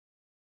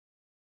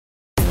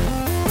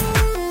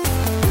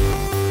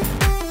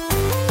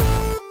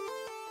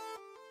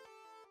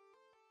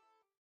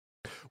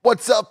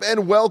What's up,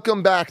 and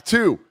welcome back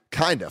to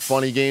Kinda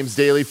Funny Games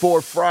Daily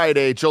for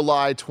Friday,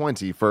 July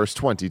 21st,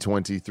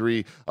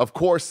 2023. Of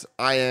course,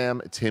 I am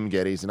Tim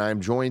Geddes, and I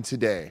am joined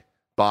today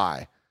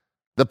by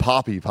the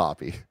Poppy,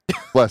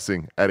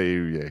 Blessing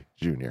Adeoye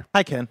Jr.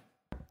 Hi, Ken.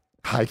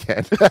 Hi,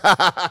 Ken.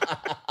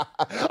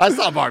 I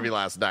saw Barbie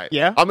last night.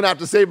 Yeah? I'm going to have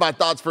to save my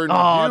thoughts for a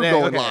review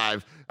going okay.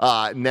 live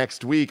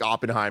next week.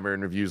 Oppenheimer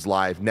and reviews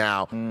live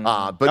now.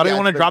 But Y'all don't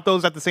want to drop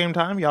those at the same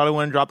time? Y'all don't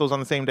want to drop those on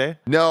the same day?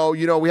 No,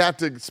 we have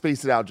to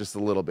space it out just a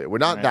little bit. We're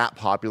not that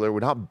popular. We're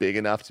not big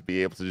enough to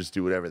be able to just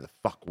do whatever the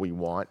fuck we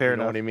want. Fair you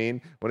know enough. what I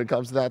mean? When it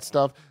comes to that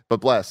stuff. But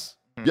bless,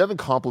 you haven't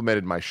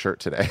complimented my shirt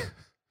today.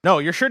 No,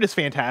 your shirt is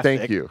fantastic.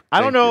 Thank you. I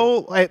don't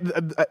know.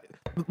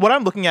 What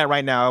I'm looking at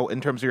right now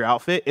in terms of your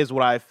outfit is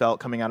what I felt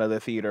coming out of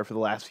the theater for the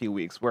last few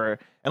weeks, where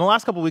in the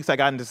last couple of weeks I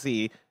gotten to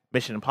see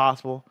Mission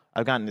Impossible.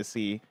 I've gotten to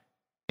see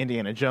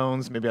Indiana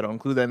Jones. Maybe I don't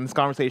include that in this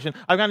conversation.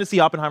 I've gotten to see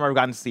Oppenheimer. I've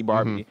gotten to see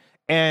Barbie.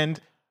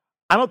 And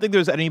I don't think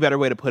there's any better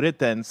way to put it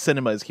than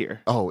cinema is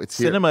here. Oh, it's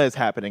here. Cinema is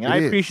happening. And I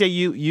appreciate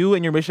you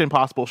and your Mission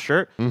Impossible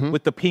shirt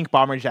with the pink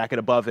bomber jacket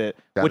above it,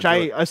 which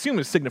I assume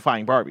is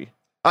signifying Barbie.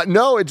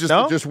 No, it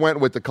just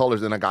went with the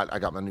colors, and I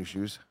got my new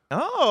shoes.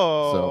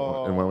 Oh.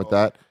 So and went with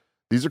that.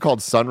 These are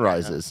called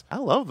sunrises. I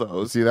love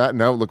those. See that?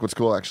 No, look what's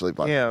cool actually.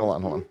 But Yeah.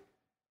 Hold on.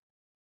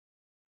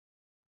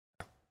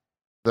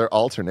 They're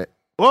alternate.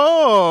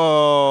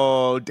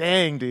 Whoa,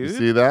 dang, dude. You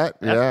see that?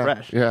 That's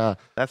fresh. Yeah.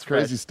 That's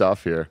Crazy fresh.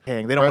 stuff here.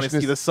 Dang, they don't want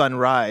to see the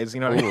sunrise. You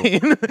know what I Ooh. mean?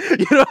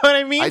 You know what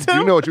I mean? I Tim?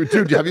 do know what you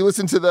do. Have you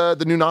listened to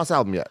the new Nas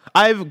album yet?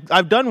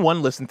 I've done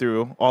one listen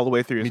through all the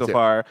way through so too.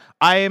 far.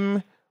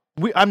 I'm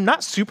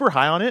not super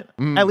high on it,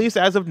 at least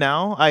as of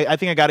now. I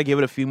think I got to give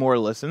it a few more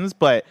listens,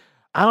 but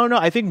I don't know.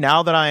 I think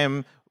now that I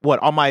am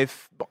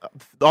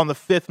on the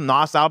fifth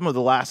Nas album of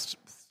the last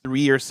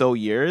 3 or so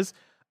years,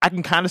 I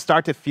can kind of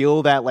start to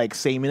feel that like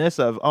sameness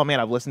of, oh man,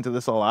 I've listened to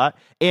this a lot.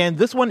 And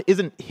this one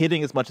isn't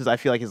hitting as much as I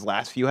feel like his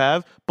last few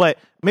have. But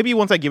maybe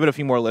once I give it a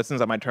few more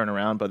listens, I might turn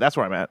around. But that's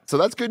where I'm at. So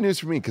that's good news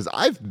for me because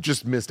I've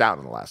just missed out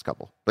on the last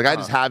couple. Like I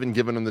just haven't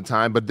given them the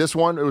time. But this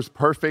one, it was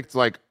perfect.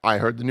 Like I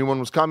heard the new one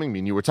was coming. Me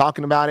and you were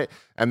talking about it.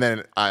 And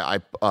then I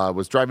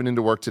was driving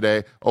into work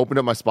today, opened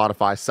up my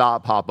Spotify, saw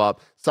it pop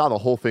up, saw the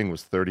whole thing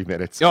was 30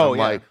 minutes. Oh, I'm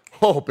yeah. like,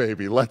 oh,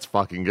 baby, let's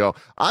fucking go.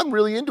 I'm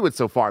really into it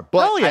so far,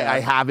 but Hell yeah.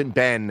 I haven't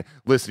been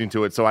listening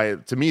to it. So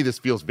to me, this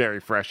feels very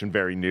fresh and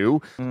very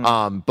new.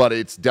 But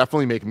it's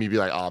definitely making me be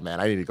like, oh, man,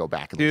 I need to go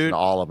back and listen to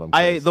all of them.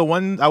 The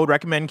one I would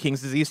recommend,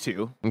 King's Disease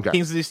 2. Okay.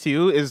 King's Disease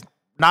 2 is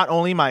not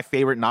only my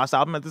favorite Nas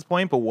album at this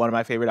point, but one of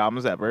my favorite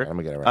albums ever. I'm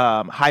gonna get it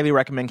right. Highly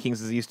recommend King's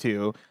Disease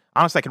 2.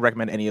 Honestly, I could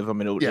recommend any of them.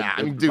 Dude,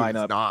 line it's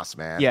up. Nas,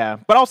 man. Yeah,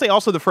 but I'll say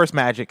also the first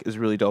Magic is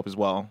really dope as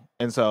well.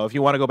 And so if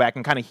you want to go back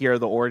and kind of hear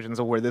the origins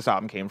of where this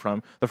album came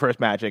from, the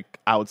first Magic,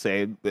 I would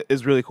say,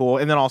 is really cool.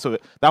 And then also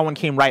that one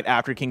came right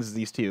after King's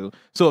Disease 2.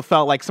 So it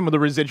felt like some of the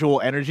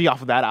residual energy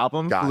off of that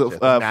album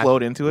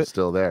flowed into it.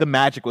 Still there. The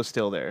magic was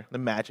still there.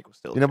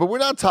 But we're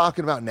not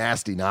talking about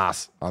nasty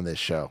Nas on this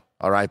show.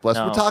 All right, Bless.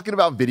 No. We're talking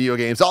about video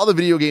games, all the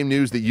video game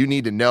news that you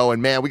need to know.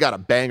 And man, we got a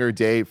banger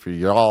day for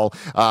y'all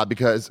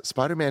because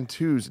Spider-Man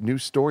 2's new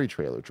story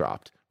trailer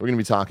dropped. We're going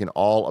to be talking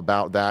all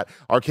about that.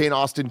 Arcane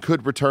Austin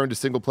could return to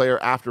single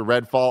player after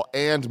Redfall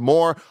and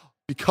more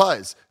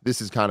because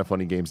this is Kinda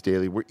Funny Games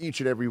Daily, where each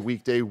and every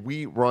weekday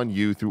we run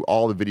you through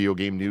all the video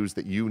game news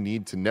that you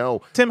need to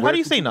know. Tim, how do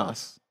you say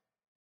Nas?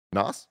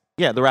 Nas?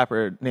 Yeah, the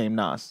rapper named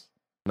Nas.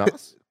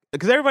 Nas?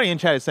 Because everybody in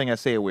chat is saying I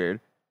say it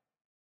weird.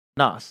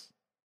 Nas.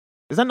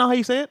 Is that not how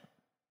you say it?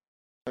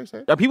 How you say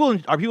it? Are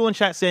people in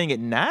chat saying it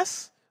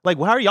Nas? Like,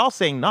 how are y'all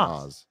saying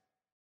Nas?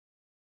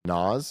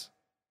 Nas?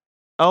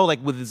 Oh,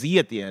 like with a Z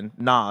at the end.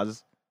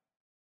 Nas.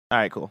 All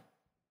right, cool.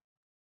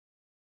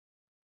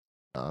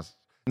 Nas.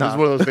 This is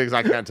one of those things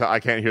I can't tell. I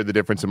can't hear the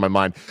difference in my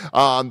mind.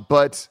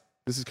 But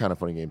this is Kinda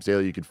Funny Games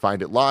Daily. You can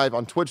find it live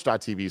on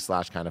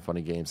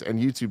twitch.tv/kindafunnygames and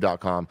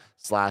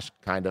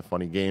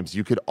youtube.com/kindafunnygames.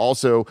 You could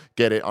also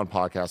get it on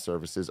podcast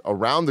services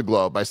around the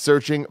globe by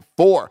searching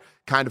for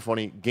Kinda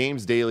Funny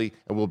Games Daily,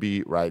 and we'll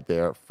be right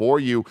there for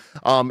you.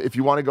 If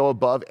you want to go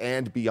above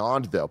and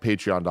beyond, though,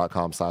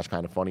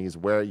 patreon.com/kindafunny is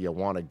where you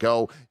want to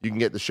go. You can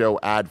get the show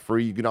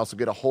ad-free. You can also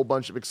get a whole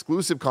bunch of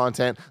exclusive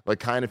content like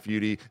Kinda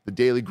Feudy, the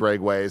Daily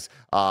Gregways,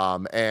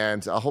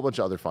 and a whole bunch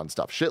of other fun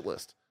stuff. Shit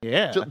list.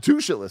 Yeah.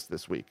 2 shit lists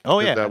this week. Oh,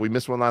 yeah. We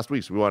missed one last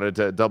week, so we wanted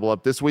to double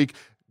up this week.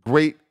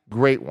 Great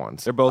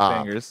ones. They're both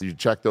bangers. You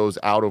check those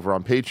out over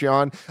on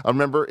Patreon.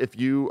 Remember, if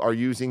you are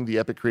using the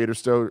Epic Creator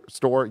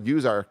Store,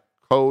 use our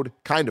code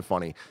Kinda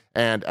Funny,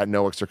 and at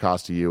no extra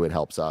cost to you, it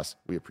helps us.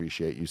 We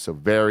appreciate you so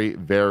very,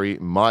 very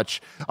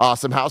much.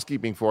 Some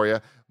housekeeping for you.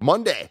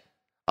 Monday,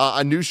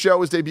 a new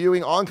show is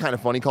debuting on Kinda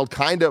Funny called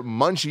Kinda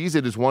Munchies.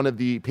 It is one of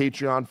the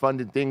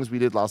Patreon-funded things we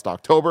did last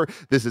October.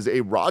 This is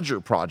a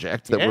Roger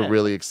project that we're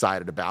really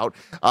excited about.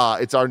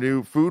 It's our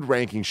new food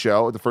ranking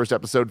show. The first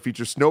episode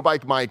features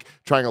Snowbike Mike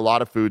trying a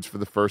lot of foods for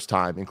the first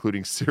time,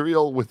 including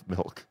cereal with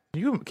milk.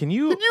 Can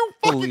you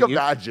fucking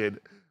imagine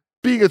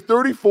being a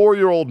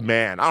 34-year-old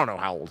man? I don't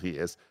know how old he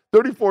is.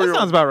 34-year-old. That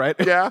sounds about right.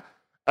 Yeah.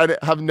 And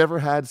have never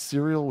had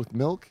cereal with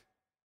milk?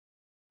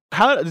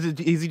 How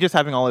is he just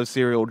having all his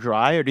cereal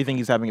dry, or do you think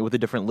he's having it with a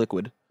different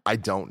liquid? I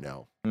don't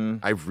know.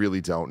 I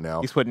really don't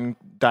know. He's putting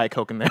Diet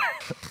Coke in there.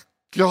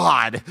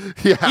 God,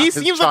 yeah, he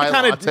seems like the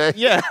kind of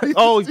yeah.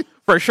 Oh,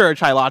 for sure,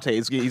 chai latte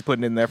he's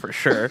putting in there for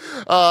sure.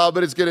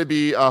 But it's going to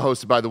be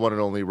hosted by the one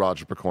and only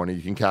Roger Picorni.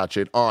 You can catch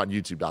it on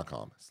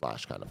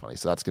youtube.com/kindafunny.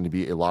 So that's going to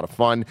be a lot of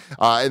fun.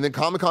 And then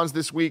Comic-Con's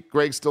this week.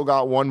 Greg's still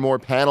got one more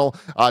panel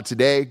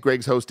today.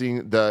 Greg's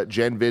hosting the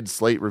Gen Vid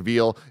slate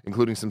reveal,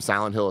 including some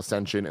Silent Hill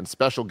Ascension and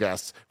special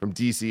guests from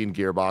DC and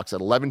Gearbox at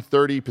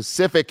 11:30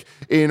 Pacific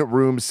in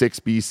room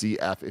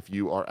 6BCF. If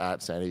you are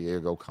at San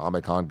Diego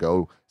Comic-Con,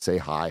 go say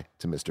hi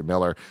to Mr.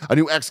 Miller. A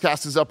new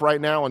Xcast is up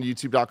right now on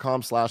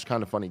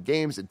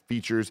youtube.com/kindafunnygames. It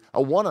features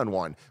a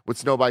one-on-one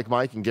with Snowbike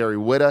Mike and Gary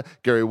Whitta.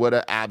 Gary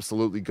Whitta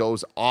absolutely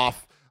goes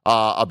off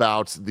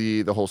about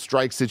the whole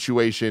strike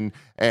situation,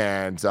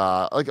 and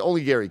like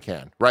only Gary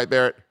can. Right,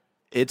 Barrett?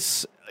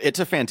 It's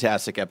a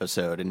fantastic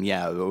episode, and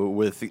yeah,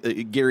 with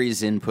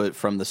Gary's input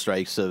from the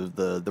strikes of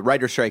the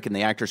writer strike and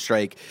the actor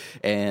strike,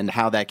 and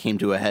how that came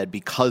to a head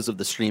because of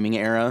the streaming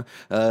era,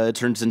 it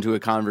turns into a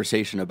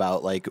conversation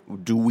about like,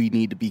 do we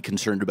need to be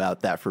concerned about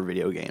that for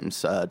video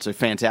games? It's a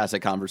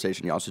fantastic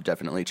conversation. You also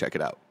definitely check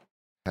it out.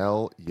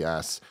 Hell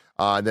yes.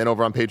 And then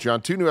over on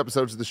Patreon, 2 new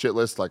episodes of the shit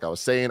list, like I was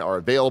saying, are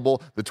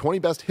available. The 20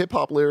 best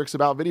hip-hop lyrics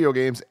about video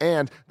games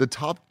and the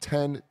top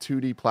 10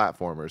 2D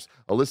platformers.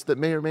 A list that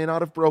may or may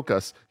not have broke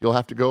us. You'll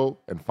have to go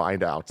and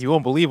find out. You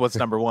won't believe what's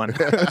number one.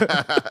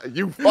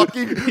 You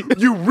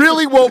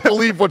really won't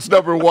believe what's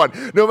number one.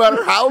 No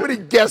matter how many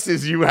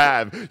guesses you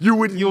have,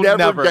 you'll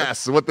never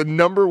guess what the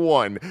number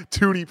one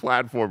 2D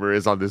platformer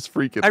is on this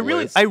freaking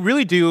list. I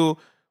really do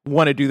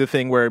want to do the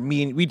thing where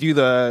we do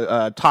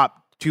the top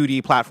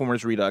 2D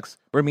platformers redux,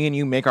 where me and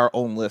you make our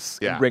own lists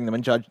and bring them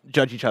and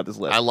judge each other's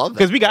lists. I love that.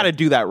 Because we got to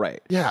do that right.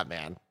 Yeah,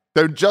 man.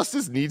 Their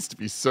justice needs to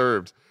be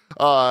served.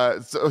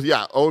 So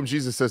yeah, OM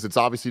Jesus says it's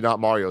obviously not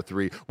Mario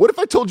 3. What if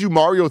I told you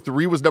Mario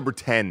 3 was number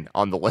 10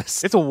 on the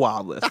list? It's a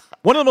wild list.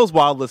 One of the most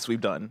wild lists we've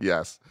done.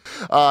 Yes.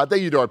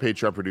 Thank you to our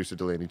Patreon producer,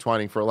 Delaney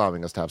Twining, for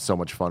allowing us to have so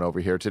much fun over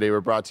here. Today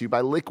we're brought to you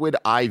by Liquid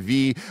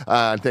IV.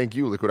 And thank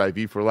you, Liquid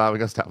IV, for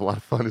allowing us to have a lot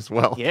of fun as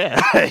well.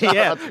 Yeah.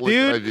 Yeah.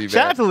 Dude, IV,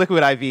 shout out to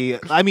Liquid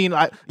IV. I mean,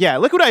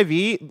 Liquid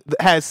IV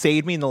has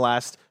saved me in the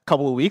last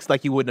couple of weeks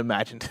like you wouldn't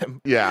imagine him.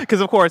 Yeah.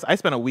 Because, of course, I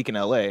spent a week in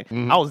LA.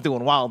 I was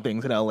doing wild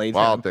things in LA.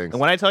 Wild things. And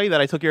when I tell you that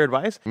I took your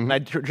advice, and I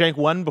drank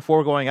one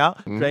before going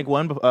out, drank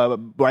one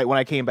right when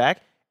I came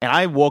back, and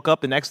I woke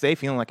up the next day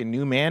feeling like a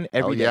new man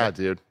every day. Yeah,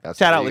 dude. That's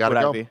Shout out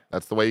Liquid IV.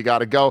 That's the way you got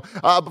to go.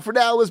 But for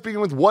now, let's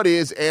begin with what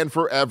is and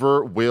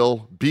forever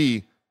will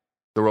be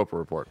the Roper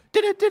Report.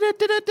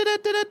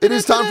 It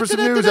is time for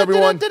some news,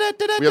 everyone.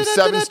 We have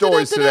 7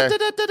 stories today.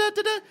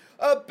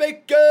 A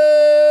baker's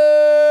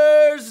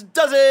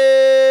dozen.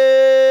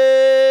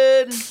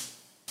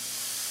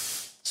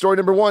 Story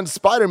number 1,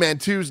 Spider-Man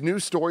 2's new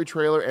story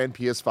trailer and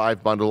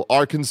PS5 bundle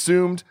are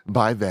consumed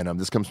by Venom.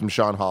 This comes from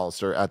Sean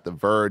Hollister at The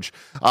Verge.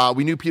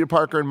 We knew Peter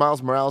Parker and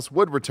Miles Morales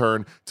would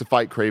return to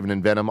fight Kraven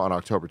and Venom on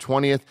October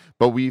 20th,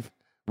 but we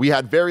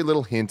had very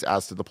little hint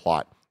as to the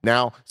plot.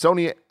 Now,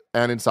 Sony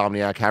and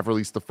Insomniac have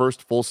released the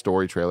first full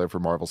story trailer for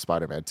Marvel's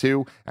Spider-Man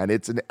 2, and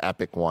it's an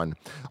epic one.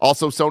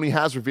 Also, Sony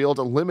has revealed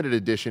a limited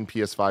edition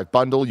PS5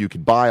 bundle you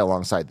can buy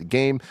alongside the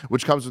game,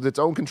 which comes with its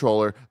own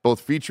controller,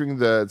 both featuring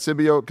the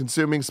symbiote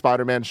consuming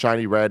Spider-Man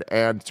shiny red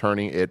and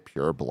turning it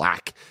pure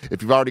black.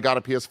 If you've already got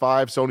a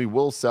PS5, Sony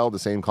will sell the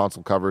same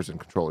console covers and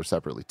controller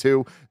separately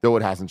too, though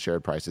it hasn't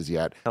shared prices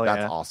yet.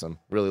 That's awesome.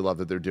 Really love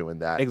that they're doing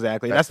that.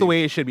 Exactly. That's the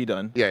way it should be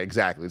done. Yeah,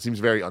 exactly. It seems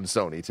very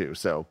un-Sony too,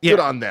 so good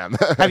on them.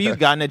 Have you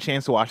gotten a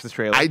chance to watch this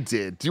trailer? I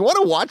did. Do you want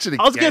to watch it again?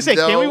 I was gonna say,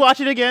 can we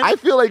watch it again? I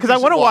feel like because I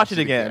want to watch it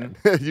again.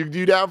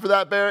 You down for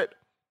that, Barrett? Of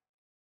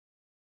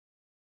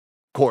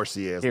course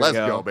he is. Let's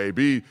go,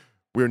 baby.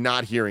 We're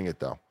not hearing it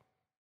though.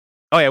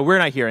 Oh yeah, we're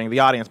not hearing. The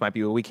audience might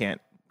be, but we can't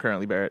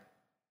currently, Barrett.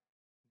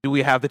 Do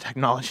we have the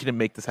technology to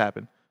make this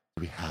happen?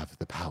 Do we have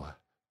the power?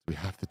 Do we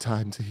have the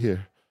time to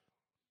hear?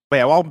 But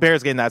yeah, while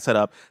Barrett's getting that set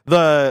up,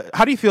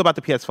 how do you feel about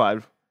the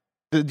PS5?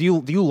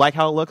 Do you like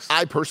how it looks?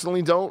 I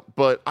personally don't,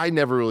 but I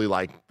never really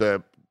liked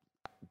the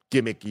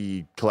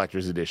gimmicky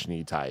collector's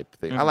edition-y type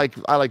thing. I like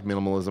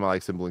minimalism. I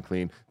like simple and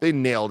clean. They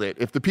nailed it.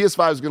 If the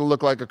PS5 is going to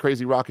look like a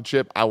crazy rocket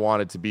ship, I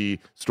want it to be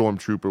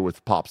Stormtrooper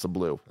with pops of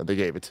blue, and they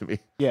gave it to me.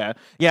 Yeah.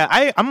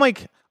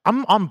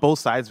 I'm on both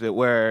sides of it,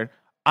 where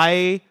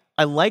I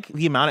like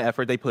the amount of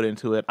effort they put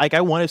into it. Like,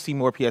 I want to see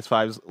more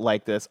PS5s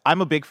like this.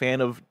 I'm a big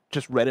fan of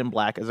just red and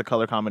black as a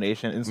color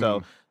combination, and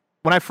so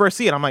when I first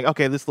see it, I'm like,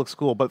 okay, this looks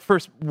cool. But for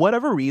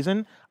whatever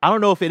reason, I don't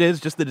know if it is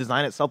just the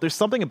design itself. There's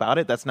something about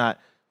it that's not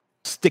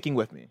sticking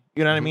with me.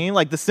 You know what I mean?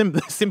 Like the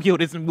symbiote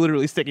isn't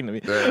literally sticking to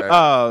me.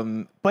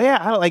 Right. But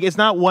yeah, it's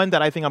not one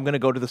that I think I'm going to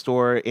go to the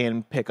store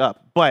and pick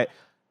up. But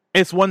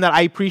it's one that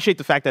I appreciate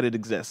the fact that it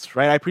exists,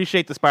 right? I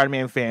appreciate the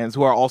Spider-Man fans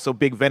who are also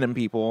big Venom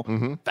people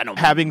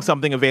having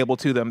something available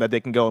to them that they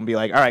can go and be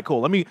like, all right,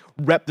 cool, let me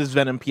rep this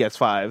Venom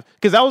PS5.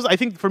 Because that was, I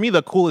think, for me,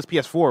 the coolest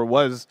PS4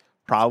 was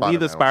probably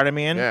the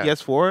Spider-Man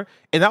PS4,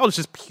 and that was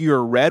just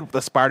pure red with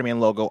the Spider-Man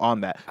logo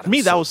on that. To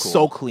me, that was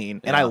so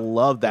clean, and I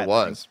love that. It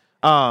was.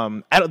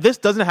 This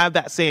doesn't have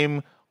that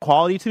same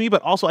quality to me,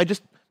 but also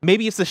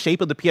maybe it's the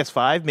shape of the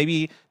PS5.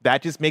 Maybe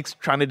that just makes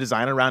trying to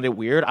design around it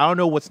weird. I don't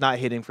know what's not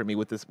hitting for me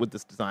with this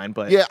design,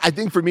 but yeah, I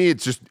think for me it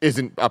just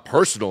isn't a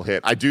personal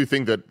hit. I do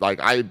think that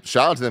I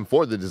shout out to them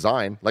for the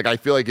design. I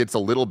feel like it's a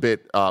little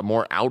bit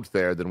more out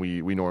there than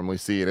we normally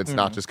see, and it's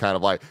not just kind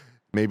of like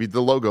maybe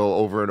the logo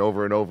over and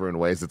over and over in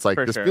ways. It's like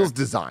this feels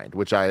designed,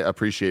 which I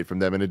appreciate from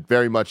them, and it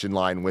very much in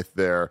line with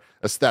their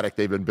aesthetic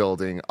they've been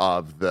building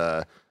of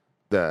the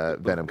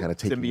Venom kind of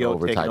taking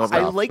over type stuff.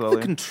 I like the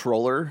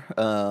controller,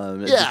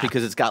 just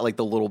because it's got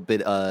the little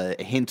bit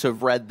hint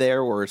of red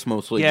there, where it's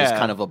mostly just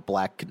kind of a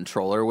black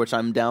controller, which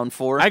I'm down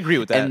for. I agree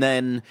with that. And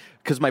then,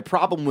 because my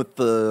problem with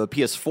the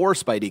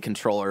PS4 Spidey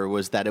controller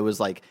was that it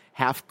was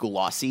half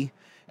glossy.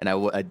 And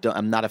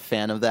I'm not a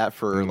fan of that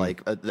for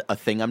a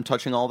thing I'm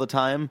touching all the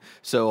time.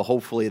 So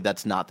hopefully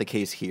that's not the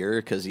case here,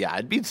 because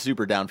I'd be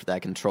super down for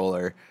that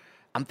controller.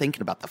 I'm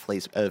thinking about the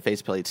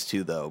faceplates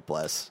too, though.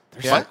 Bless,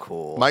 they're so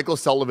cool. Michael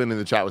Sullivan in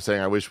the chat was saying,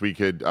 "I wish we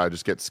could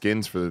just get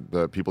skins for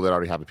the people that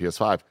already have a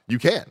PS5." You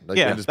can, you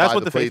can just that's buy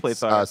what the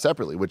faceplates are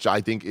separately, which I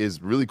think is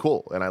really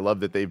cool, and I love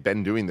that they've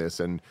been doing this.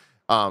 And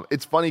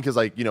it's funny because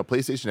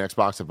PlayStation and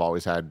Xbox have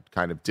always had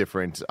kind of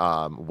different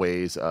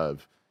ways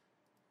of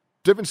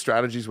different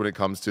strategies when it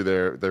comes to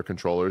their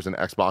controllers, and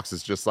Xbox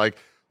is just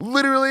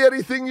literally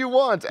anything you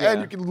want, and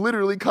you can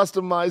literally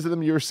customize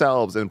them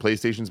yourselves. And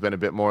PlayStation's been a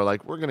bit more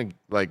we're gonna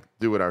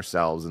do it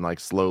ourselves and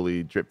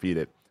slowly drip feed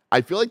it.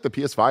 I feel like the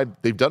PS5,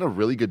 they've done a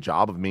really good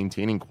job of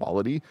maintaining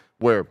quality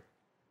where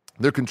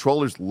their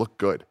controllers look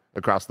good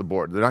across the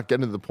board. They're not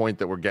getting to the point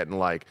that we're getting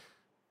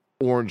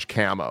orange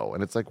camo,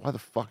 and it's why the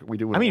fuck are we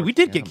doing? I mean, we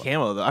did get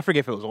camo though. I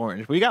forget if it was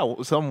orange, but we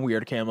got some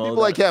weird camo.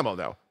 People like camo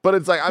though, but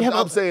it's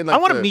I'm saying I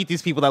want to meet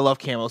these people that love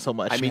camo so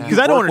much. I mean, because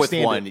I don't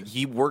understand with one. it.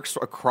 He works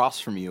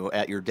across from you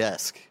at your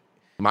desk.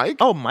 Mike?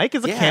 Oh, Mike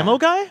is a camo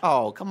guy?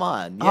 Oh, come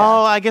on. Yeah.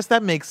 Oh, I guess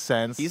that makes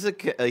sense. He's a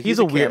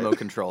camo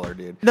controller,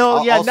 dude.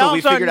 No, now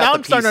I'm starting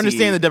to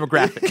understand the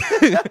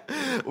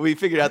demographic. We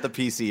figured out the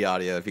PC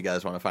audio if you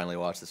guys want to finally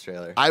watch this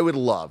trailer. I would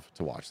love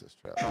to watch this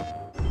trailer.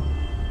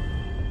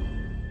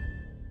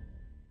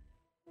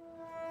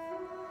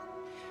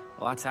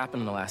 A lot's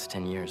happened in the last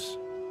 10 years.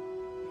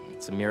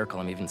 It's a miracle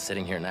I'm even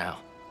sitting here now.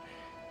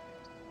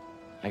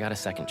 I got a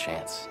second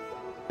chance.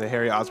 The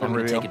Harry Osborn I'm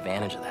going to reveal. take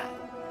advantage of that.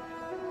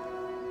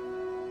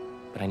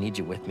 But I need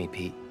you with me,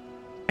 Pete.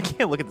 I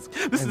can't look at this.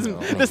 This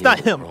is not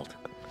him.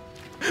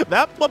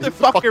 That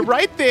motherfucker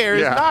right there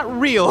is not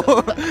real.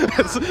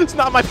 It's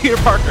not my Peter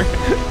Parker.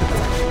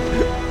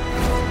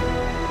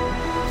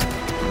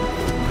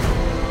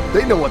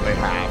 They know what they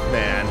have,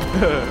 man.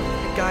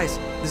 Hey guys,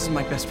 this is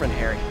my best friend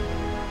Harry.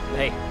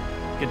 Hey,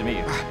 good to meet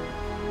you.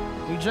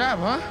 New job,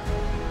 huh?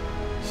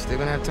 Still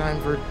gonna have time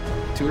for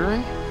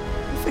tutoring?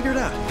 We'll figure it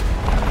out.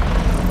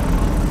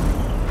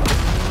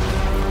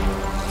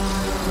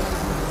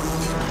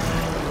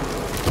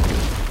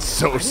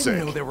 So sick. I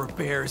didn't know there were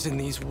bears in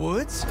these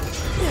woods.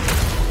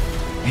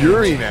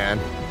 Yuri, man.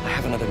 I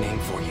have another name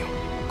for you.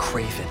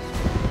 Craven.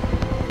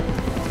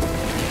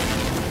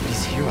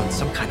 He's here on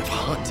some kind of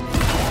hunt.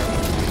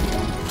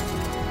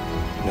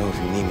 You know, if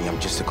you need me, I'm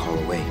just a call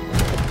away.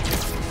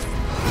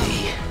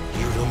 Lee,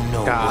 you don't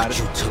know what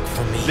you took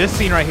from me. This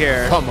scene right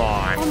here. Come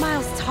on. All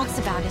Miles talks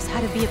about is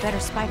how to be a better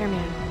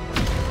Spider-Man.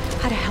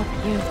 How to help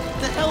you. What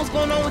the hell's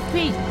going on with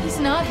Pete? He's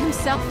not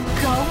himself.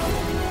 Go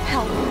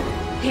help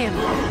him.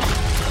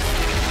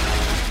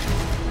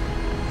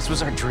 This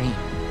was our dream.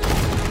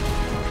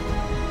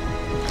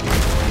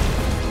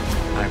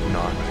 I'm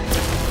not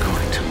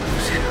going to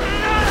lose him.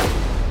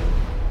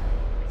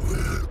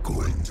 We're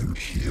going to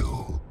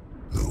heal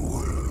the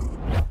world.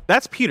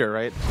 That's Peter,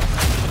 right?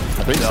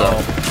 I think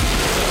so.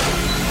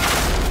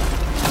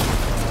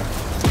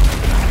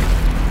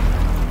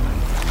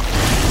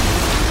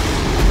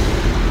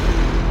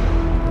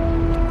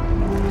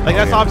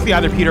 That's obviously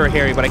either Peter or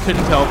Harry, but I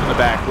couldn't tell from the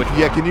back which.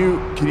 Yeah, can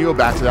you go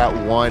back to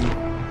that one?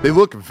 They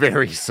look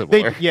very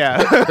similar.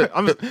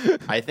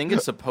 I think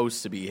it's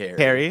supposed to be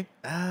Harry.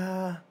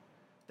 The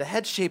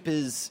head shape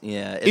is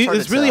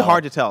it's really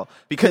hard to tell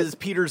because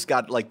Peter's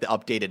got the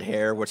updated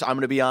hair, which I'm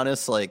going to be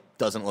honest,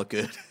 doesn't look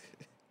good.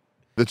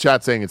 The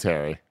chat's saying it's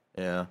Harry.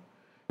 Yeah.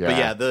 But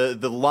yeah,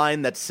 the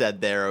line that's said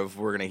there of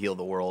 "we're going to heal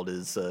the world"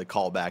 is a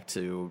callback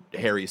to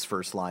Harry's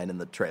first line in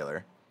the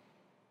trailer.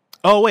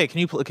 Oh wait, can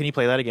you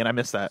play that again? I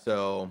missed that.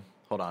 So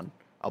hold on,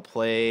 I'll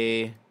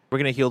play. We're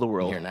gonna heal the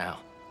world here now.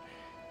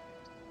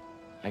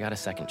 I got a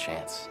second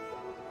chance.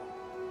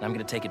 And I'm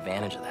gonna take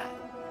advantage of that.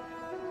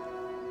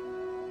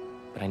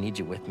 But I need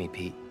you with me,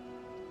 Pete.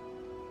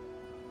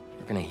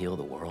 We're gonna heal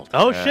the world.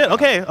 Oh shit!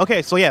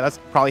 Okay. So yeah, that's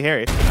probably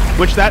Harry.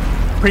 Which that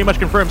pretty much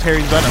confirms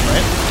Harry's Venom,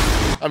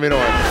 right? I mean,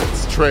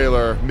 it's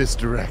trailer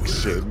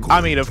misdirection. I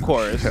mean, of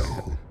course.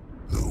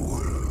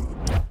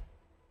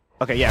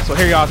 Okay, yeah, so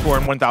Harry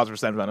Osborn,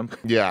 1000% Venom.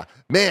 Yeah.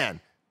 Man,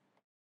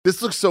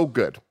 this looks so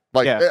good.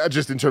 Like,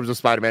 just in terms of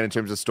Spider-Man, in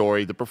terms of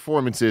story, the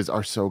performances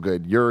are so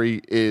good.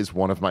 Yuri is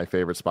one of my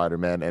favorite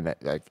Spider-Men, and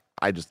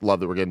I just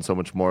love that we're getting so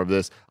much more of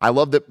this. I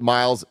love that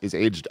Miles is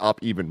aged up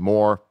even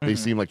more. They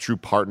seem like true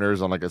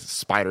partners on like a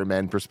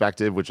Spider-Man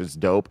perspective, which is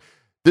dope.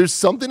 There's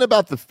something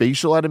about the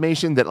facial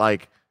animation that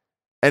like,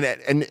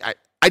 and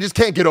I just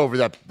can't get over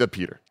that the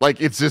Peter. Like,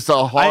 it's just a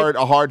hard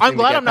thing I'm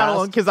glad to get I'm not past.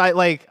 alone because I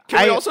like.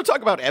 Can we also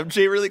talk about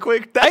MJ really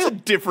quick? That's a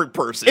different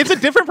person. It's a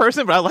different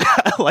person, but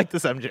I like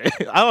this MJ.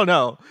 I don't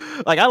know.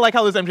 Like, I like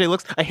how this MJ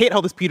looks. I hate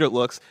how this Peter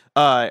looks.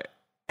 Harry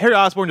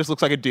Osborn just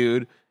looks like a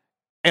dude,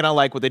 and I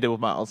like what they did with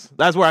Miles.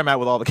 That's where I'm at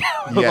with all the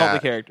all the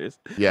characters.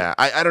 Yeah,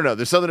 I don't know.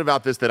 There's something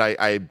about this that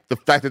the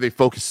fact that they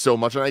focus so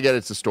much on. I get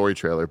it's a story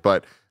trailer,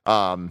 but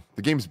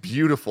the game's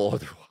beautiful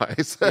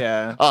otherwise.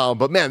 Yeah.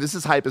 But man, this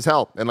is hype as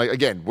hell. And like,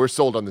 again, we're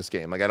sold on this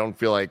game. Like, I don't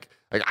feel like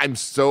I'm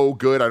so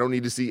good. I don't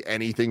need to see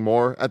anything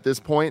more at this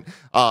point.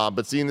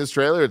 But seeing this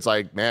trailer, it's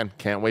like, man,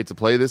 can't wait to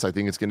play this. I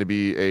think it's going to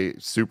be a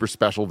super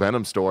special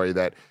Venom story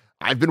that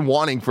I've been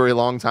wanting for a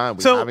long time.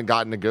 We haven't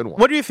gotten a good one.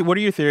 What are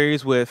your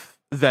theories with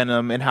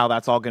Venom and how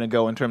that's all going to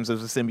go in terms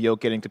of the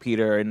symbiote getting to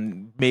Peter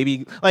and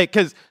maybe like,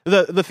 because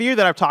the theory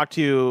that I've talked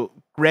to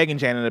Greg and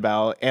Janet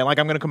about, and like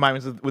I'm going to combine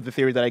with the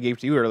theory that I gave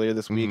to you earlier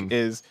this week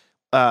is,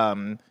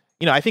 I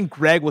think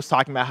Greg was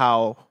talking about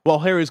how, well,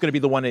 Harry is going to be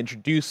the one to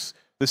introduce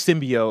the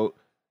symbiote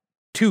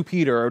to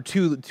Peter or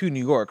to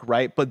New York,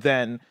 right? But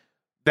then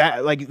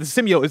that like the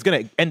symbiote is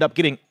going to end up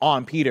getting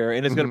on Peter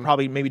and is going to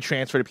probably maybe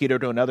transfer to Peter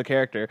to another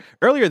character.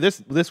 Earlier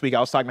this week,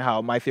 I was talking about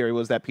how my theory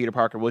was that Peter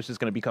Parker was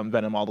just going to become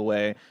Venom all the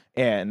way,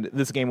 and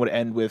this game would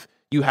end with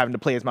you having to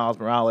play as Miles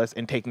Morales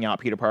and taking out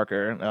Peter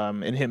Parker,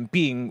 and him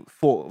being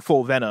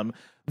full Venom.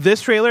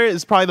 This trailer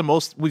is probably the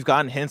most we've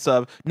gotten hints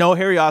of. No,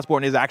 Harry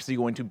Osborn is actually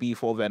going to be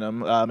full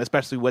Venom,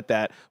 especially with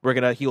that we're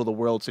going to heal the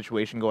world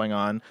situation going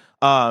on.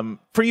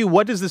 For you,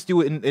 what does this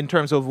do in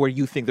terms of where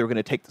you think they're going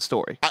to take the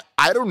story?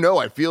 I don't know.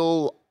 I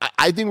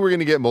think we're going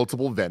to get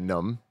multiple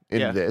Venom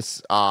in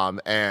this.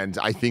 And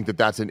I think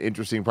that's an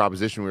interesting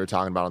proposition we were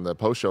talking about on the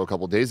post show a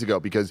couple of days ago,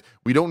 because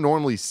we don't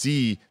normally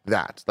see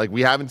that. Like,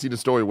 we haven't seen a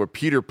story where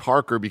Peter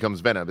Parker becomes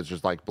Venom. It's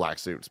just like Black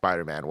Suit,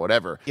 Spider-Man,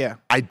 whatever. Yeah.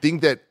 I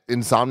think that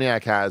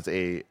Insomniac has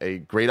a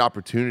great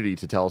opportunity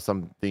to tell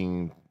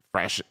something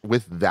fresh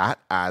with that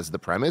as the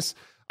premise.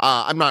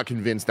 I'm not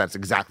convinced that's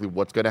exactly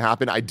what's going to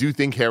happen. I do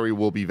think Harry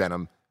will be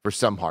Venom for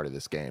some part of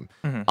this game.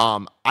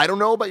 I don't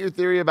know about your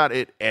theory about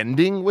it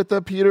ending with a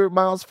Peter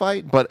Miles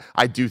fight, but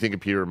I do think a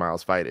Peter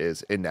Miles fight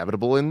is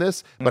inevitable in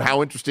this. But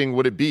how interesting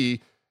would it be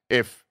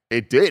if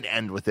it did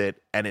end with it,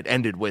 and it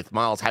ended with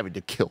Miles having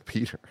to kill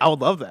Peter? I would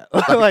love that.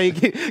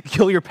 Like,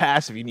 kill your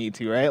past if you need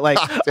to, right? Like,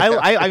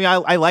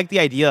 I like the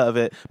idea of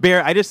it.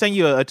 Bear, I just sent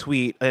you a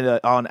tweet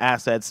on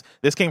assets.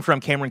 This came from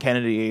Cameron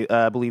Kennedy,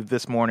 I believe,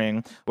 this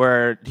morning,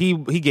 where he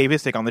gave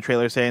his take on the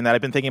trailer, saying that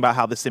I've been thinking about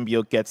how the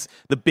symbiote gets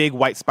the big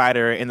white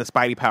spider and the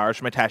Spidey powers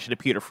from attaching to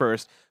Peter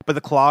first, but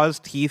the claws,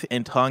 teeth,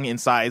 and tongue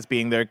and size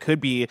being there could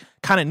be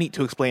kind of neat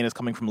to explain as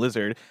coming from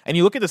Lizard. And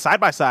you look at the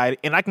side by side,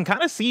 and I can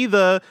kind of see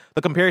the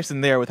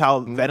comparison there with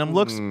how Venom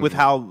looks with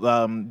how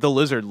the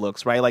Lizard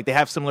looks, right? Like, they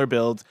have similar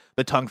builds.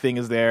 The tongue thing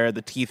is there.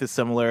 The teeth is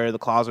similar. The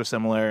claws are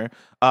similar.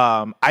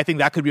 I think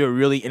that could be a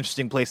really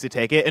interesting place to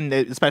take it, and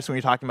especially when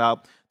you're talking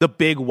about the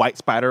big white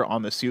spider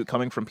on the suit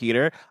coming from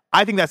Peter.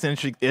 I think that's an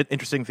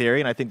interesting theory,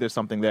 and I think there's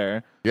something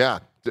there. Yeah.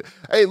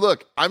 Hey,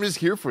 look, I'm just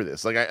here for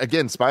this. Like,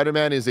 again,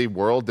 Spider-Man is a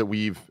world that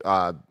we've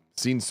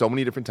seen so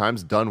many different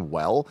times done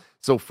well.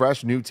 So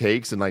fresh new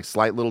takes and like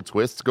slight little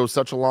twists go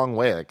such a long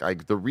way.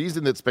 Like the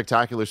reason that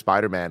Spectacular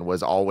Spider-Man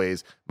was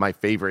always my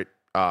favorite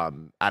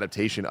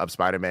adaptation of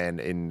Spider-Man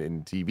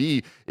in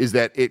TV is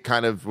that it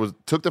kind of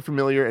took the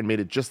familiar and made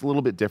it just a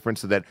little bit different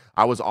so that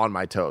I was on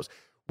my toes.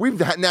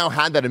 We've now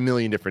had that a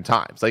million different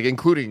times, like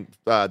including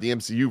the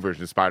MCU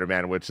version of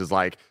Spider-Man, which is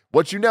like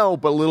what you know,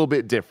 but a little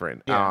bit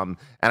different. Yeah. And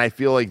I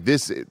feel like the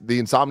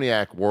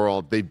Insomniac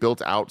world, they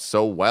built out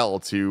so well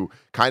to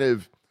kind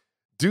of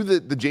do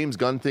the James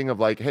Gunn thing of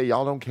like, hey,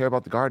 y'all don't care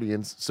about the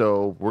Guardians,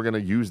 so we're going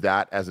to use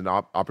that as an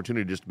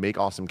opportunity to just make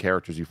awesome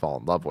characters you fall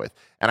in love with.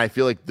 And I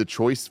feel like the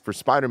choice for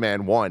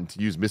Spider-Man 1 to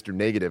use Mr.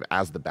 Negative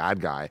as the bad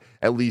guy,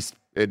 at least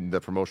in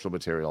the promotional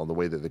material and the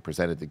way that they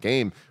presented the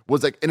game,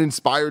 was like an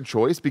inspired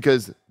choice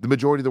because the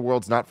majority of the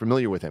world's not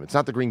familiar with him. It's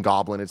not the Green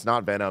Goblin. It's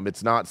not Venom.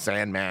 It's not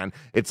Sandman.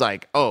 It's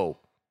like, oh,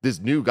 this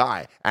new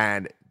guy.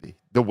 And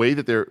the way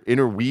that they're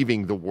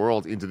interweaving the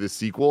world into this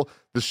sequel,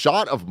 the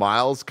shot of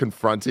Miles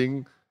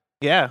confronting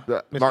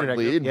Martin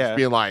Lee and just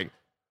being like,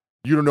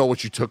 you don't know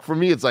what you took from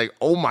me. It's like,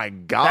 oh my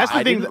God.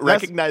 I didn't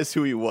recognize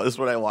who he was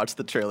when I watched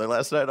the trailer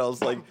last night. I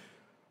was like,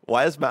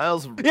 why is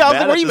Miles I was like,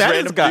 where are you mad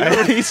at this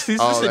guy? He's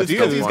just a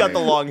dude. He's got the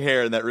long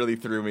hair, and that really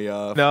threw me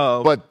off.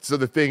 No. But so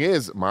the thing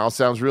is, Miles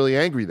sounds really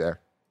angry there,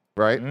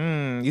 right?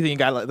 You think he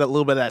got like, that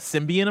little bit of that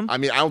symbiote in him? I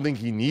mean, I don't think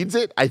he needs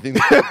it. I think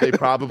they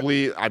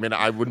probably, I mean,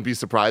 I wouldn't be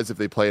surprised if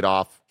they played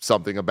off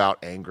something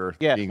about anger.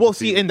 Yeah. Being Well,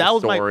 see, and that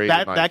was story,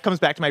 that comes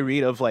back to my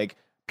read of like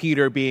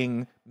Peter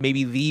being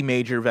maybe the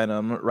major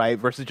Venom, right,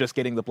 versus just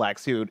getting the black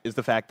suit, is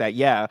the fact that,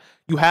 yeah,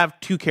 you have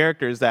two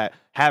characters that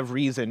have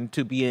reason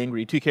to be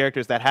angry, two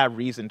characters that have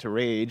reason to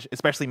rage,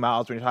 especially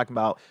Miles when you're talking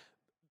about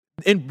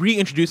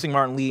reintroducing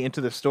Martin Lee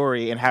into the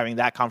story and having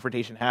that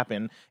confrontation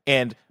happen,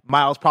 and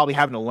Miles probably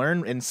having to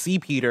learn and see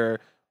Peter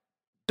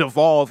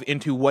devolve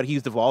into what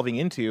he's devolving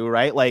into,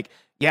 right? Like,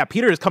 yeah,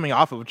 Peter is coming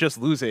off of just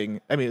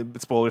losing. I mean,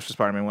 spoilers for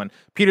Spider-Man 1.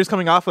 Peter's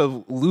coming off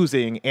of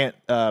losing I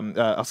was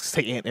gonna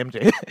say Aunt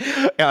MJ,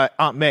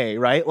 Aunt May,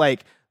 right?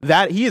 Like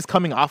that, he is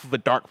coming off of a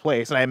dark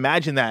place, and I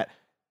imagine that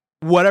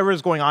whatever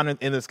is going on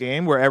in this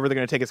game, wherever they're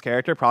going to take his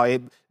character,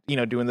 probably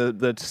doing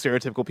the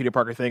stereotypical Peter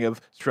Parker thing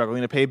of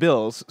struggling to pay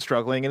bills,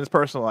 struggling in his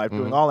personal life,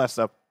 doing all that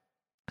stuff.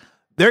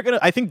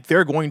 I think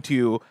they're going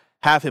to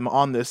have him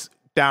on this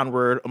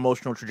downward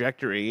emotional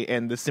trajectory,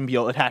 and the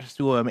symbiote attaches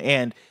to him,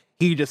 and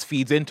he just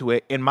feeds into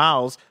it. And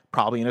Miles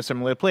probably in a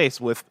similar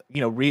place with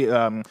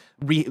having to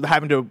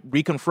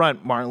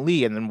reconfront Martin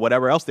Lee and then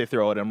whatever else they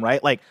throw at him,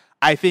 right? Like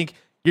I think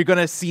you're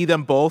gonna see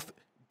them both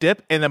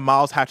dip, and then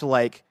Miles have to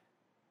like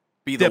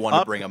be the one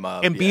to bring him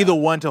up and be the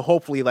one to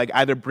hopefully like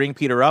either bring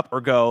Peter up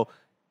or go,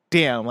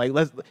 damn, like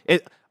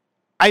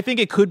I think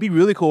it could be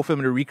really cool for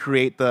them to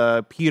recreate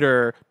the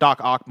Peter Doc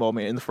Ock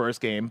moment in the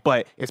first game,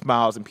 but it's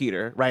Miles and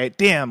Peter, right?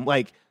 Damn,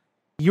 like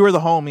you were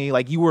the homie,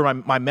 like you were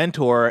my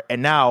mentor,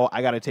 and now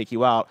I got to take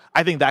you out.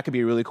 I think that could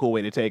be a really cool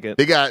way to take it.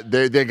 They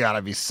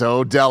gotta be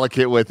so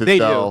delicate with it,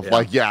 though.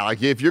 Like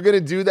if you're gonna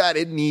do that,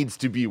 it needs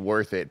to be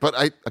worth it. But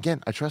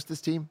I trust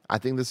this team. I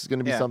think this is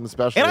gonna be something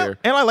special here.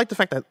 And I like the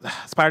fact that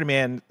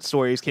Spider-Man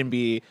stories can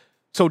be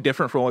so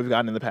different from what we've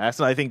gotten in the past,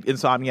 and I think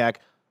Insomniac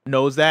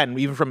knows that. And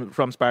even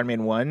from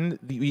Spider-Man 1,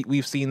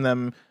 we've seen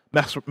them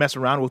mess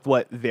around with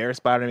what their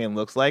Spider-Man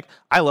looks like.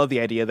 I love the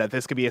idea that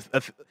this could be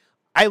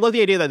I love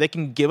the idea that they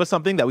can give us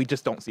something that we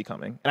just don't see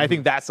coming. And I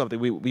think that's something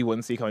we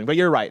wouldn't see coming. But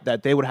you're right,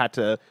 that they would have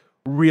to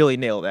really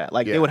nail that.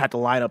 Like, they would have to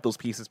line up those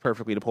pieces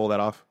perfectly to pull that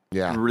off.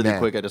 Yeah. Really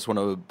quick, I just want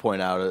to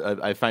point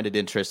out, I find it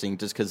interesting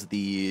just because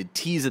the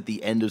tease at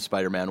the end of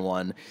Spider-Man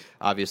 1,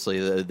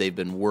 obviously they've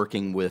been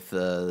working with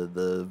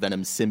the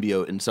Venom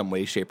symbiote in some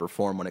way, shape, or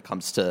form when it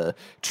comes to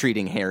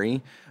treating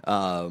Harry,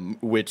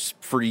 which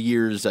for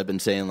years I've been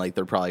saying, like,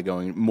 they're probably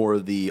going more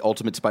of the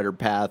Ultimate Spider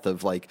path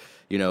of, like,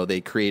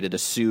 they created a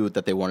suit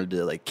that they wanted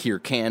to, like, cure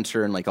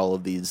cancer and, like, all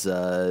of these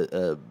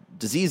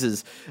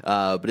diseases,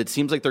 but it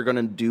seems like they're going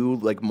to do,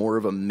 like, more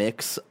of a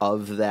mix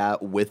of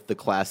that with the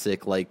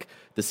classic, like,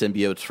 the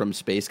symbiotes from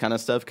space kind of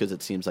stuff, because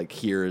it seems like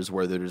here is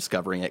where they're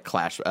discovering it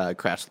crash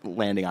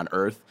landing on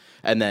Earth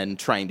and then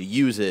trying to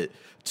use it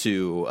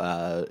to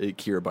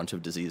cure a bunch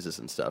of diseases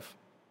and stuff,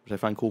 which I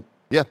find cool.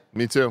 Yeah,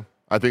 me too.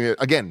 I think,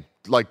 again,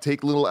 like,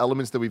 take little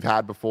elements that we've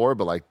had before,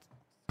 but, like,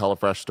 tell a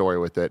fresh story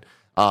with it.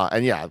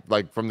 And yeah,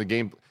 like, from the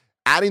game,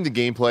 adding the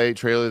gameplay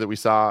trailer that we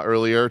saw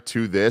earlier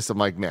to this, I'm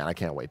like, man, I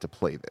can't wait to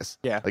play this.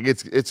 Yeah, like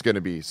it's going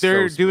to be.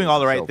 They're doing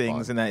all the right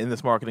things in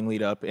this marketing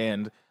lead up,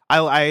 and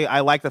I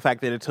like the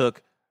fact that it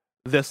took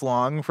this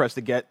long for us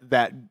to get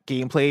that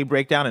gameplay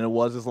breakdown, and it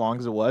was as long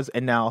as it was.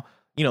 And now,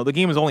 the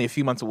game is only a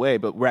few months away,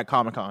 but we're at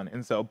Comic-Con,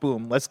 and so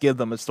boom, let's give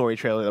them a story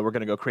trailer that we're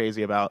going to go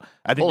crazy about.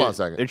 I think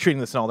they're treating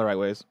this in all the right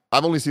ways.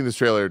 I've only seen this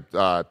trailer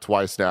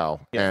twice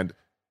now, and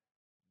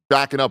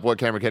backing up what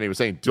Cameron Kennedy was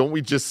saying, don't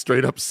we just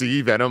straight up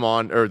see Venom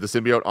or the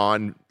symbiote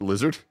on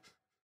Lizard?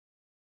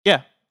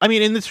 Yeah, I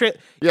mean in this trailer.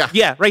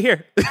 Yeah, right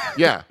here.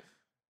 Yeah.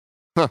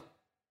 Huh.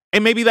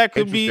 And maybe that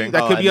could be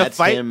a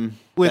fight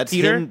with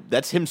Peter.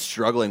 That's him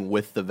struggling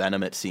with the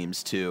Venom, it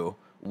seems, too,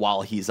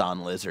 while he's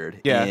on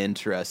Lizard. Yeah.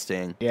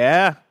 Interesting.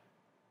 Yeah.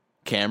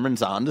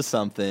 Cameron's onto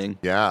something.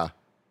 Yeah.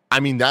 I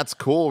mean, that's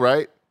cool,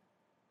 right?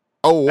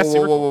 Oh,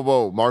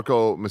 whoa.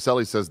 Marco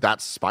Maselli says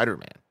that's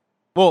Spider-Man.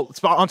 Well,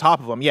 on top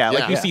of him,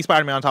 you see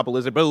Spider-Man on top of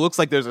Lizard, but it looks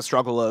like there's a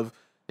struggle of...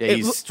 Yeah,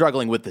 he's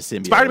struggling with the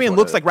symbiote. Spider-Man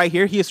looks like right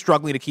here, he is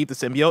struggling to keep the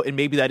symbiote, and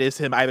maybe that is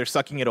him either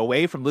sucking it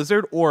away from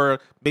Lizard, or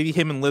maybe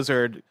him and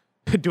Lizard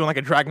doing like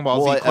a Dragon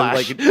Ball Z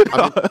clash of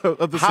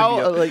the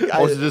symbiote.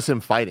 Or is it just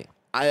him fighting?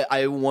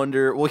 I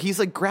wonder... Well, he's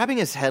like grabbing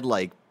his head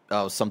like,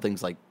 oh,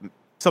 something's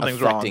affecting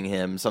wrong.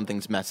 him,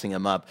 something's messing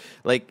him up.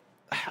 Like,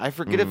 I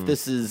forget if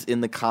this is in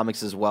the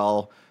comics as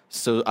well.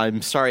 So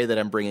I'm sorry that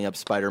I'm bringing up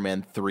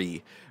Spider-Man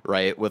 3,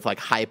 right, with like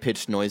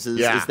high-pitched noises.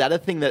 Yeah. Is that a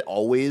thing that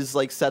always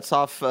like sets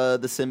off the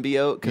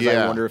symbiote? Because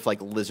I wonder if like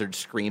Lizard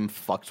Scream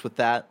fucks with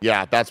that.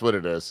 Yeah, that's what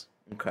it is.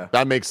 Okay,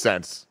 that makes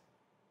sense.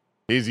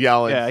 He's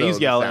yelling. Yeah, he's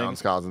yelling.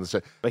 Causing the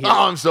shit.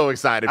 I'm so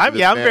excited. For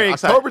this, I'm very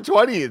excited. October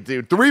 20th,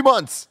 dude. 3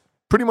 months,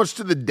 pretty much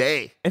to the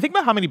day. And think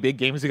about how many big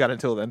games we got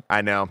until then.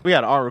 I know. We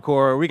got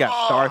Armored, we got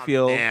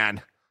Starfield.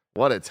 Man.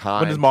 What a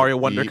time. When does Mario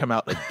Wonder come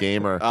out? A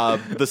gamer.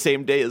 The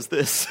same day as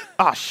this.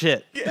 Oh,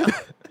 shit. Yeah.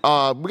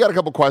 We got a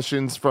couple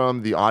questions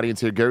from the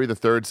audience here. Gary the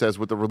Third says,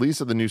 with the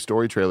release of the new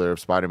story trailer of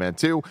Spider-Man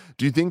 2,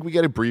 do you think we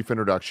get a brief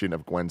introduction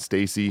of Gwen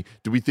Stacy?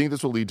 Do we think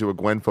this will lead to a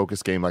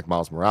Gwen-focused game like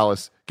Miles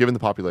Morales? Given the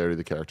popularity of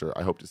the character,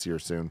 I hope to see her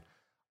soon.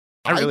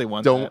 I really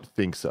want don't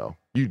think so.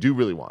 You do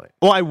really want it.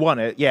 Well, I want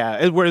it, yeah.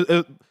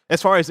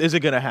 As far as is it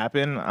going to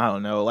happen, I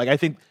don't know. Like, I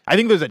think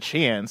there's a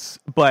chance,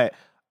 but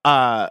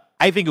I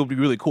think it would be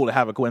really cool to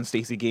have a Gwen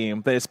Stacy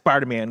game that is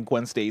Spider-Man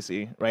Gwen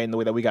Stacy, right? In the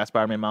way that we got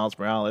Spider-Man Miles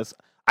Morales.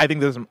 I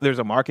think there's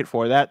a market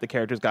for that. The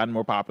character's gotten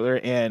more popular,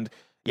 and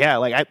yeah,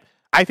 like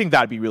I think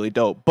that'd be really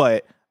dope.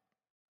 But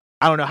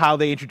I don't know how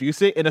they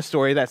introduce it in a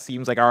story that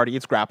seems like already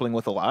it's grappling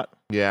with a lot.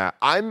 Yeah,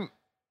 I'm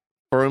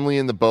firmly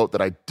in the boat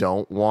that I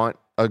don't want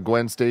a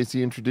Gwen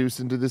Stacy introduced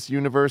into this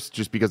universe,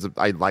 just because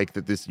I like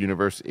that this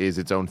universe is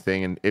its own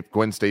thing. And if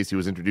Gwen Stacy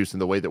was introduced in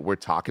the way that we're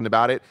talking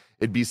about it,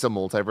 it'd be some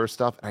multiverse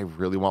stuff. And I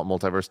really want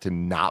multiverse to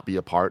not be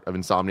a part of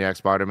Insomniac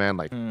Spider-Man.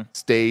 Like,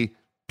 stay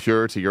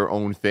pure to your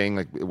own thing.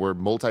 Like, we're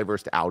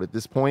multiversed out at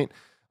this point.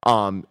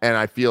 And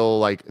I feel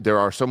like there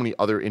are so many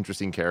other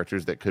interesting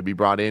characters that could be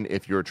brought in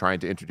if you're trying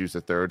to introduce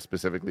a third,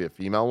 specifically a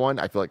female one.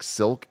 I feel like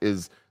Silk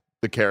is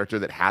the character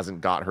that hasn't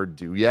got her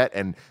due yet,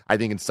 and I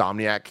think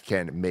Insomniac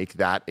can make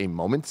that a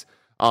moment.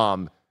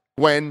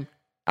 Gwen,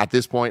 at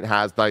this point,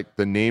 has like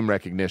the name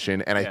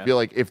recognition, and I feel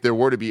like if there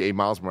were to be a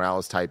Miles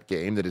Morales type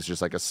game that is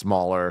just like a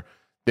smaller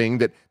thing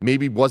that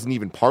maybe wasn't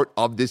even part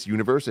of this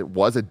universe, it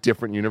was a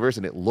different universe,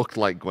 and it looked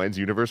like Gwen's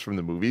universe from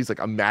the movies. Like,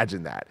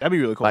 imagine that. That'd be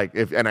really cool. Like,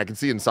 and I can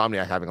see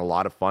Insomniac having a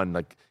lot of fun,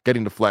 like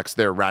getting to flex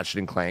their Ratchet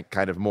and Clank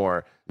kind of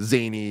more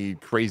zany,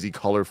 crazy,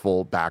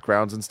 colorful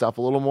backgrounds and stuff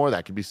a little more.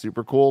 That could be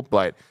super cool,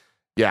 but.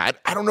 Yeah,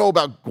 I don't know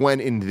about Gwen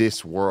in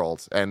this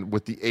world, and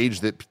with the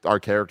age that our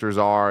characters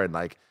are, and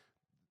like,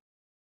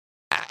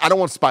 I don't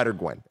want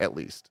Spider-Gwen, at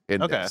least,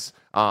 in this.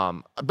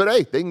 But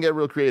hey, they can get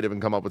real creative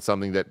and come up with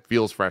something that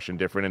feels fresh and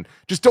different, and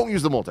just don't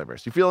use the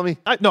multiverse. You feeling me?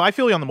 No, I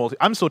feel you on the multi.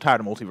 I'm so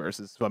tired of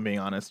multiverses, if I'm being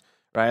honest.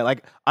 Right?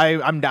 Like,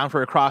 I'm down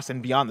for Across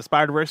and Beyond the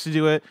Spider-Verse to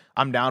do it.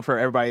 I'm down for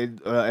everybody,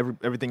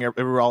 everything,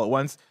 everywhere, all at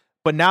once.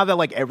 But now that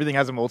like everything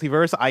has a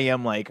multiverse, I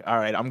am like, all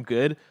right, I'm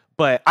good.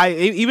 But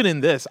even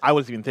in this, I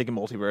wasn't even thinking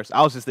multiverse.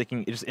 I was just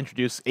thinking just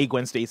introduce a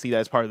Gwen Stacy that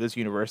is part of this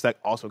universe that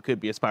also could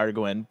be a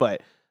Spider-Gwen.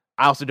 But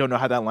I also don't know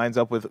how that lines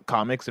up with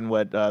comics and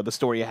what the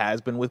story has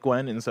been with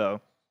Gwen. And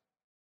so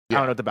I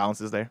don't know what the balance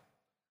is there.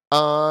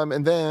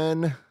 And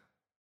then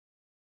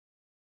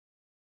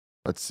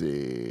let's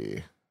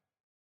see.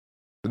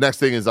 The next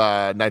thing is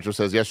Nitro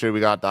says, yesterday we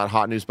got that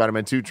hot new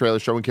Spider-Man 2 trailer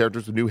showing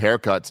characters with new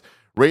haircuts.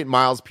 Rate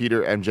Miles,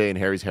 Peter, MJ, and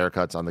Harry's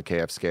haircuts on the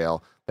KF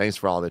scale. Thanks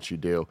for all that you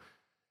do.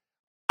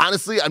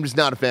 Honestly, I'm just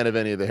not a fan of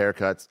any of the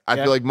haircuts. I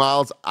feel like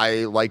Miles,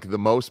 I like the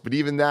most, but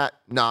even that,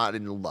 not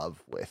in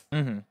love with.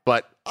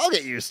 But I'll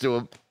get used to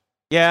him.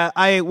 Yeah,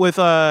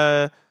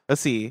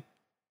 let's see.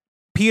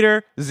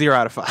 Peter, 0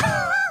 out of 5.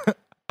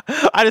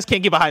 I just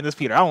can't get behind this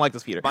Peter. I don't like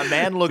this Peter. My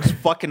man looks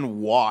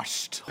fucking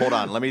washed. Hold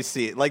on, let me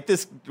see. Like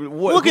this.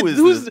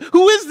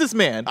 Who is this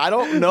man? I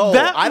don't know.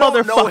 That I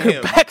don't know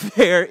him. back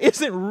there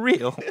isn't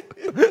real.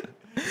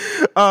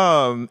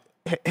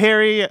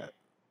 Harry,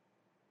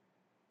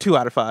 2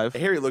 out of 5.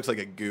 Harry looks like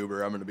a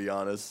goober. I'm going to be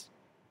honest.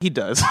 He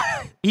does.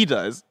 He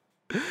does.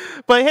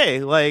 But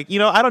hey, like,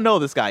 I don't know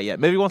this guy yet.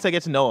 Maybe once I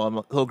get to know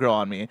him, he'll grow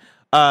on me.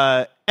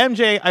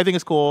 MJ, I think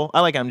is cool.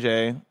 I like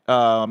MJ.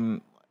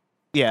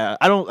 Yeah,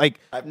 I don't like.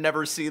 I've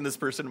never seen this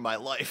person in my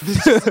life.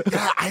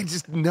 I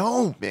just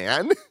know,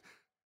 man.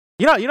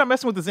 You're not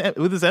messing with this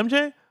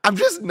MJ? I'm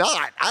just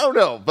not. I don't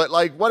know, but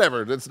like,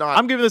 whatever. It's not.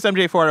 I'm giving this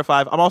MJ 4 out of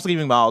 5. I'm also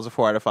giving Miles a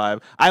 4 out of 5.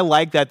 I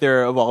like that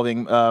they're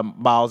evolving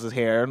Miles'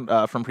 hair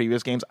from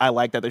previous games. I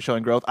like that they're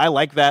showing growth. I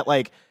like that,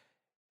 like,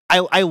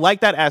 I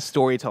like that as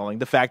storytelling.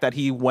 The fact that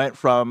he went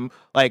from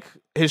like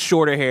his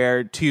shorter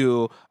hair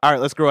to, all right,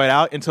 let's grow it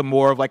out, into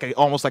more of like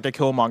almost like a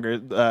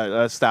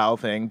Killmonger style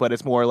thing, but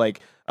it's more like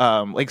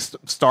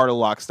Starter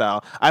Lock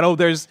style. I know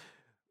there's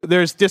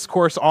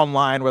discourse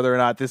online whether or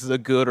not this is a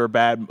good or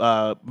bad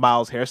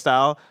Miles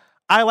hairstyle.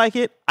 I like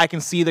it. I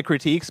can see the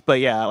critiques, but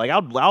yeah, like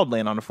I'll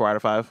land on a 4 out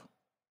of 5.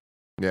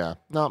 Yeah,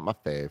 not my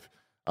fave.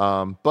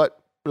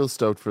 But real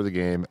stoked for the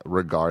game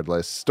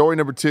regardless. Story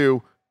number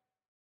 2.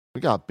 We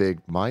got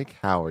Big Mike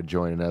Howard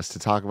joining us to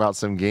talk about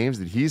some games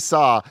that he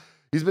saw.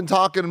 He's been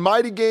talking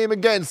mighty game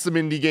against some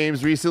indie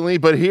games recently,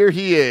 but here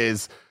he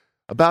is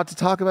about to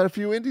talk about a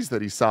few indies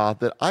that he saw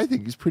that I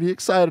think he's pretty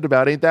excited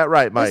about. Ain't that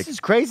right, Mike? This is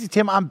crazy,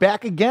 Tim. I'm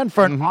back again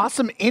for an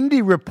awesome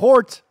indie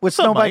report with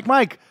Snowbike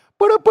Mike.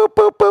 Boop, boop,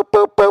 boop, boop,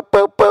 boop, boop,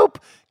 boop, boop.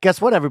 Guess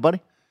what,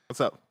 everybody?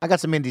 What's up? I got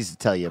some indies to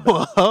tell you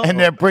about. And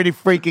they're pretty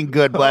freaking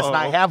good, Bless. And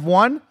I have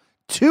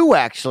two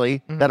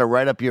actually, that are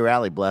right up your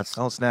alley, Bless.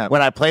 Oh, snap.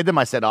 When I played them,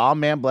 I said, oh,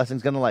 man,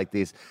 Blessing's going to like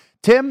these.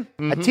 Tim,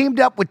 I teamed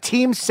up with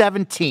Team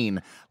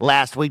 17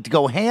 last week to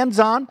go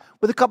hands-on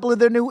with a couple of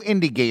their new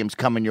indie games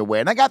coming your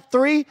way. And I got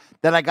 3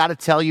 that I got to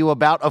tell you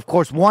about. Of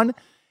course, one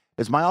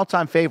is my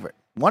all-time favorite.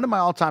 One of my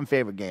all-time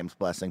favorite games,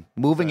 Blessing.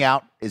 Moving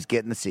Out is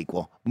getting the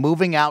sequel.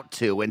 Moving Out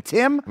 2. And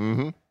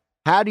Tim,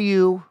 how do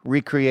you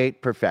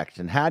recreate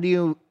perfection? How do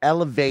you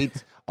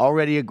elevate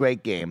already a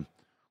great game?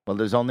 Well,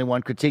 there's only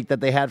one critique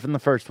that they had from the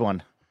first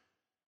one.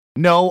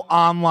 No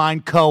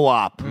online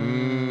co-op.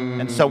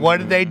 And so what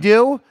did they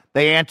do?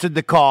 They answered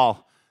the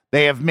call.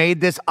 They have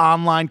made this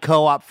online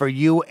co-op for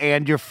you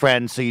and your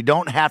friends, so you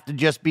don't have to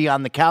just be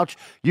on the couch.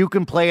 You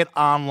can play it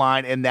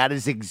online, and that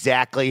is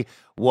exactly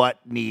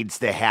what needs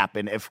to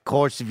happen. Of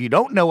course, if you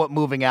don't know what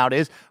moving out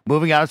is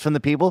from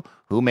the people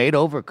who made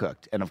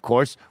Overcooked. And of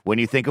course, when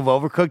you think of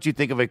Overcooked, you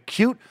think of a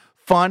cute,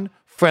 fun,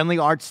 friendly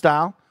art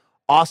style,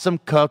 awesome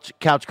couch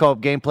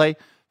co-op gameplay,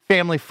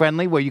 family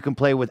friendly where you can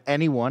play with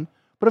anyone.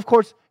 But of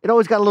course, it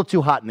always got a little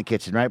too hot in the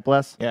kitchen, right,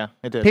 Bless? Yeah,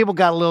 it did. People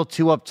got a little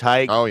too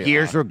uptight. Oh, yeah.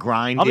 Gears were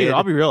grinded.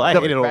 I'll be real. I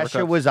the hated pressure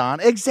Overcooked. was on.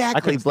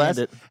 Exactly, Bless.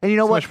 it. And you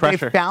know Too what? much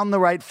pressure. They found the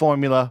right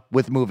formula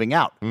with Moving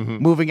Out.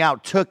 Moving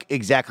Out took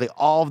exactly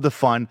all of the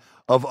fun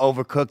of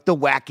Overcooked, the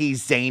wacky,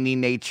 zany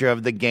nature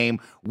of the game,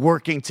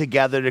 working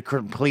together to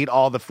complete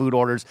all the food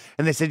orders.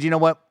 And they said, you know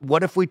what?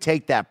 What if we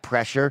take that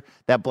pressure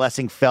that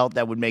Blessing felt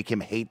that would make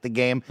him hate the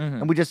game,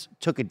 and we just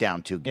took it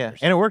down 2 gears?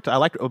 Yeah, and it worked. I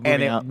liked Moving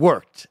And Out. it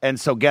worked. And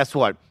so guess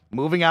what?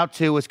 Moving Out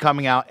 2 is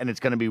coming out, and it's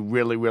going to be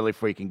really, really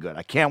freaking good.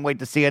 I can't wait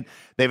to see it.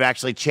 They've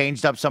actually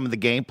changed up some of the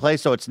gameplay,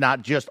 so it's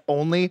not just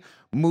only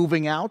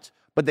moving out,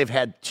 but they've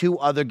had 2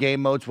 other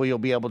game modes where you'll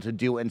be able to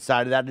do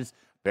inside of that. It's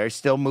very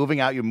still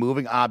moving out. You're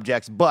moving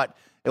objects, but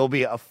it will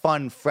be a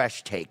fun,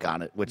 fresh take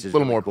on it, which is a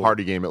little really more cool.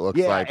 party game, it looks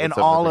like. And with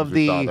some all the of things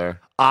we saw the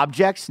there.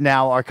 objects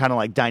now are kind of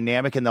like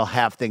dynamic, and they'll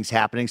have things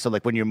happening. So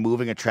like when you're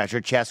moving a treasure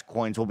chest,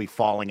 coins will be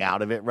falling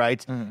out of it,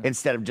 right?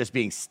 Instead of just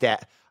being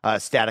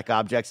static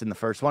objects in the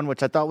first one,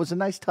 which I thought was a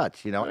nice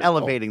touch,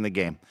 elevating the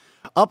game.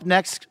 Up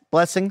next,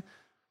 Blessing,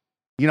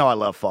 I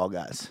love Fall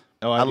Guys.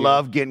 Oh, I do.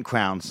 love getting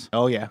crowns.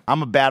 Oh, yeah.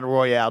 I'm a Battle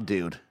Royale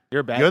dude.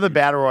 You're bad. You're the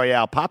Battle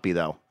Royale poppy,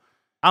 though.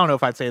 I don't know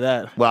if I'd say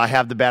that. Well, I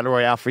have the Battle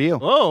Royale for you.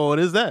 Oh, what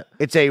is that?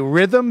 It's a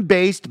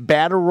rhythm-based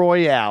Battle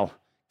Royale.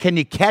 Can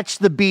you catch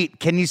the beat?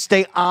 Can you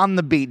stay on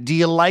the beat? Do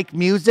you like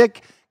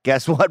music?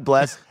 Guess what,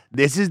 Bless?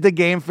 This is the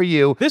game for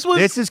you.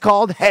 This is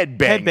called Headbangers.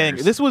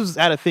 Headbang. This was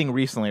at a thing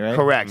recently, right?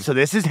 Correct. So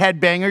this is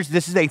Headbangers.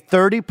 This is a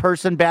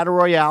 30-person Battle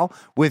Royale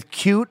with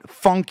cute,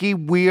 funky,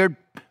 weird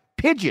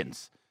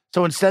pigeons.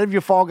 So instead of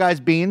your Fall Guys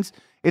beans,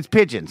 it's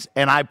pigeons.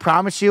 And I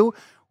promise you,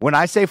 when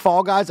I say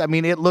Fall Guys, I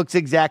mean it looks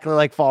exactly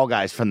like Fall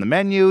Guys from the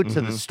menu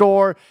to the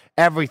store,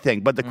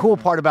 everything. But the cool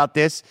part about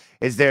this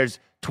is there's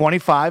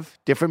 25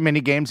 different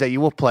mini games that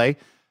you will play.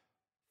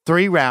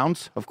 3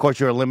 rounds. Of course,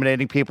 you're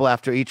eliminating people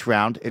after each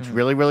round. It's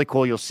really, really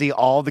cool. You'll see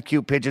all the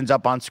cute pigeons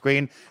up on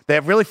screen. They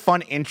have really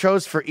fun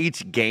intros for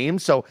each game.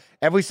 So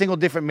every single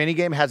different mini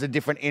game has a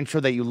different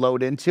intro that you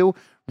load into.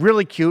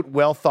 Really cute,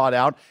 well thought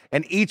out.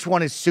 And each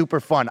one is super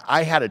fun.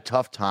 I had a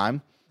tough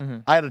time.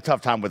 I had a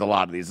tough time with a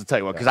lot of these. I'll tell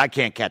you what, because I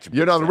can't catch a beat.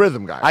 You're not a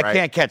rhythm guy, I right?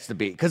 can't catch the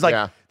beat. Because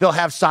they'll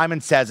have Simon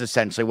Says,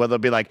 essentially, where they'll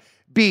be like,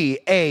 B,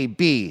 A,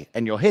 B,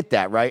 and you'll hit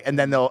that, right? And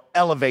then they'll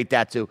elevate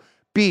that to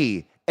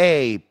B,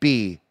 A,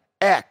 B,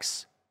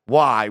 X,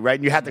 Y, right?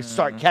 And you have to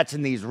start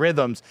catching these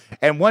rhythms.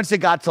 And once it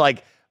got to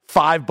like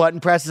 5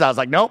 button presses, I was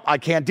like, nope, I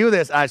can't do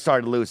this. And I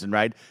started losing,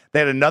 right? They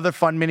had another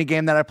fun mini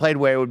game that I played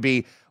where it would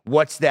be,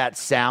 what's that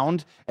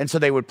sound? And so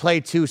they would play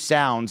 2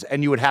 sounds,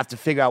 and you would have to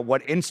figure out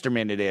what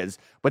instrument it is.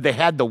 But they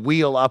had the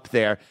wheel up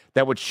there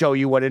that would show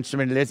you what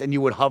instrument it is, and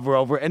you would hover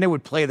over, and it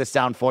would play the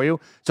sound for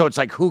you. So it's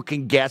like, who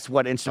can guess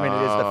what instrument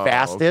it is the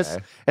fastest?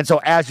 Okay. And so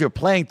as you're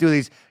playing through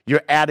these,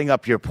 you're adding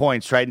up your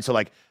points, right? And so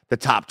like the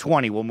top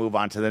 20 will move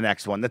on to the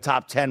next one. The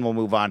top 10 will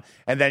move on.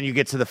 And then you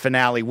get to the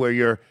finale where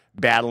you're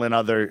battling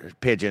other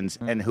pigeons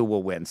and who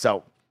will win.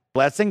 So,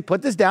 Blessing,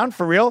 put this down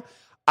for real.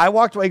 I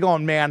walked away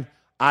going, man,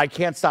 I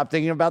can't stop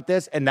thinking about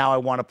this, and now I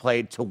want to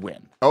play to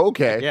win.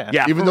 Okay.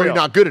 Yeah. Even for though real. you're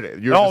not good at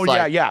it. You're just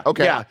like,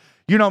 okay. Yeah.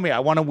 You know me. I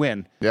want to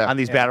win on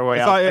these Battle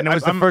Royale. And it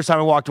was the first time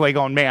I walked away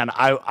going, man,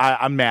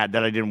 I'm mad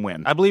that I didn't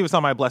win. I believe it's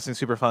on my Blessing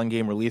Super Fun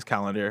Game release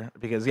calendar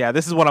because,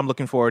 this is what I'm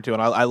looking forward to,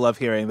 and I love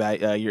hearing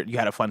that you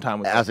had a fun time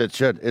with it. As it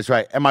should. It's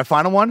right. And my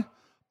final one,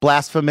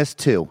 Blasphemous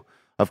 2.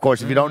 Of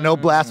course, if you don't know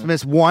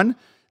Blasphemous 1,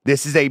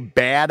 this is a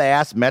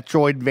badass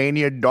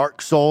Metroidvania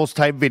Dark Souls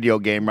type video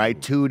game, right?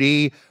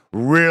 2D,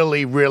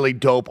 really, really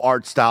dope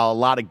art style. A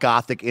lot of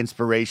gothic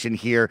inspiration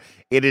here.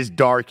 It is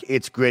dark.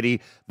 It's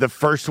gritty. The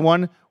first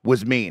one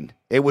was mean.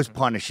 It was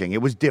punishing.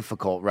 It was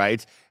difficult,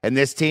 right? And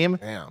this team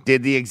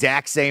did the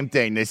exact same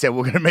thing. They said,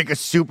 we're going to make a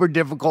super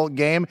difficult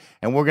game,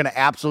 and we're going to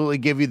absolutely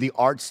give you the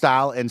art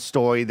style and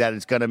story that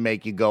is going to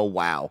make you go,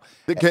 wow.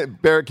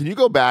 Barrett, can you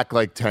go back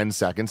like 10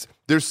 seconds?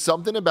 There's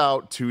something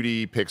about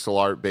 2D pixel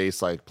art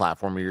based like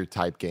platformer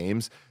type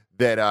games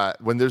that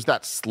when there's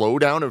that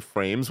slowdown of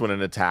frames when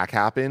an attack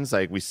happens,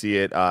 like we see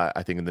it,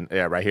 I think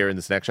right here in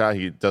this next shot,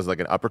 he does like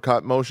an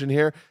uppercut motion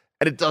here,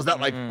 and it does that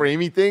like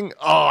framey thing.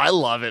 Oh, I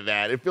love it,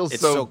 man. It feels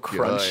so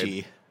crunchy.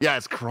 Good. Yeah,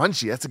 it's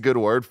crunchy. That's a good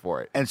word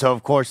for it. And so,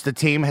 of course, the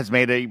team has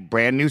made a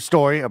brand new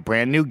story, a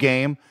brand new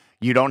game.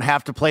 You don't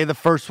have to play the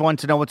first one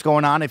to know what's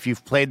going on. If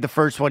you've played the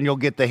first one, you'll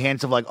get the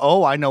hints of like,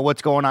 oh, I know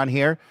what's going on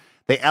here.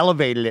 They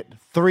elevated it.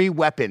 3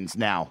 weapons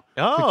now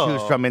to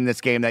choose from in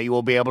this game that you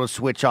will be able to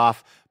switch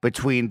off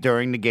between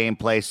during the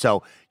gameplay.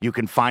 So you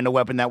can find a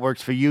weapon that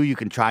works for you. You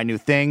can try new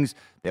things.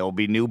 There will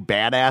be new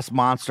badass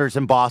monsters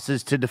and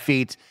bosses to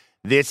defeat.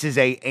 This is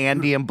a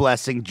Andy and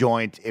Blessing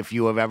joint if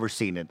you have ever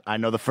seen it. I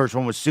know the first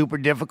one was super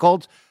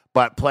difficult,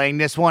 but playing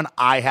this one,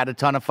 I had a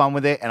ton of fun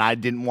with it, and I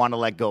didn't want to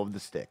let go of the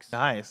sticks.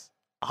 Nice.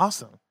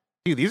 Awesome.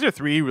 Dude, these are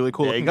 3 really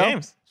cool looking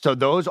games. So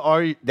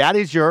that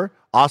is your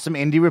awesome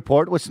indie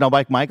report with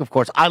Snowbike Mike. Of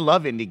course, I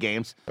love indie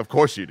games. Of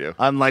course you do.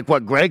 Unlike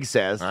what Greg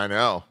says. I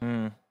know.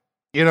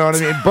 You know what I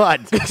mean?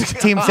 But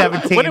Team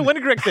 17. When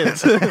did Greg say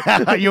this?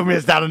 You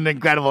missed out on an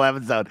incredible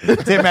episode.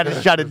 Tim had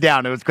to shut it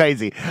down. It was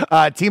crazy.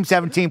 Team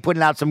 17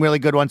 putting out some really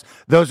good ones.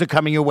 Those are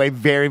coming your way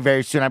very,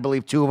 very soon. I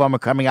believe 2 of them are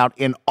coming out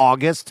in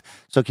August.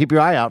 So keep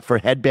your eye out for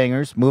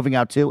Headbangers, Moving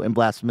Out 2, and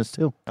Blasphemous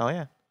 2. Oh,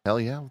 yeah. Hell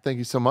yeah. Well, thank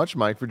you so much,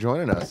 Mike, for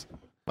joining us.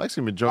 Mike's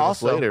going to be joining us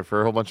Also- later for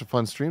a whole bunch of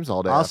fun streams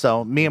all day.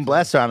 Also, me and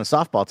Bless are on a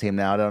softball team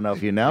now. I don't know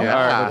if you know.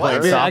 Yeah. We're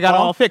playing I got it softball.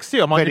 all fixed,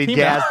 too. I'm on your Pretty team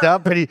now. jazzed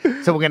up.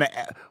 So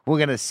we're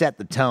gonna set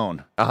the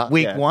tone.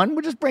 Week Yeah. 1,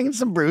 we're just bringing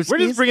some brewskis. We're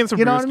just bringing some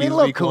You know what I mean? A brewskis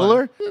little week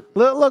cooler,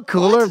 little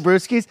cooler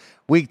brewskis.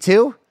 Week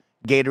 2,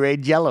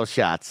 Gatorade Jello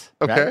shots.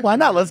 Okay. Right? Why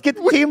not? Let's get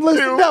the team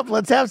loosened up.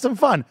 Let's have some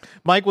fun.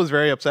 Mike was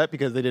very upset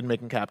because they didn't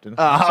make him captain.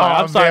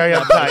 I'm sorry.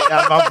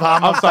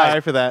 I'm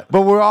sorry for that.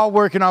 But we're all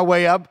working our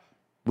way up.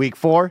 Week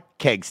 4,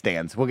 keg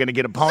stands. We're gonna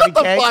get a pony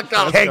the keg. fuck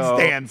up. Keg Let's go.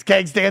 stands.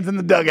 Keg stands in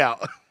the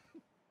dugout.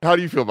 How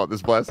do you feel about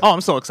this, Bless? Oh,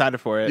 I'm so excited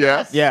for it.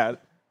 Yes? Yeah.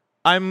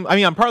 I'm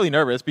partly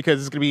nervous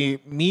because it's gonna be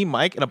me,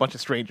 Mike, and a bunch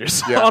of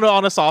strangers Yeah.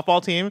 on a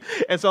softball team,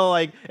 and so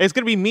like it's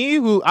gonna be me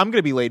who I'm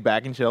gonna be laid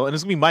back and chill, and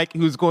it's gonna be Mike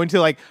who's going to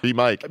like Be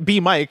Mike. be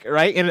Mike,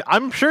 right? And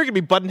I'm sure gonna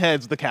be button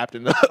heads with the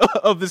captain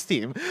of this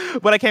team,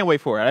 but I can't wait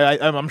for it.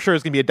 I'm sure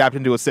it's gonna be adapted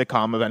into a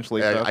sitcom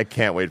eventually. Yeah, so. I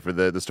can't wait for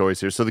the stories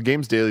here. So the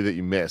games daily that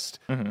you missed,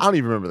 I don't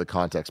even remember the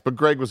context, but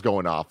Greg was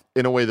going off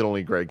in a way that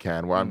only Greg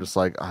can, where I'm just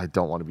like, I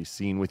don't want to be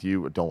seen with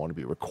you. I don't want to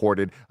be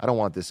recorded. I don't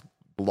want this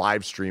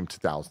live stream to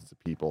thousands of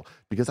people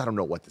because I don't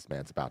know what this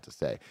man's about to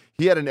say.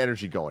 He had an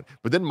energy going,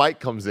 but then Mike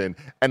comes in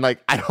and like,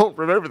 I don't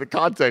remember the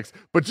context,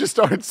 but just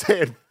started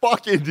saying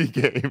fuck indie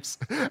games.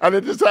 And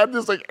it just had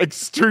this like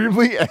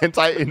extremely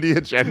anti-indie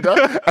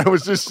agenda and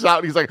was just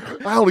shouting. He's like,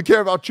 I only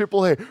care about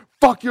AAA.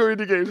 Fuck your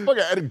indie games. Fuck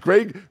it. And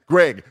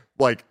Greg,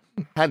 like,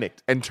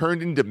 panicked and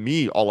turned into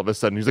me all of a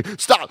sudden. He's like,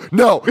 stop,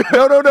 no.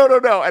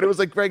 And it was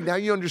like, Greg, now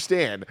you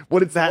understand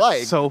what it's That's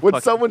like so when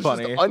fucking someone's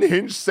funny. just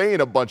unhinged saying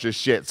a bunch of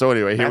shit. So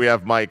anyway, here we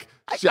have Mike.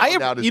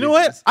 shouting out his You know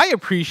what? indies. I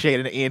appreciate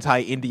an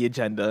anti-indie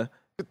agenda.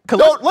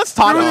 Don't Let's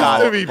talk do this about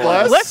to it. me,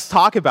 Bless. Let's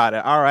talk about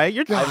it. All right,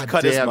 I've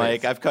cut his damn it.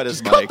 mic. I've cut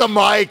his Cut mic. the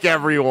mic,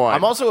 everyone.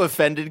 I'm also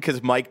offended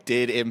because Mike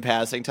did, in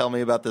passing, tell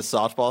me about this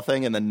softball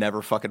thing and then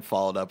never fucking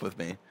followed up with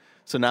me.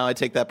 So now I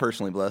take that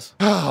personally, Bless.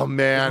 oh Is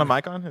man, my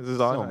mic on? Is this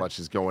on? so much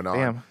is going on.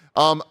 Damn.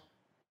 I'm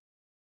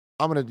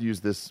gonna use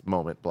this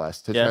moment,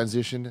 Bless, to Yeah.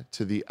 transition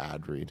to the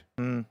ad read.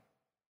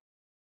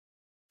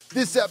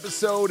 This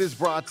episode is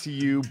brought to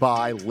you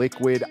by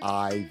Liquid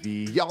IV.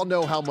 Y'all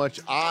know how much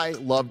I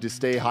love to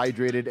stay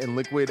hydrated, and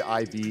Liquid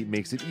IV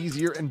makes it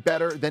easier and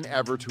better than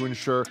ever to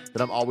ensure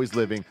that I'm always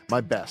living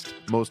my best,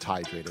 most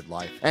hydrated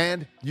life.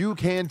 And you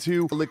can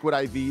too. Liquid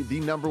IV,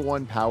 the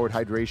 #1 powered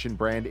hydration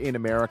brand in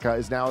America,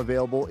 is now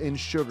available in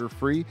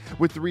sugar-free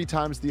with 3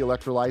 times the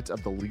electrolytes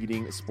of the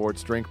leading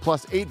sports drink,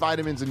 plus 8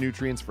 vitamins and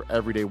nutrients for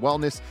everyday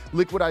wellness.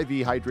 Liquid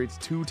IV hydrates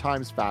 2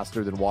 times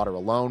faster than water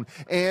alone,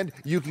 and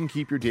you can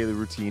keep your daily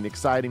routine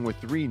exciting with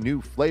 3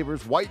 new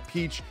flavors: white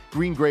peach,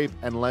 green grape,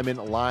 and lemon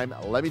lime.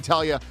 Let me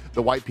tell you,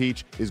 the white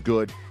peach is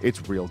good.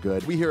 It's real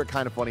good. We here at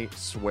Kinda Funny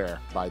swear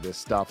by this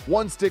stuff.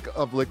 1 stick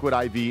of Liquid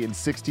IV in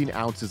 16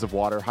 ounces of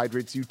water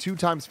hydrates you 2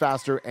 times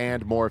faster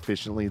and more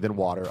efficiently than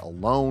water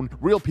alone.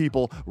 Real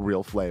people,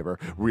 real flavor,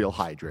 real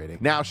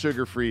hydrating. Now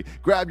sugar-free.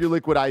 Grab your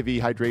Liquid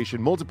IV hydration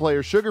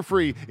multiplayer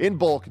sugar-free in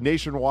bulk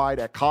nationwide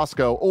at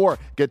Costco, or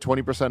get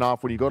 20%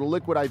 off when you go to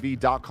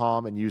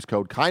liquidiv.com and use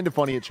code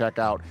KINDAFUNNY at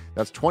checkout.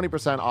 That's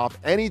 20% off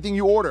anything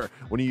you order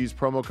when you use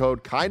promo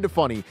code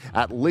KINDAFUNNY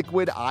at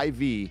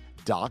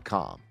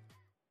liquidiv.com.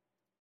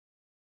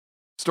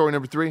 Story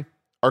number 3.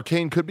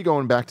 Arcane could be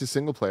going back to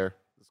single player.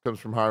 This comes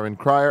from Harvin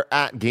Cryer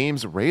at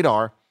Games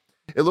Radar.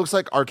 It looks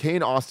like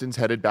Arcane Austin's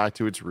headed back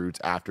to its roots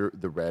after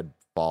the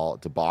Redfall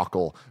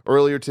debacle.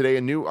 Earlier today,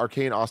 a new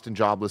Arcane Austin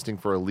job listing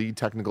for a lead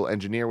technical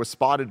engineer was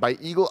spotted by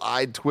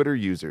eagle-eyed Twitter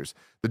users.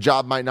 The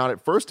job might not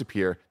at first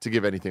appear to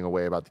give anything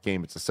away about the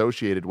game it's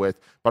associated with,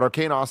 but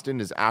Arcane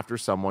Austin is after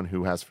someone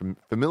who has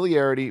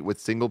familiarity with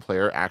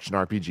single-player action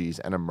RPGs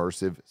and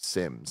immersive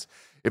sims.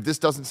 If this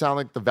doesn't sound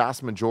like the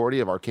vast majority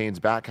of Arcane's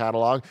back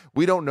catalog,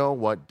 we don't know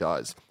what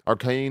does.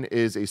 Arcane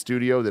is a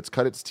studio that's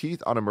cut its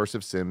teeth on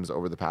immersive sims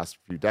over the past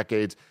few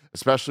decades,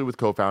 especially with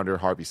co-founder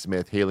Harvey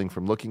Smith hailing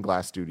from Looking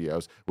Glass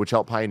Studios, which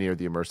helped pioneer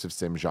the immersive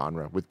sim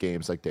genre with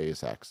games like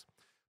Deus Ex.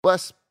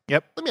 Bless,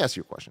 Yep. let me ask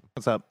you a question.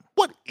 What's up?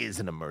 What is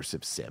an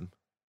immersive sim?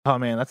 Oh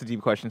man, that's a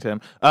deep question, Tim.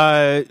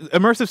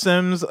 Immersive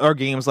sims are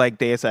games like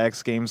Deus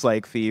Ex, games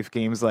like Thief,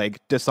 games like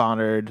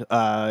Dishonored,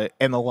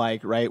 and the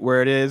like, right?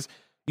 Where it is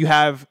you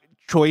have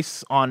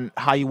choice on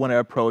how you want to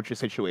approach a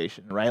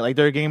situation, right? Like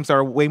there are games that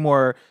are way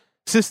more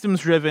systems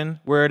driven,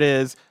 where it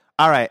is,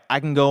 all right, I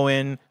can go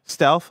in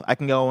stealth, I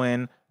can go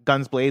in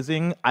guns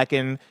blazing, I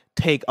can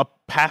take a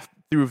path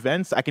through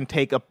vents, I can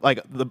take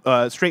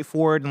a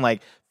straightforward and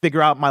like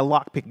figure out my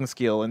lock picking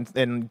skill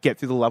and get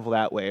through the level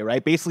that way,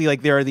 right? Basically,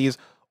 like there are these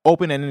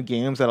open-ended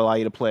games that allow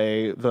you to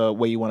play the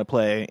way you want to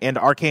play, and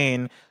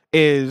Arcane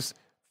is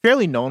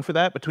fairly known for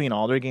that between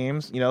all their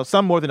games. You know,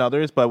 some more than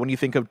others, but when you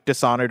think of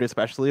Dishonored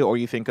especially, or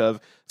you think of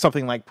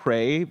something like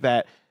Prey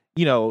that,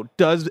 you know,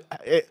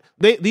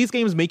 these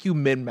games make you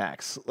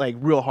min-max like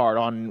real hard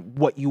on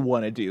what you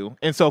want to do.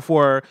 And so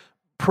for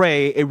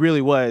Prey, it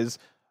really was,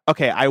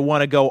 okay, I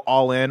want to go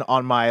all in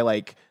on my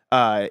like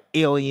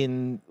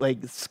alien like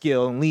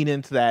skill and lean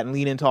into that and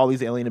lean into all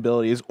these alien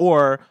abilities,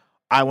 or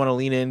I want to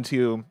lean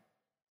into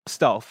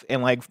stealth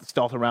and like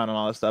stealth around and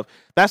all that stuff.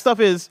 That stuff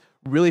is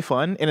really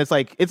fun, and it's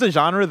a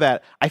genre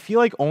that I feel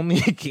like only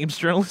games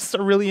journalists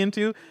are really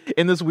into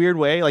in this weird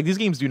way. Like, these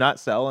games do not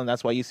sell, and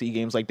that's why you see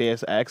games like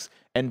Deus Ex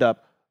end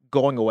up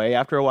going away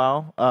after a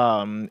while.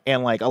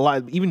 And like a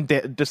lot, even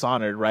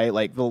Dishonored, right?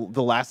 Like the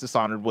last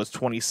Dishonored was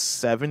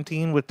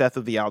 2017 with Death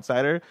of the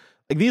Outsider.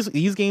 Like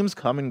these games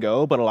come and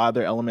go, but a lot of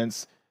their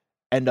elements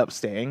end up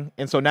staying.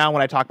 And so now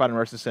when I talk about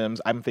immersive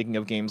sims, I'm thinking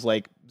of games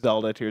like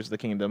Zelda Tears of the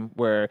Kingdom,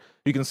 where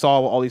you can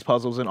solve all these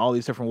puzzles in all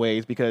these different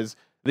ways because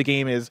the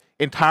game is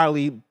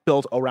entirely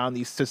built around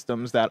these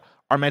systems that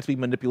are meant to be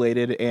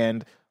manipulated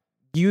and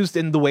used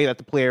in the way that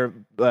the player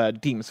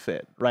deems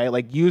fit, right?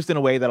 Like used in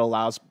a way that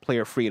allows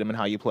player freedom in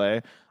how you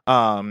play.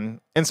 And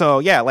so,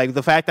 yeah, like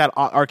the fact that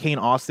Arcane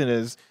Austin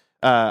is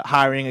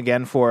hiring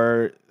again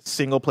for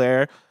single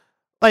player,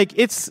 like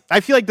I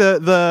feel like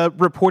the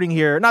reporting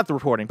here, not the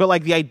reporting, but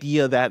like the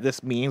idea that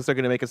this means they're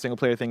going to make a single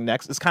player thing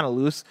next is kind of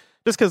loose.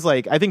 Just because,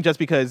 like, I think just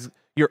because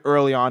you're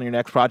early on in your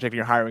next project and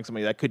you're hiring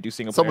somebody that could do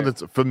single player. Someone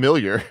that's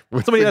familiar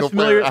with somebody single that's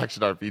familiar player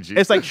action RPG.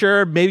 It's like,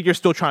 sure, maybe you're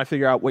still trying to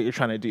figure out what you're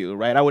trying to do,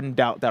 right? I wouldn't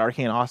doubt that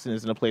Arcane Austin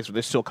is in a place where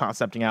they're still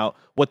concepting out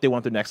what they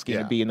want their next game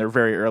to be, and they're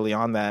very early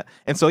on that.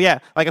 And so, yeah,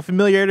 like a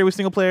familiarity with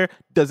single player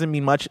doesn't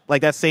mean much.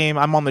 Like that same,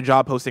 I'm on the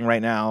job posting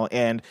right now,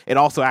 and it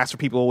also asks for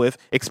people with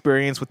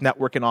experience with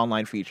network and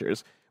online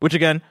features, which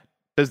again,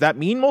 does that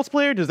mean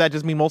multiplayer? Does that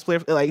just mean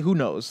multiplayer? Like, who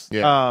knows?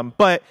 Yeah.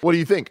 But what do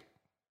you think?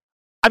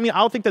 I mean, I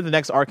don't think that the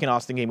next Arcane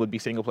Austin game would be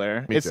single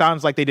player. Me It too.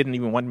 sounds like they didn't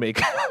even want to make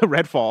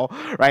Redfall,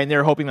 right? And they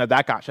were hoping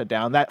that got shut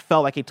down. That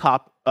felt like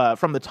a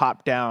from the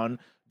top down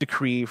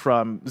decree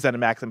from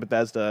ZeniMax and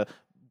Bethesda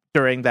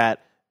during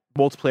that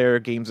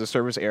multiplayer games as a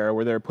service era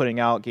where they're putting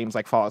out games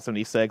like Fallout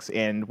 76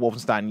 and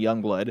Wolfenstein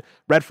Youngblood.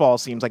 Redfall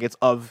seems like it's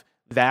of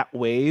that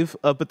wave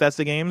of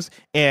Bethesda games,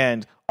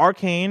 and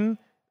Arcane,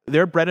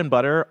 their bread and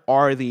butter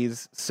are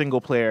these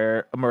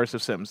single-player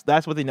immersive sims.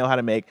 That's what they know how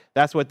to make.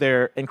 That's what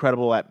they're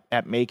incredible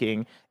at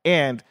making.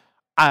 And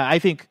I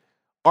think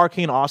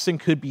Arcane Austin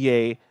could be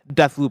a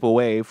Deathloop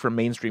away from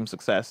mainstream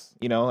success.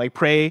 You know, like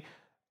Prey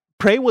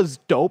was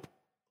dope.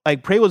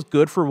 Like Prey was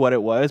good for what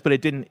it was, but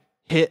it didn't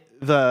hit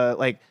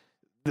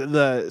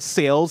the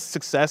sales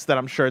success that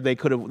I'm sure they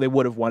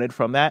would have wanted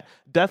from that.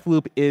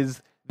 Deathloop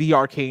is the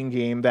Arcane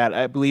game that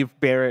I believe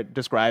Barrett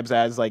describes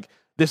as like,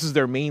 this is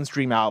their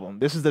mainstream album.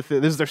 This is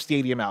their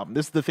stadium album.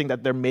 This is the thing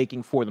that they're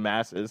making for the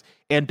masses.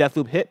 And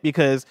Deathloop hit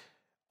because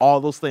all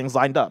those things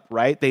lined up,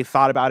 right? They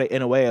thought about it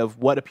in a way of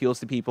what appeals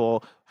to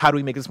people. How do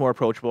we make this more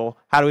approachable?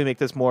 How do we make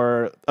this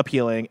more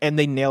appealing? And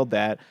they nailed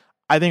that.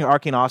 I think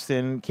Arcane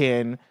Austin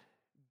can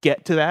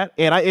get to that.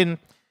 And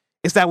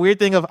it's that weird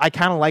thing of I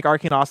kind of like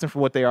Arcane Austin for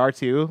what they are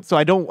too. So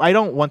I don't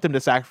want them to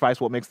sacrifice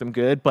what makes them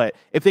good. But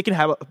if they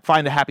can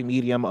find a happy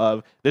medium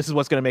of this is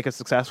what's going to make us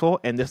successful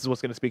and this is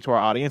what's going to speak to our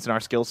audience and our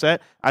skill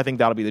set, I think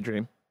that'll be the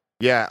dream.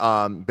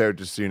 Yeah, Bear,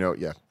 just so you know,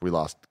 we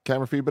lost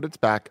camera feed, but it's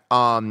back.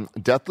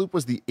 Deathloop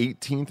was the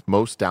 18th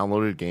most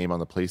downloaded game on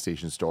the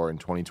PlayStation Store in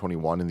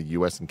 2021 in the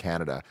US and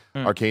Canada.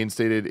 Arcane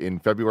stated in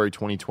February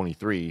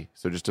 2023,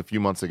 so just a few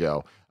months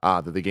ago,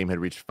 that the game had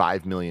reached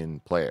 5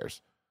 million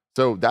players.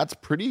 So that's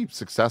pretty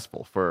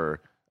successful for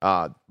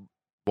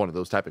one of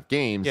those type of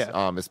games,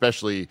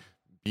 especially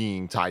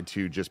being tied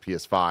to just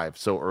PS5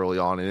 so early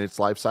on in its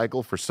life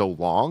cycle for so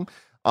long.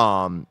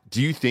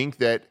 Do you think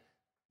that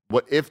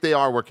what if they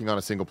are working on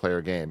a single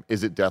player game?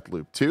 Is it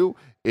Deathloop 2?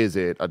 Is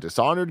it a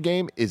Dishonored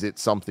game? Is it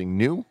something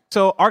new?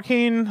 So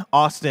Arcane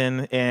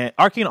Austin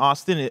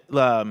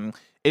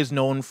is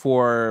known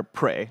for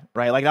Prey,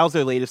 right? Like that was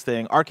their latest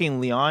thing.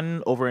 Arcane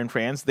Lyon over in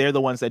France, they're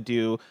the ones that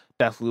do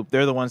Deathloop.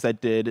 They're the ones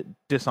that did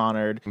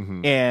Dishonored.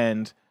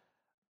 And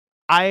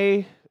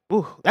that's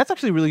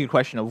actually a really good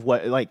question of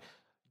what, like,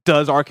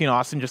 does Arcane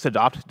Austin just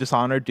adopt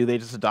Dishonored? Do they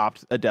just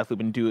adopt a Deathloop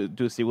and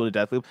do a sequel to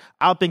Deathloop?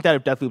 I don't think that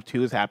if Deathloop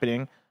 2 is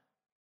happening,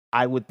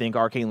 I would think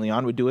Arcane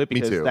Lyon would do it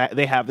because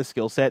they have the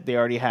skill set. They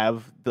already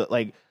have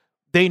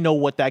they know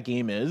what that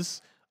game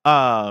is.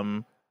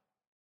 I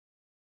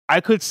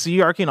could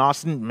see Arcane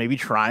Austin maybe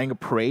trying a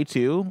Prey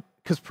too,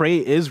 because Prey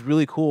is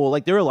really cool.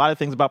 Like there are a lot of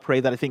things about Prey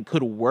that I think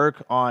could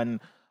work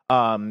on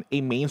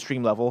a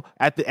mainstream level.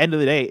 At the end of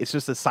the day, it's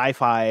just a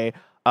sci-fi,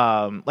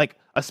 like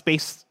a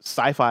space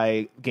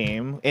sci-fi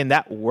game, and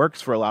that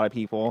works for a lot of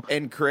people.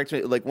 And correct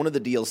me, like one of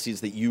the DLCs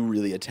that you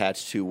really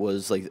attached to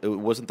was like,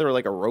 wasn't there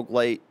like a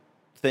roguelite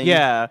thing?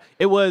 Yeah,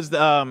 it was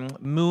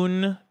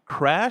Moon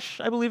Crash,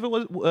 I believe it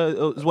was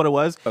what it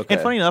was. Okay.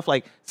 And funny enough,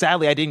 like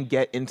sadly, I didn't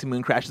get into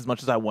Moon Crash as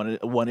much as I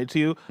wanted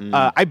to.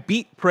 I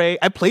beat Prey.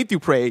 I played through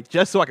Prey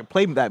just so I could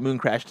play that Moon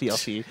Crash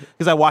DLC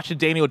because I watched a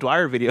Daniel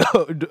Dwyer video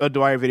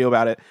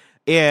about it.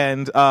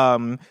 and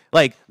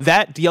like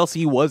that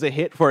DLC was a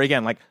hit for,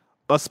 again, like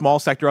a small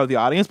sector of the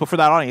audience, but for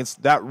that audience,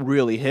 that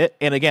really hit.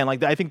 And again,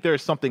 like I think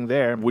there's something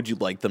there. Would you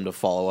like them to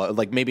follow up,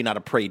 like maybe not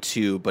a Prey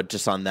 2, but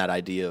just on that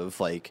idea of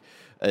like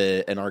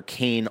an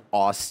Arcane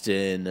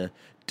Austin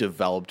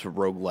developed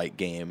roguelike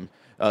game?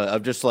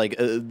 Of just like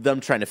them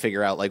trying to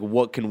figure out like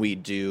what can we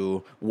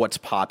do, what's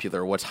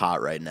popular, what's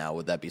hot right now.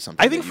 Would that be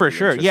something? I think for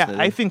sure. Yeah,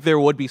 I think there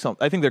would be some.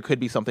 I think there could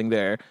be something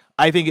there.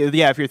 I think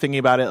if you're thinking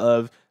about it,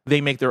 of they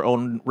make their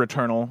own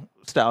Returnal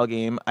style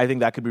game, I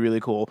think that could be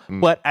really cool.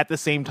 But at the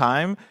same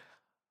time,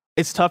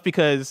 it's tough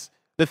because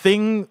the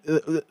thing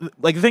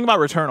about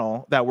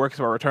Returnal that works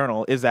about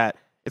Returnal is that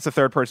it's a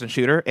third person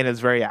shooter and it's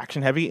very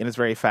action heavy and it's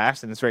very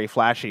fast and it's very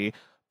flashy.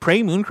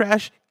 Prey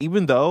Mooncrash,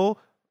 even though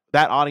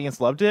that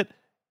audience loved it,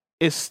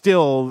 is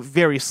still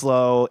very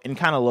slow and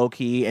kind of low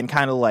key and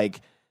kind of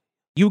like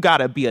you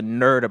gotta be a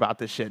nerd about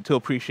this shit to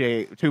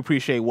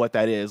appreciate what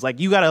that is. Like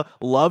you gotta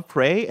love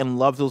Prey and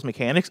love those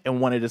mechanics and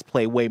want to just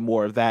play way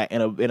more of that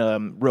in a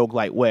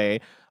roguelite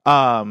way.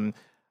 I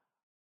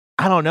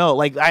don't know.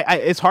 Like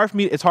it's hard for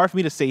me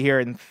to sit here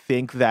and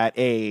think that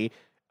a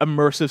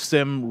immersive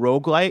sim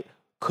roguelite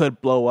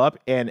could blow up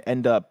and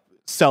end up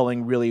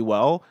selling really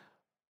well.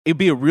 It'd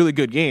be a really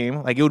good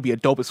game. Like it would be a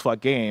dope as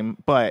fuck game,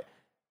 but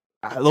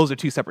those are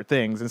two separate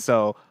things, and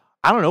so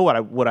I don't know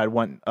what I'd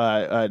want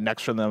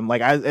next from them.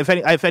 Like,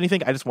 if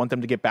anything, I just want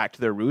them to get back to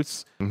their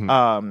roots.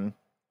 I'd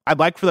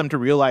like for them to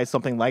realize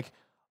something like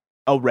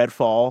a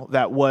Redfall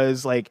that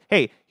was like,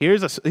 hey,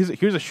 here's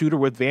a shooter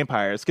with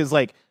vampires. Because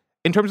like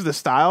in terms of the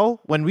style,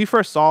 when we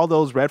first saw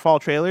those Redfall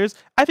trailers,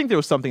 I think there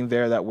was something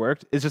there that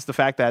worked. It's just the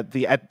fact that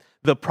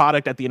the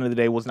product at the end of the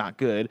day was not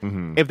good.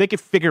 If they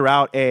could figure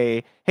out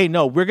hey,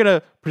 no, we're going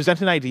to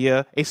present an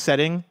idea, a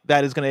setting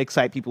that is going to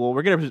excite people.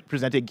 We're going to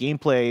present a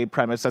gameplay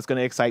premise that's going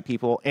to excite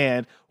people.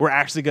 And we're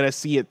actually going to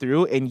see it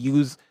through and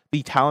use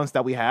the talents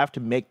that we have to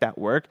make that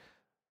work.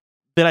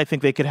 Then I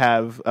think they could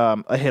have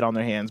a hit on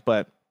their hands.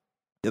 But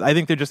I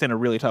think they're just in a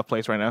really tough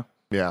place right now.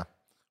 Yeah.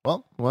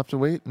 Well, we'll have to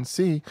wait and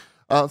see.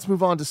 Let's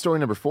move on to story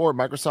number 4.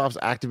 Microsoft's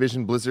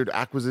Activision Blizzard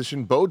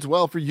acquisition bodes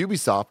well for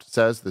Ubisoft,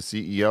 says the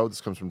CEO.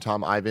 This comes from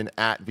Tom Ivan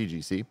at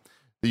VGC.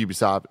 The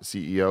Ubisoft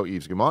CEO,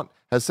 Yves Guillemot,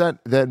 has said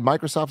that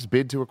Microsoft's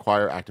bid to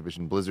acquire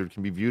Activision Blizzard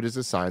can be viewed as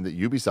a sign that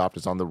Ubisoft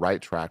is on the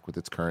right track with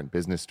its current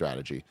business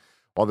strategy.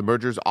 While the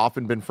merger has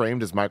often been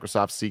framed as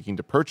Microsoft seeking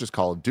to purchase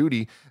Call of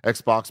Duty,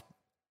 Xbox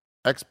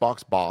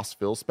boss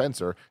Phil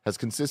Spencer has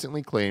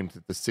consistently claimed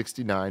that the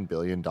 $69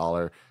 billion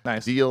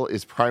deal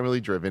is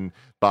primarily driven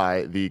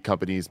by the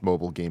company's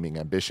mobile gaming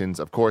ambitions.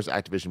 Of course,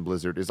 Activision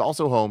Blizzard is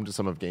also home to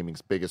some of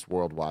gaming's biggest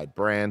worldwide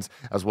brands,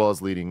 as well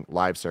as leading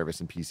live service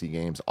and PC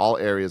games, all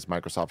areas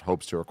Microsoft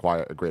hopes to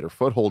acquire a greater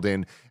foothold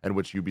in, and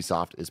which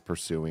Ubisoft is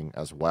pursuing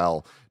as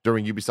well.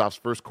 During Ubisoft's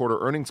first quarter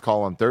earnings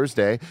call on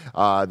Thursday,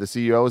 the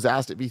CEO was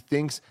asked if he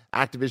thinks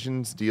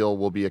Activision's deal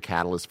will be a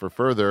catalyst for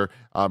further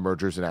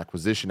mergers and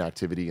acquisition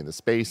activity in the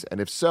space, and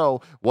if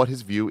so, what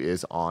his view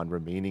is on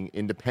remaining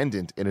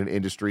independent in an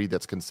industry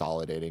that's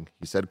consolidating.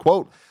 He said,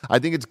 quote, "I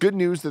think it's good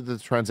news that the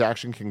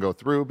transaction can go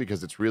through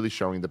because it's really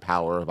showing the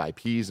power of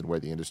IPs and where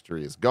the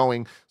industry is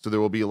going, so there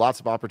will be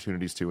lots of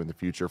opportunities too in the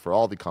future for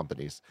all the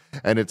companies.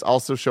 And it's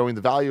also showing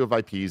the value of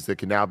IPs that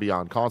can now be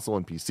on console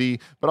and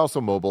PC, but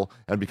also mobile,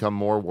 and become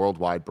more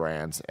worldwide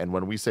brands. And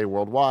when we say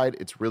worldwide,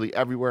 it's really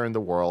everywhere in the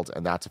world,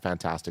 and that's a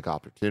fantastic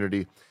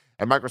opportunity."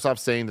 And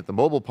Microsoft's saying that the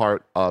mobile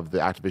part of the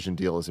Activision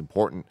deal is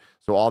important.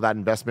 So all that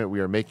investment we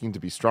are making to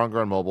be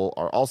stronger on mobile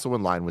are also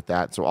in line with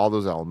that. So all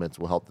those elements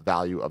will help the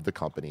value of the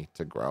company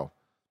to grow.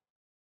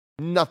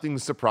 Nothing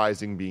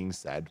surprising being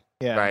said,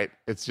 right?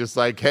 It's just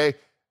like, hey,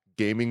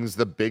 gaming's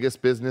the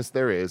biggest business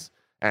there is.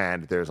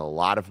 And there's a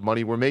lot of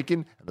money we're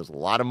making, and there's a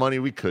lot of money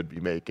we could be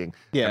making.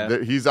 Yeah.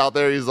 He's out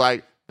there, he's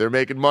like, they're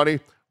making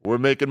money, we're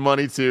making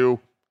money too.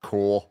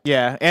 Cool.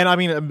 Yeah, and I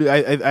mean,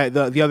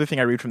 the other thing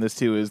I read from this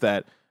too is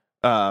that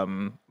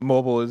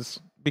mobile is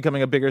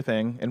becoming a bigger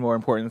thing and more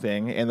important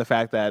thing, and the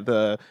fact that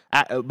the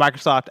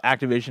Microsoft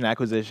Activision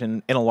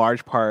acquisition in a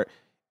large part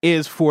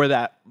is for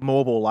that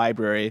mobile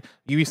library.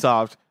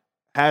 Ubisoft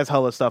has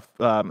hella stuff,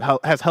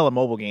 has hella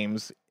mobile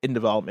games in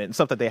development and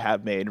stuff that they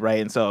have made,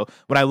 right? And so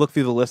when I look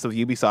through the list of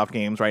Ubisoft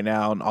games right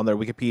now on their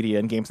Wikipedia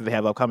and games that they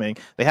have upcoming,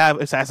 they have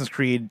Assassin's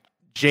Creed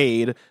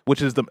Jade,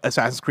 which is the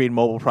Assassin's Creed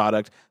mobile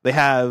product. They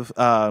have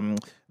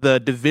the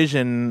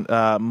Division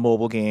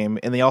mobile game,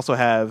 and they also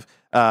have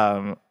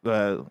okay,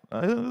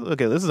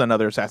 this is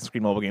another Assassin's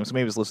Creed mobile game, so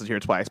maybe it's listed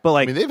here twice. But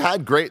like, I mean, they've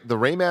had great the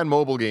Rayman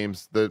mobile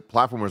games. The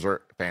platformers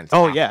are fantastic.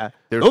 Oh yeah,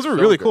 those are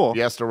really cool.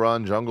 Fiesta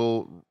Run,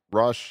 Jungle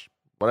Rush,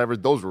 whatever.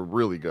 Those were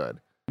really good.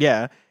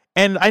 Yeah,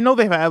 and I know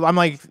they have. I'm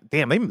like,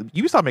 damn,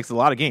 Ubisoft makes a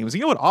lot of games. You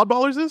know what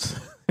Oddballers is?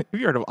 Have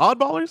you heard of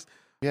Oddballers?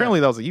 Yeah.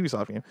 Apparently, that was a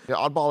Ubisoft game. Yeah,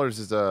 Oddballers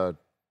is a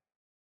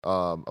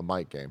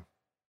mic game.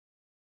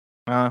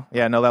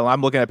 Yeah, no, that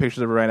I'm looking at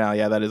pictures of it right now.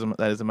 Yeah, that is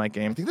a mic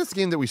game. I think that's the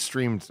game that we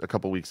streamed a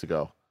couple weeks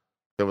ago.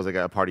 That was like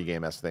a party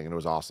game-esque thing, and it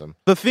was awesome.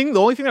 The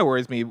only thing that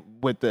worries me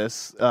with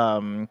this,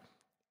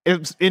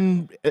 is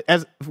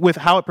with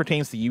how it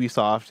pertains to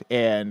Ubisoft,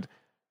 and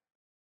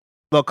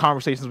the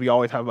conversations we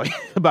always have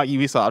about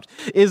Ubisoft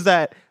is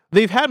that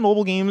they've had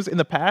mobile games in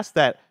the past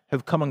that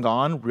have come and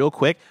gone real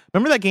quick.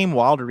 Remember that game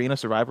Wild Arena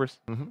Survivors?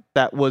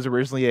 That was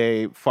originally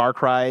a Far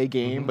Cry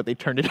game, but they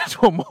turned it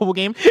into a mobile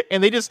game,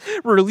 and they just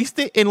released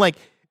it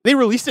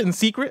in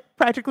secret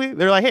practically.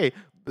 They're like, hey,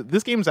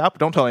 this game's out, but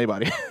don't tell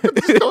anybody.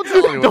 Don't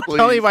tell anyone, don't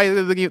tell anybody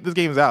that this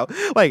game's out.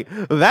 Like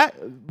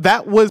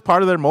that was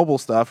part of their mobile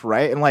stuff,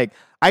 right? And like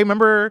I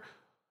remember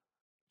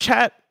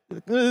chat.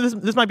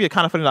 This might be a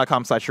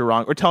kindafunny.com site you're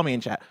wrong, or tell me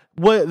in chat.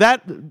 What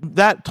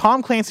that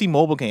Tom Clancy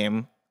mobile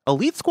game,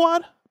 Elite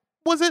Squad,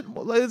 was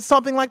it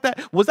something like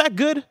that? Was that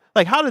good?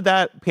 Like, how did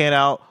that pan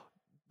out?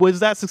 Was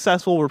that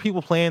successful? Were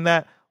people playing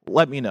that?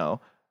 Let me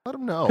know. Let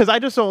them know. Because I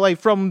just don't like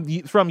from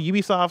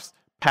Ubisoft's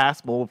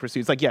past mobile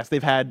pursuits. Like, yes,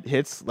 they've had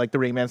hits like the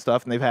Rayman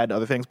stuff, and they've had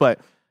other things, but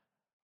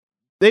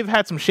they've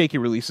had some shaky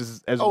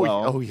releases as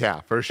well. Oh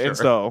yeah, for sure. And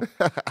so,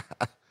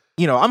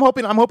 I'm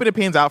hoping it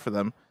pans out for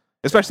them,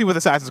 especially with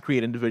Assassin's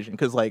Creed and Division,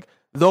 because like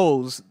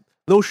those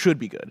should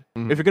be good.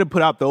 If you're gonna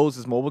put out those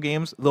as mobile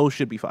games, those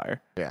should be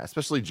fire. Yeah,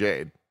 especially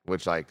Jade,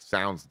 which like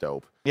sounds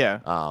dope. Yeah.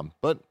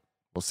 But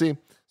we'll see.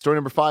 Story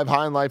number 5,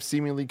 High on Life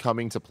seemingly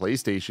coming to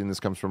PlayStation.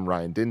 This comes from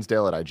Ryan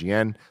Dinsdale at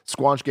IGN.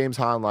 Squanch Games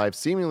High on Life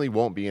seemingly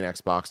won't be an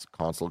Xbox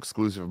console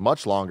exclusive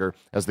much longer,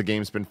 as the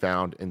game's been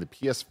found in the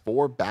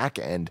PS4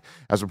 backend.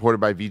 As reported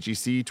by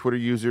VGC, Twitter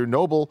user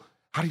Noble.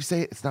 How do you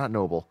say it? It's not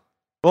Noble.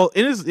 Well,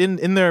 it is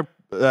in their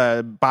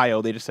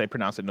bio. They just say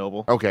pronounce it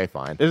Noble. Okay,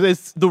 fine.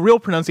 It's the real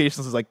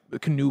pronunciation is like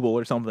Canoodle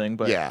or something.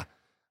 But yeah.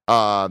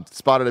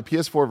 Spotted a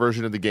PS4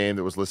 version of the game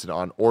that was listed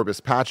on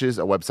Orbis Patches,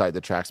 a website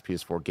that tracks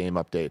PS4 game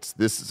updates.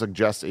 This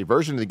suggests a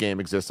version of the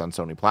game exists on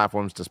Sony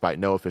platforms, despite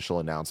no official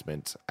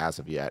announcement as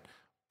of yet.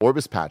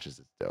 Orbis Patches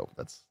is dope.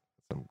 That's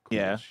some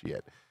cool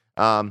shit.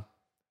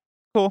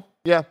 Cool.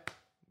 Yeah,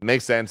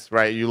 makes sense,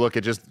 right? You look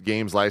at just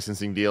games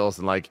licensing deals,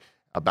 and like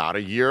about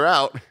a year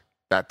out,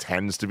 that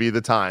tends to be the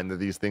time that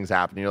these things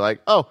happen. You're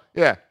like, oh,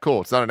 yeah,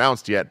 cool. It's not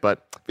announced yet,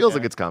 but feels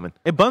like it's coming.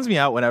 It bums me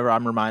out whenever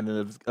I'm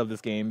reminded of this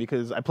game,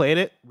 because I played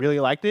it, really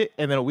liked it,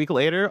 and then a week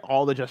later,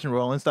 all the Justin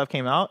Roiland stuff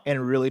came out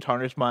and really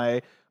tarnished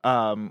my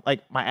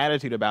my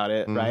attitude about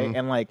it, right?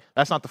 And like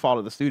that's not the fault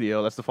of the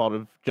studio, that's the fault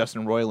of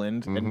Justin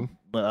Roiland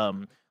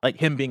and like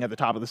him being at the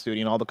top of the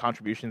studio and all the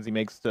contributions he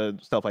makes to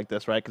stuff like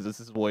this, right? Because it's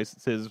his voice,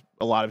 it's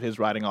a lot of his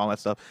writing, all that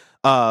stuff.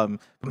 But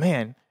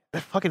man, it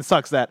fucking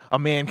sucks that a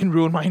man can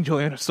ruin my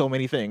enjoyment of so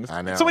many things.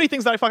 I know. So many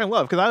things that I fucking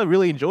love, because I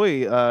really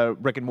enjoy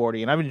Rick and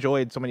Morty, and I've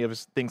enjoyed so many of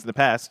his things in the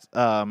past.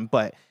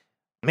 But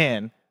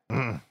man,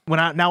 when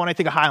I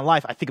think of High on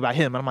Life, I think about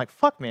him, and I'm like,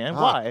 fuck, man,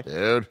 why?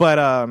 Dude.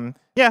 But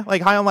yeah,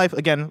 like High on Life,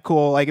 again,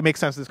 cool. Like it makes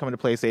sense that it's coming to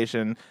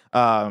PlayStation.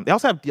 They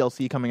also have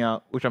DLC coming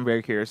out, which I'm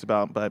very curious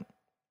about, but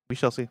we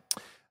shall see.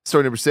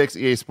 Story number 6,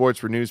 EA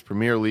Sports renews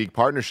Premier League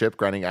partnership,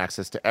 granting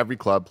access to every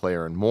club,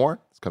 player, and more.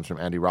 This comes from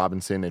Andy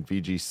Robinson at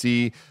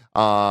VGC.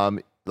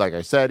 Like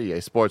I said,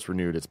 EA Sports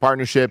renewed its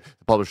partnership.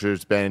 The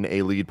publisher's been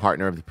a lead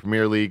partner of the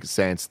Premier League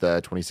since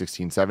the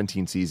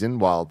 2016-17 season,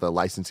 while the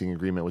licensing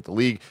agreement with the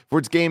league for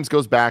its games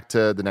goes back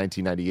to the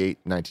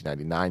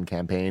 1998-1999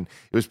 campaign.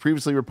 It was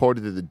previously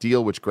reported that the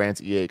deal, which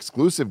grants EA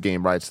exclusive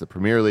game rights to the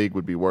Premier League,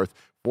 would be worth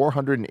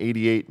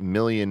 £488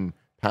 million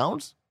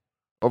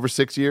over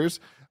 6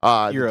 years.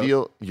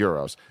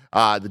 Euros.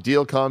 The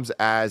deal comes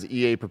as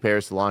EA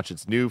prepares to launch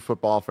its new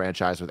football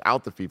franchise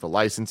without the FIFA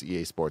license,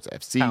 EA Sports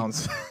FC.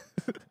 Pounds.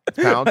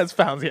 Pounds? That's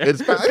pounds, yeah.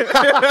 It's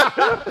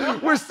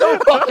pounds. We're so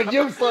fucking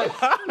useless.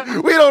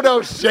 We don't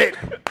know shit.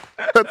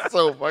 That's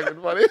so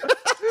fucking funny.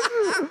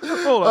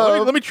 Hold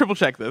on, let me triple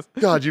check this.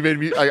 God, you made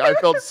me. I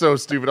felt so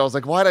stupid. I was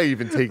like, why'd I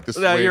even take this?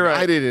 No, you're right.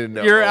 I didn't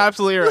know. You're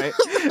absolutely right.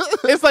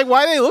 It's like,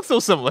 why do they look so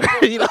similar?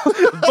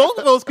 Both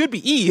of those could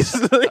be E's.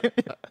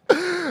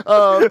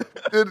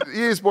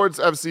 EA Sports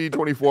FC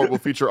 24 will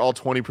feature all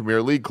 20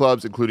 Premier League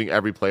clubs, including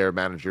every player,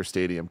 manager,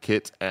 stadium,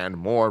 kit, and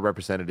more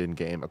represented in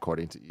game,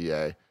 according to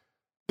EA.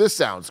 This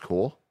sounds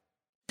cool.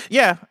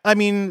 Yeah, I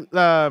mean,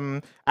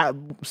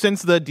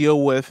 since the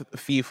deal with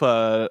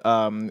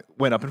FIFA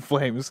went up in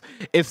flames,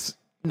 it's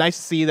nice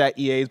to see that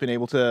EA has been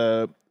able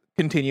to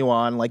continue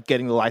on, like,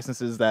 getting the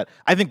licenses that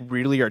I think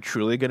really are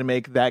truly going to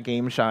make that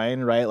game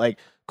shine, right? Like,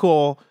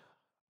 cool.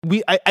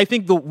 I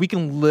think we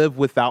can live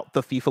without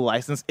the FIFA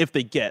license if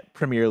they get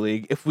Premier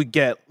League, if we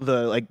get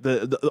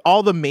the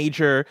all the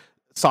major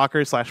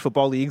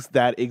soccer/football leagues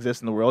that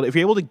exist in the world. If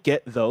you're able to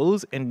get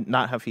those and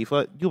not have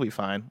FIFA, you'll be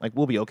fine. Like,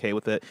 we'll be okay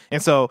with it.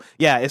 And so,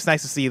 yeah, it's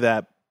nice to see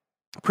that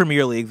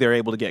Premier League they're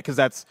able to get, because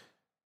that's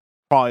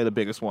probably the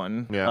biggest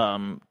one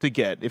to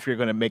get if you're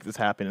going to make this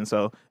happen. And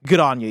so, good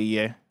on you,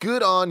 EA.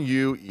 Good on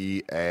you,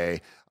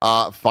 EA.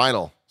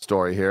 Final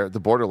story here.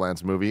 The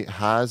Borderlands movie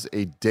has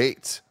a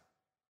date.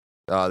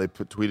 They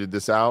tweeted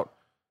this out.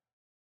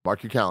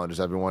 Mark your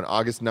calendars, everyone.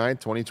 August 9th,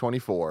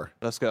 2024.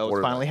 Let's go.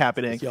 It's finally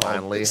happening.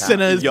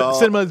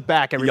 Cinema's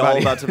back, everybody.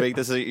 Y'all about to make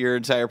this your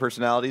entire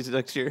personalities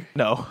next year?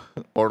 No.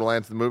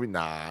 Borderlands the movie?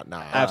 Nah.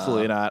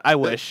 Absolutely not. I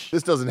wish.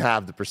 This doesn't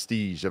have the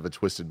prestige of a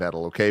Twisted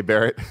Metal, okay,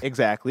 Barrett?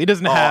 Exactly. It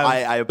doesn't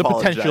have the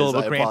potential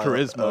of a Gran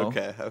Turismo.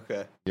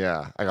 Okay.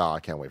 Yeah. I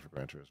can't wait for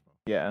Gran Turismo.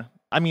 Yeah.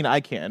 I mean, I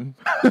can.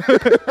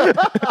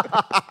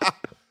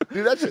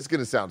 Dude, that's just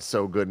gonna sound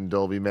so good in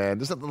Dolby, man.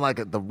 There's something like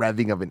the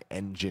revving of an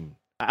engine.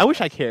 I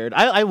wish I cared.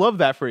 I love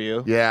that for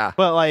you. Yeah.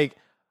 But like,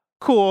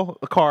 cool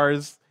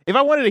cars. If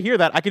I wanted to hear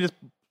that, I could just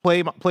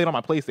play it on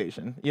my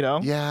PlayStation. You know?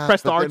 Yeah.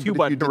 Press the but R2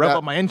 button to rev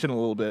up my engine a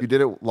little bit. You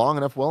did it long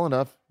enough, well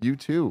enough. You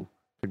too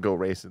could go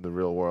race in the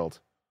real world.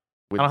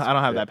 I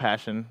don't have that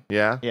passion.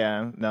 Yeah.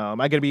 Yeah. No.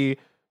 Am I gonna be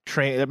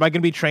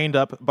trained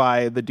up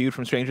by the dude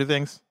from Stranger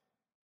Things?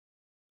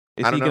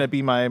 Is he gonna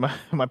be my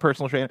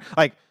personal trainer?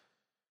 Like,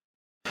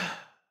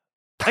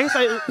 I guess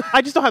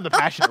I just don't have the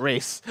passion to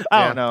race.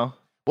 I don't know.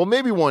 Well,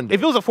 maybe one day.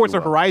 If it was a Forza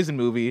Horizon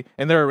movie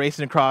and they're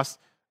racing across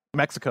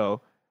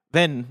Mexico,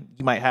 then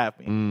you might have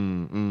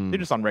me. They're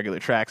just on regular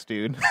tracks,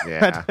 dude.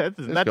 Yeah.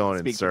 That's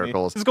going in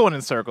circles. It's going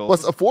in circles.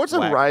 Plus, a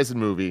Forza Horizon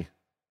movie.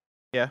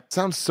 Yeah.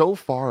 Sounds so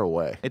far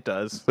away. It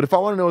does. But if I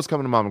want to know what's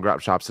coming to mom and grop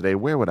shops today,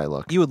 where would I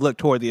look? You would look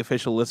toward the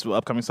official list of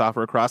upcoming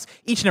software across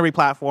each and every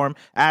platform,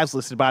 as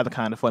listed by the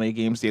Kind of Funny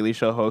Games Daily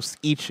Show hosts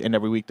each and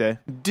every weekday.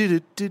 Yeah.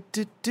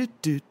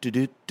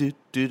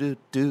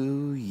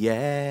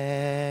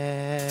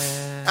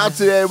 Out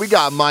today, we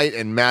got Might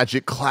and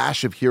Magic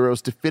Clash of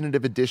Heroes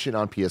Definitive Edition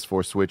on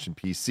PS4, Switch, and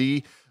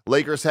PC.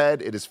 Lakers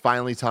head, it is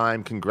finally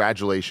time.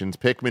 Congratulations.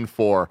 Pikmin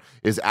 4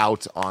 is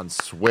out on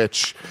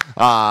Switch.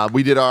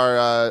 We did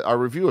our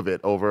review of it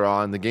over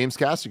on the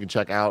Gamescast. You can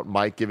check out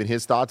Mike giving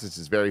his thoughts. It's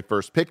his very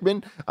first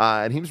Pikmin,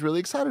 and he was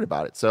really excited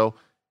about it. So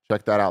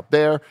check that out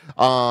there.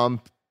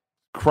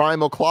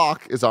 Crime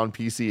O'Clock is on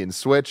PC and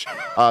Switch.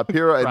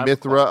 Pyrrha and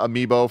Mithra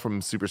amiibo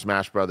from Super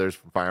Smash Brothers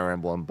from Fire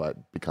Emblem, but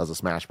because of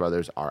Smash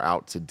Brothers, are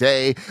out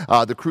today.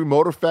 The Crew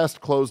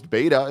Motorfest closed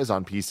beta is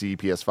on PC,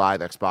 PS5,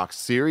 Xbox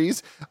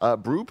Series.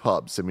 Brew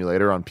Pub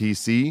Simulator on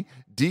PC.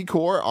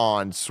 Decor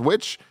on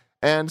Switch.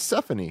 And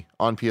Sephany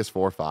on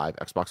PS4, 5,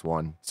 Xbox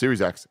One,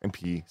 Series X, and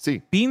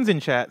PC. Beans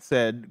in chat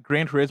said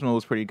Gran Turismo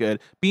was pretty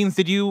good. Beans,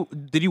 did you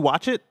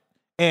watch it?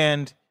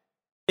 And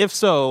if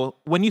so,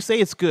 when you say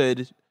it's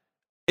good,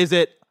 is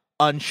it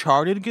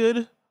Uncharted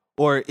good,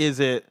 or is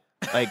it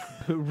like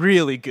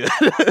really good,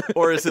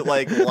 or is it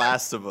like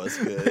Last of Us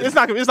good? It's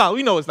not.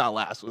 We know it's not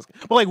Last of Us,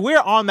 but like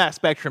where on that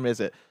spectrum is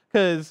it?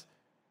 Because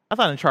I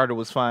thought Uncharted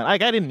was fine.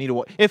 Like I didn't need to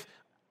watch.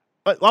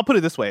 I'll put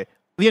it this way: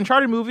 the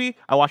Uncharted movie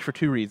I watched for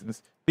two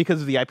reasons: because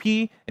of the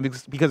IP and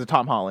because of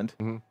Tom Holland.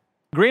 Mm-hmm.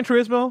 Gran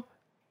Turismo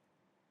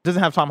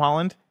doesn't have Tom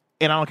Holland,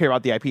 and I don't care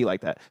about the IP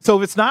like that. So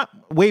if it's not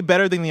way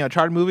better than the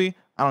Uncharted movie,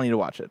 I don't need to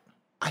watch it.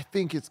 I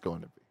think it's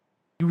going to be.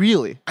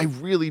 Really? I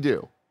really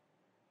do.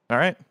 All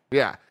right.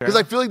 Yeah. Because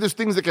I feel like there's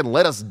things that can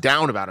let us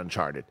down about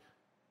Uncharted.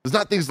 There's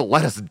not things to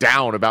let us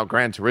down about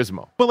Gran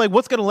Turismo. But like,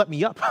 what's going to let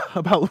me up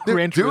about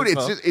Gran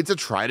Turismo? Dude, it's a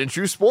tried and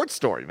true sports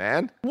story,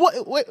 man.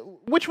 What?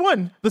 Which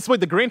one?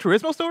 The Gran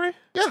Turismo story?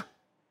 Yeah.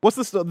 What's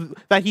this?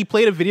 That he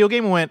played a video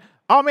game and went,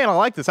 oh man, I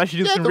like this. I should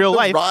do this in real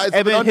life.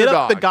 And then hit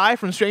up the guy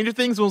from Stranger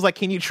Things and was like,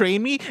 can you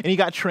train me? And he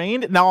got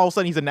trained. Now all of a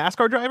sudden he's a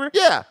NASCAR driver?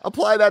 Yeah,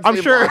 apply that. I'm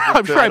sure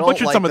I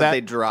butchered some of that.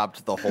 They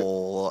dropped the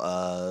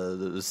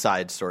whole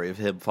side story of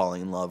him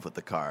falling in love with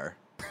the car.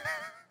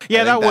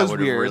 Yeah, that was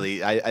weird.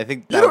 Really, I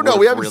think that you don't know.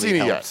 We haven't really seen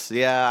helps. it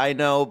yet. Yeah, I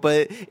know,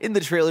 but in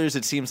the trailers,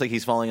 it seems like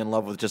he's falling in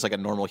love with just like a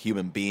normal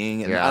human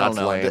being, and yeah, I don't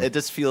know. Lame. It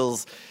just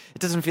feels. It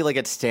doesn't feel like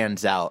it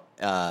stands out.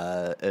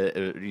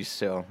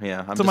 So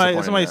yeah, I'm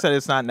somebody said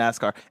it's not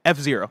NASCAR.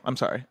 F-Zero. I'm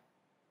sorry.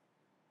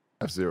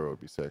 F-Zero would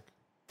be sick.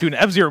 Dude, an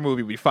F-Zero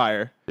movie would be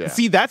fire. Yeah.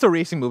 See, that's a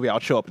racing movie I'll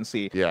show up and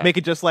see. Yeah. Make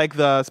it just like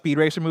the Speed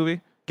Racer movie.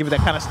 Give it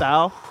that kind of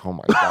style. Oh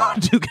my god,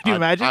 dude! Can you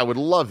imagine? I would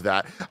love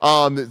that.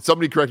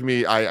 Somebody corrected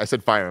me. I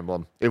said Fire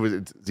Emblem.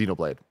 It's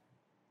Xenoblade.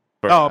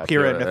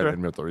 Pyrrha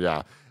and Mithra.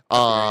 Yeah.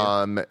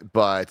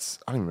 But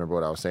I don't even remember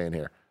what I was saying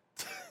here.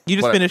 You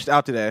just finished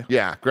out today.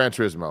 Yeah, Gran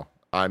Turismo.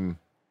 I'm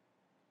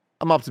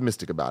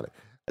optimistic about it.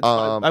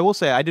 I will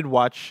say I did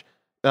watch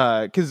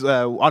because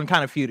on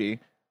Kind of Feudy,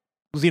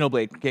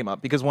 Xenoblade came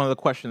up because one of the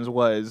questions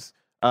was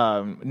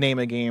name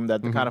a game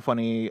that Kind of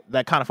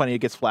Funny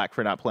gets flack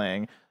for not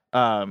playing.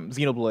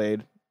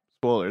 Xenoblade,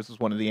 spoilers, was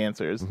one of the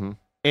answers.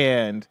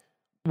 And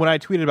when I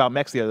tweeted about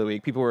mechs the other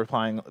week, people were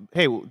replying,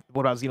 hey, what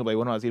about Xenoblade?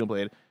 What about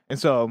Xenoblade? And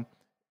so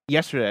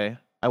yesterday,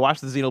 I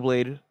watched the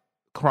Xenoblade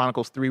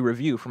Chronicles 3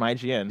 review from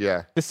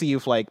IGN to see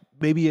if, like,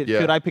 maybe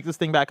should I pick this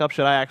thing back up?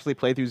 Should I actually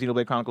play through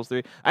Xenoblade Chronicles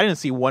 3? I didn't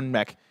see one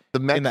mech. The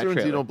mechs in that are in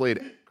trailer.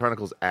 Xenoblade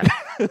Chronicles X.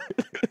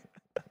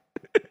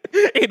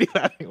 Andy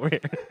laughing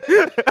weird.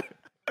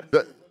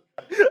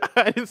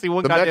 I didn't see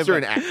one. The mechs are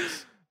in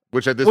X,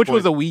 which at this point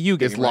was a Wii U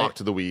game. It's locked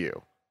to the Wii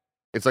U.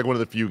 It's like one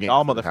of the few games.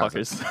 All that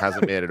motherfuckers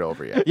hasn't made it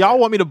over yet. Y'all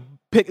want me to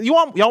pick?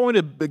 Y'all want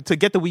me to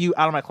get the Wii U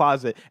out of my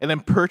closet and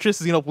then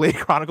purchase Xenoblade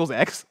Chronicles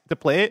X to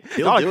play it?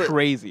 Y'all are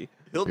crazy.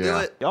 He'll do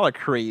it. Y'all are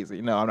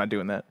crazy. No, I'm not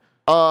doing that.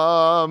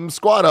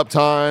 Squad up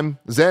time.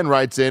 Zen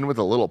writes in with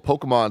a little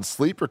Pokemon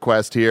sleep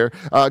request here.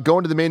 Go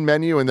into the main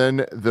menu and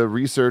then the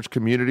research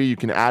community. You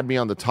can add me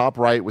on the top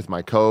right with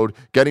my code,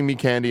 getting me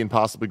candy and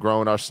possibly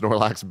growing our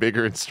Snorlax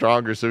bigger and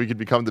stronger so he could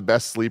become the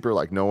best sleeper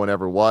like no one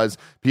ever was.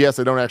 P.S.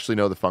 I don't actually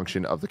know the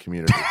function of the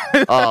community.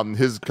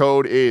 His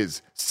code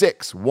is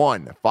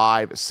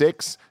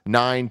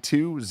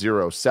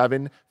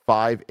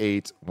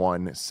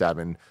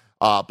 615692075817.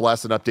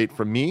 Bless, an update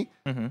from me.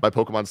 My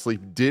Pokemon sleep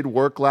did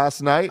work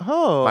last night.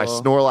 Oh. My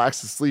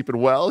Snorlax is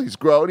sleeping well. He's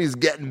growing. He's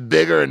getting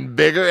bigger and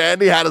bigger.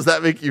 Andy, how does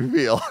that make you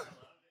feel?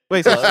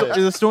 Wait, so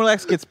the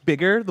Snorlax gets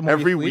bigger the more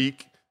Every you sleep?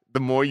 week, the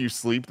more you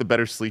sleep, the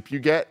better sleep you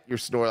get. Your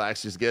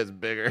Snorlax just gets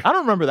bigger. I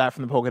don't remember that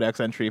from the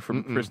Pokedex entry for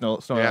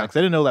Snorlax. Yeah. I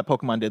didn't know that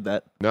Pokemon did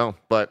that. No,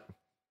 but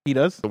He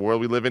does? the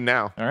world we live in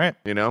now, All right.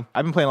 you know?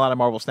 I've been playing a lot of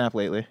Marvel Snap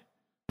lately.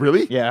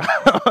 Really? Yeah.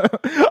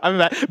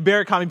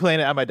 Barrett caught me playing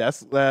it at my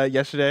desk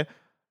yesterday.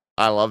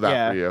 I love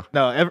that for you.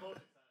 No,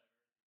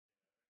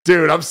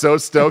 Dude, I'm so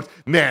stoked.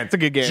 Man, It's a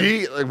good game.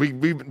 G,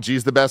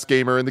 G's the best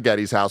gamer in the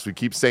Getty's house. We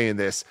keep saying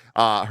this.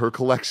 Her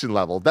collection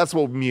level. That's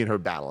what me and her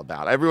battle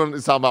about. Everyone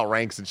is talking about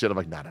ranks and shit. I'm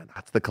like, no,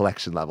 it's the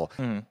collection level.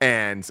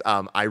 And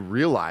I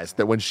realized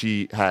that when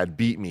she had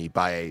beat me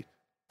by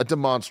a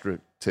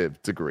demonstrative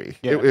degree,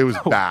 it was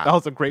bad. That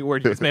was a great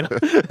word you just made up.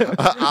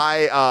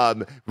 I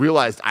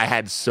realized I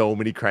had so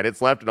many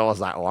credits left, and I was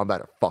like, "Oh, I'm about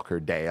to fuck her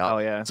day up." Oh,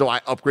 yeah. So I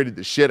upgraded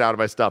the shit out of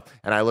my stuff,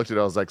 and I looked at it.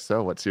 I was like,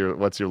 "So, what's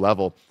your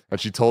level?" And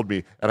she told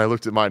me, and I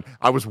looked at mine.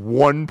 I was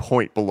 1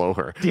 point below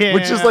her,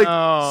 which is like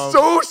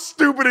so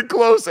stupid and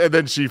close. And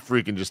then she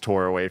freaking just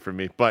tore away from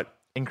me. But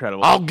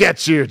Incredible. I'll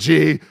get you,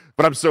 G.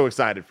 But I'm so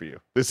excited for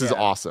you. This is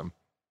awesome.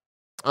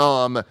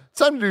 It's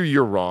time to do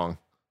You're Wrong.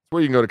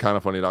 Where you can go to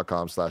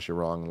kindafunny.com/you're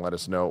wrong and let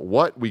us know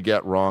what we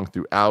get wrong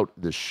throughout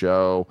the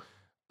show.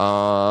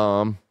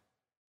 Not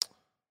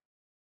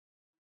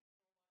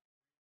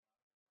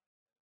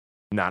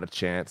a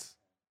chance.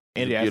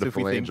 Andy asked if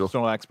we think angel.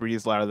 Snorlax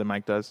breathes louder than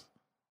Mike does.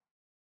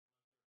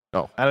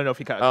 Oh. I don't know if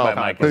he caught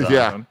My mic is on.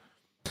 Yeah.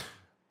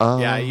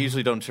 Yeah, I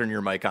usually don't turn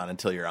your mic on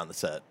until you're on the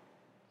set.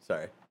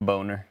 Sorry.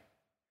 Boner.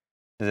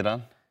 Is it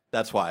on?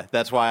 That's why.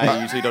 That's why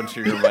I usually don't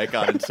turn your mic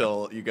on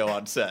until you go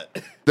on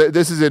set.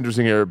 This is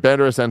interesting here.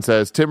 BanderSN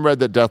says, Tim read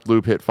that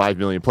Deathloop hit 5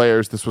 million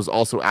players. This was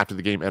also after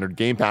the game entered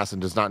Game Pass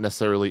and does not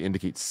necessarily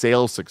indicate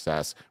sales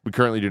success. We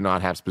currently do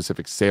not have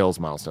specific sales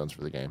milestones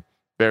for the game.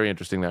 Very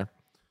interesting there.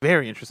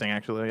 Very interesting,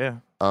 actually, yeah.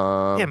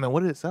 Yeah, man, what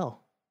did it sell?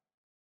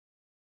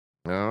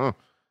 No.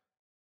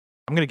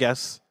 I'm going to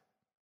guess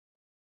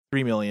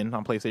 3 million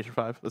on PlayStation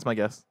 5. That's my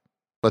guess.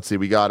 Let's see.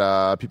 We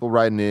got people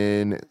writing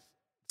in.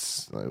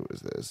 What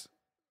is this?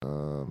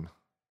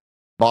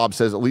 Bob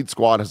says Elite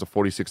Squad has a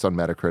 46 on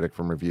Metacritic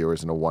from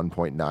reviewers and a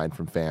 1.9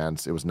 from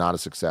fans. It was not a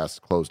success.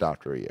 Closed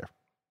after a year.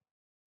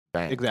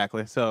 Bang.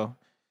 Exactly. So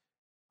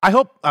I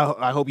hope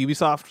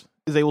Ubisoft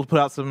is able to put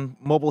out some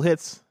mobile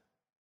hits.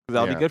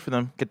 That'll be good for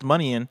them. Get the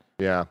money in.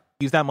 Yeah.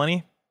 Use that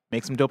money.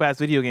 Make some dope ass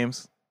video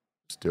games.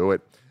 Let's do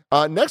it.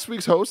 Next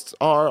week's hosts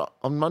are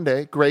on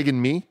Monday, Greg and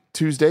me.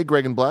 Tuesday,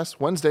 Greg and Bless.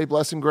 Wednesday,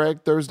 Bless and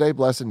Greg. Thursday,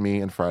 Bless and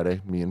me. And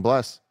Friday, me and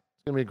Bless.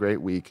 It's going to be a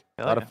great week.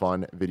 A lot of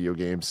fun video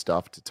game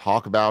stuff to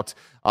talk about.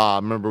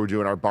 Remember, we're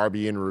doing our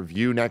Barbie in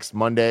review next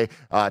Monday.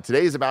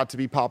 Today is about to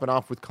be popping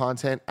off with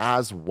content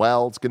as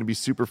well. It's going to be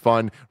super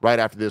fun. Right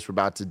after this, we're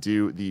about to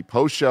do the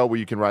post show where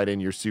you can write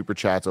in your super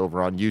chats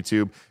over on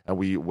YouTube, and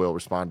we will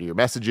respond to your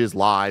messages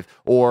live.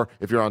 Or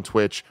if you're on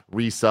Twitch,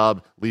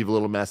 resub, leave a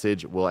little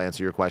message. We'll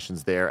answer your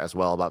questions there as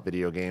well about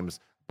video games,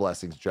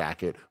 Blessings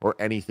jacket, or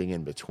anything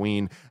in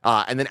between.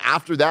 And then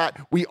after that,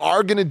 we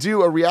are going to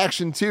do a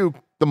reaction to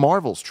the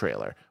Marvels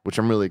trailer, which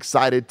I'm really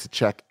excited to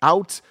check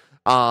out.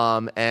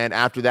 And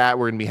after that,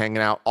 we're going to be hanging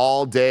out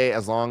all day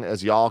as long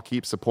as y'all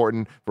keep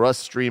supporting. For us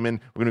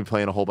streaming, we're going to be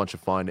playing a whole bunch of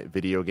fun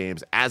video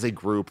games as a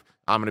group.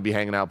 I'm going to be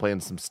hanging out playing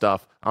some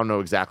stuff. I don't know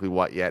exactly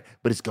what yet,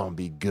 but it's going to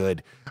be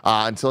good.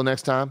 Until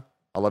next time,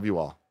 I love you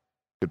all.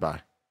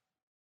 Goodbye.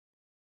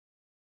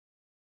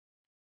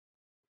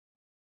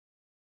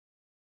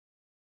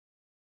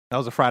 That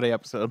was a Friday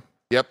episode.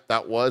 Yep,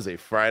 that was a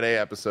Friday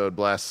episode,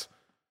 Bless.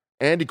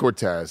 Andy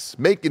Cortez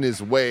making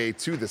his way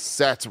to the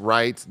set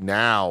right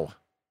now.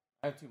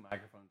 I have 2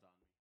 microphones on.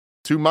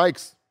 2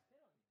 mics.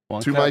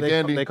 One Two cut. mic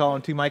Andy. They call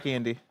him 2 Mike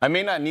Andy. I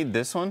may not need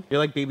this one. You're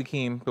like Baby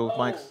Keem, but with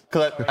mics.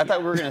 Cause I thought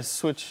we were going to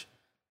switch.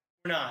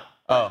 We're not.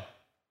 Oh.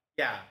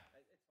 Yeah.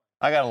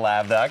 I got a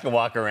lab that I can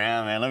walk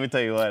around, man. Let me tell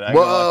you what.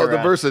 Whoa, the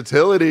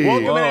versatility.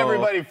 Welcome in,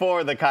 everybody,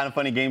 for the Kind of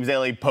Funny Games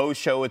Daily post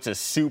show. It's a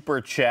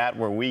super chat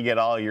where we get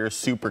all your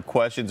super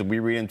questions and we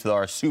read them to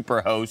our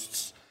super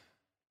hosts.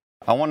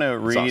 I want to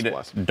read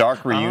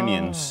Dark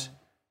Reunions,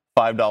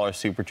 $5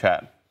 super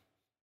chat.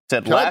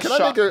 Said Can I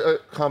make a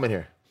comment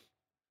here?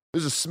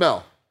 There's a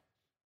smell.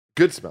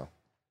 Good smell.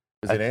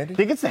 Is it Andy? I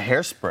think it's the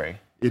hairspray.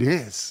 It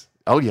is.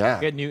 Oh, yeah.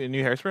 You got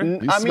new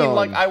hairspray? I mean,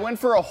 like, I went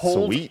for a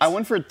hold. Sweet. I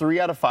went for a 3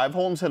 out of 5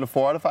 hold instead of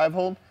 4 out of 5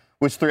 hold,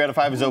 which 3 out of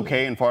 5 is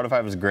okay and 4 out of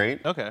 5 is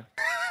great. Okay.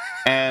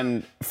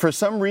 And for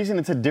some reason,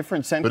 it's a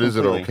different scent. But is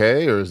it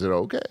okay or is it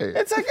okay?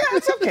 It's like, yeah,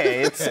 it's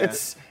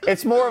okay.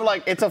 It's more of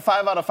like, it's a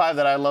 5 out of 5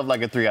 that I love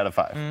like a 3 out of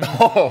 5.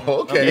 Oh,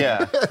 okay.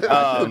 Yeah.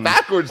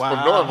 Backwards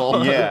from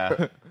normal.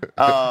 Yeah.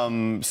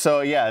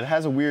 So yeah, it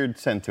has a weird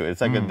scent to it.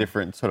 It's like a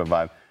different sort of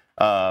vibe.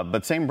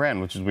 But same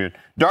brand, which is weird.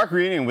 Dark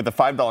Reunion with the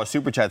 $5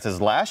 super chat says,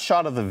 last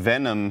shot of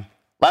Venom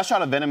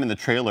in the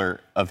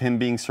trailer of him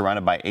being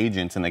surrounded by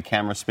agents and the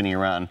camera spinning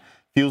around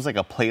feels like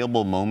a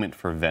playable moment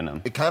for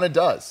Venom. It kind of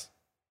does.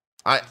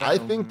 I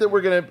think that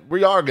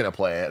we are gonna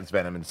play as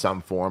Venom in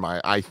some form.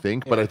 I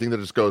think, but I think that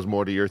just goes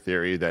more to your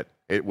theory that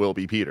it will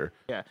be Peter.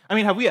 Yeah, I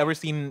mean, have we ever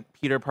seen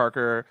Peter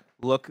Parker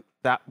look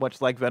that much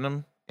like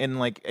Venom in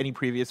like any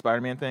previous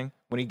Spider-Man thing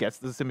when he gets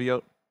the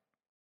symbiote?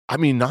 I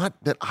mean, not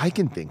that I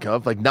can think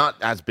of. Like, not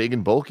as big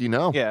and bulky.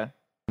 No. Yeah,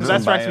 because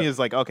that strikes me as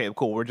like, okay,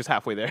 cool, we're just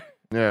halfway there.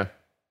 Yeah.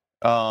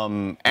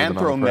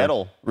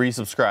 Anthrometal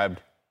resubscribed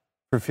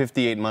for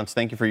 58 months.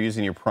 Thank you for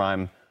using your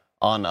Prime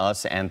on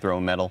us,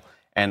 Anthrometal.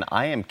 And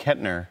I am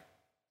Kettner,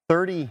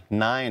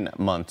 39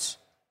 months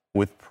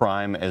with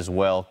Prime as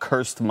well.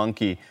 Cursed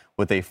Monkey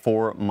with a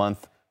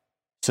 4-month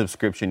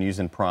subscription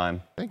using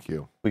Prime. Thank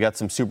you. We got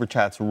some super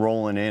chats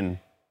rolling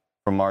in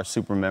from our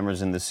super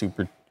members in the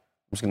super. I'm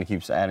just going to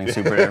keep adding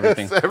super to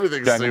everything.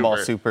 Everything's Dragon Ball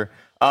Super.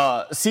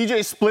 CJ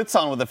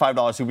Splitson with a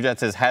 $5 super chat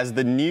says, has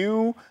the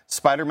new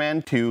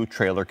Spider-Man 2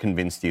 trailer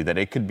convinced you that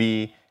it could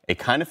be a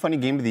kind of funny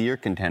Game of the Year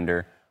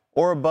contender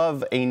or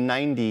above a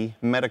 90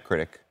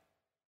 Metacritic?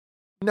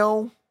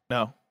 No.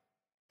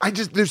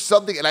 There's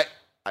something, and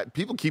I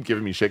people keep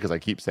giving me shit because I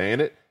keep saying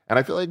it, and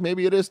I feel like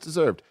maybe it is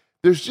deserved.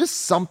 There's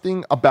just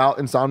something about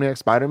Insomniac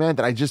Spider-Man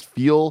that I just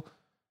feel,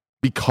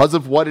 because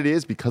of what it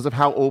is, because of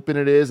how open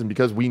it is, and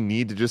because we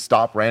need to just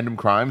stop random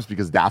crimes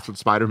because that's what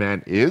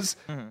Spider-Man is,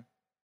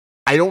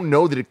 I don't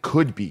know that it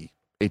could be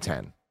a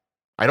 10.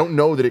 I don't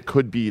know that it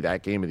could be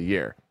that Game of the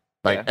Year.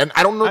 And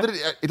I don't know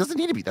that it doesn't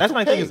need to be. That's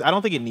my thing is I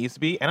don't think it needs to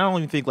be, and I don't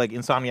even think like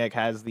Insomniac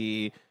has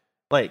the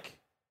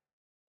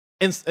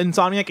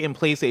Insomniac and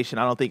PlayStation,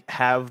 I don't think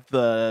have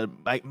the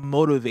like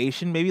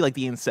motivation, maybe like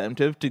the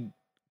incentive to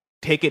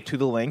take it to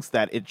the lengths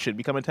that it should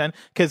become a 10.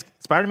 Because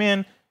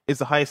Spider-Man is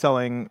the highest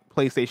selling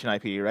PlayStation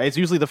IP, right? It's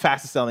usually the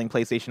fastest selling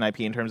PlayStation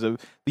IP in terms of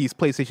these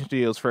PlayStation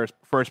Studios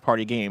first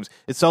party games.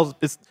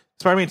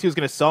 Spider-Man 2 is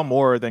going to sell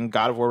more than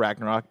God of War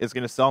Ragnarok. It's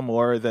going to sell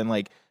more than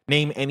like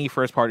name any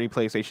first party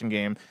PlayStation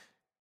game.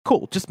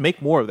 Cool, just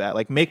make more of that.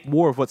 Like, make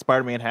more of what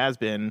Spider-Man has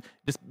been.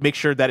 Just make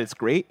sure that it's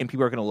great and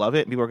people are going to love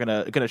it and people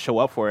are going to show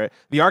up for it.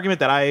 The argument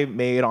that I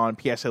made on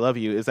PS I Love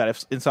You is that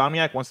if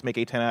Insomniac wants to make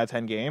a 10 out of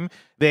 10 game,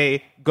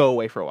 they go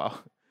away for a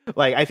while.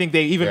 Like, I think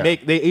they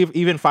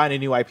even find a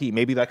new IP.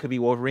 Maybe that could be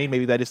Wolverine.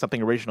 Maybe that is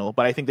something original.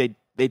 But I think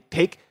they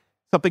take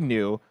something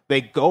new,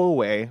 they go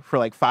away for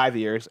like 5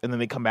 years, and then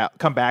they come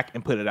back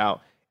and put it out.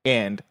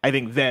 And I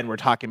think then we're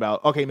talking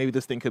about, okay, maybe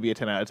this thing could be a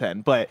 10 out of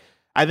 10. But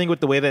I think with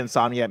the way that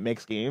Insomniac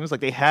makes games,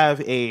 like they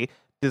have a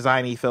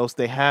design ethos,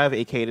 they have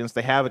a cadence,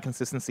 they have a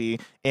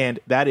consistency, and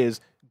that is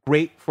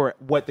great for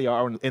what they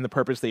are and the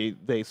purpose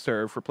they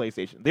serve for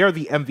PlayStation. They are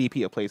the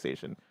MVP of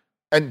PlayStation.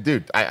 And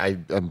dude, I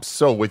am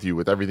so with you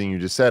with everything you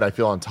just said. I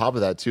feel on top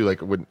of that too,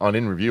 like on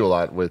In Review a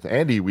lot with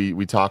Andy,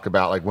 we talk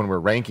about like when we're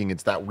ranking,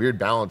 it's that weird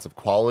balance of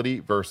quality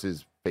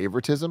versus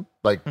favoritism.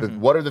 Like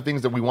what are the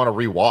things that we want to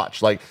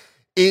rewatch? Like,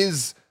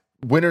 is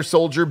Winter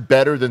Soldier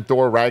better than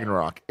Thor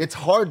Ragnarok? It's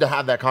hard to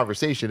have that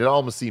conversation. It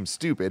almost seems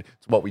stupid.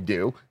 It's what we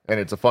do, and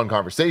it's a fun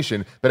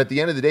conversation. But at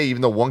the end of the day,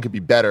 even though one could be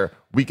better,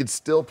 we could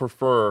still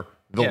prefer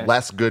the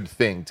less good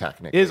thing,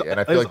 technically. And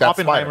I feel like that's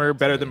Oppenheimer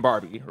better than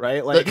Barbie,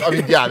 right? Like, I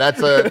mean, yeah,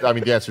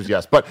 the answer is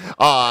yes. But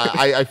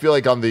I feel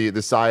like on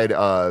the side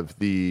of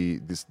the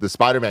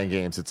Spider-Man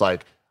games, it's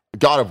like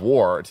God of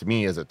War to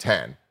me is a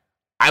 10.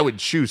 I would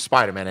choose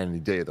Spider-Man any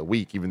day of the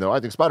week, even though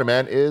I think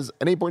Spider-Man is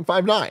an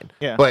 8.59.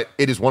 Yeah. But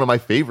it is one of my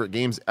favorite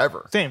games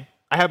ever. Same.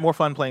 I have more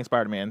fun playing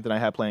Spider-Man than I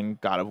have playing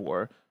God of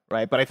War,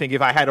 right? But I think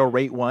if I had to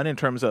rate one in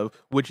terms of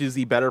which is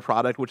the better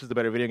product, which is the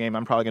better video game,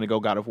 I'm probably going to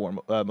go God of War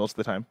most of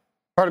the time.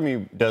 Part of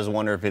me does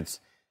wonder if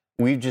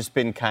we've just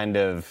been kind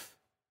of,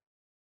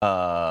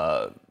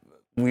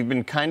 we've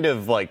been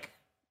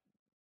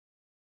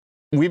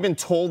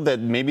told that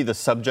maybe the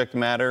subject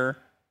matter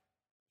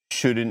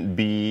shouldn't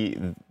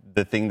be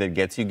the thing that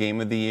gets you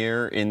Game of the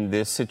Year in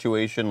this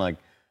situation. Like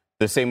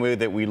the same way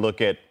that we look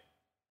at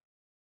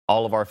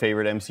all of our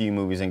favorite MCU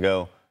movies and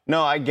go,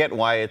 no, I get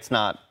why it's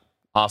not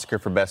Oscar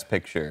for Best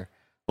Picture.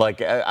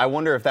 Like, I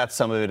wonder if that's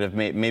some of it.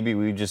 Maybe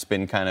we've just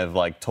been kind of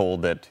like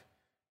told that,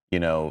 you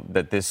know,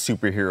 that this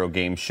superhero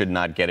game should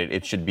not get it.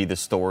 It should be the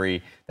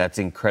story that's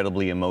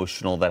incredibly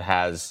emotional, that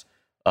has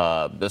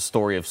the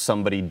story of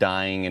somebody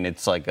dying, and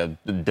it's like a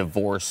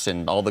divorce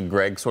and all the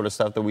Greg sort of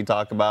stuff that we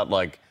talk about.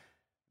 Like,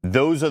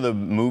 those are the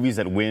movies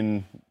that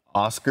win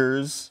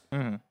Oscars.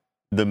 Mm-hmm.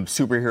 The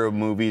superhero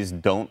movies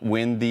don't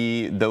win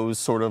those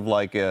sort of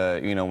like,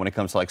 you know, when it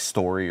comes to like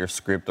story or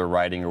script or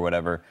writing or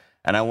whatever.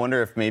 And I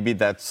wonder if maybe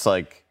that's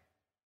like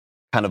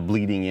kind of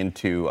bleeding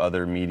into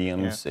other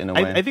mediums in a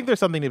way. I think there's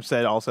something to be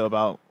said also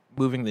about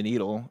moving the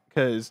needle,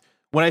 because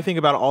when I think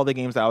about all the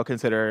games that I would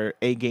consider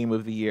a game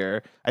of the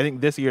year, I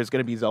think this year is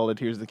going to be Zelda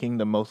Tears of the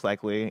Kingdom most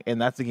likely,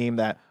 and that's the game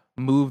that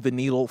moved the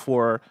needle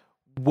for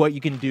what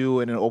you can do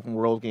in an open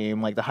world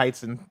game, like the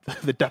heights and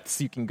the depths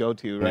you can go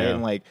to, right? Yeah.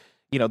 And like,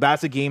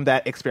 that's a game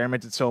that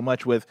experimented so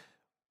much with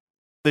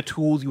the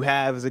tools you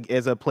have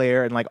as a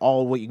player and like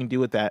all what you can do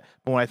with that.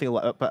 But when I think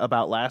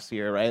about last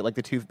year, right, like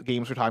the two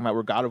games we're talking about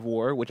were God of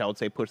War, which I would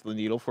say pushed the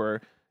needle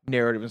for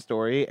narrative and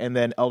story, and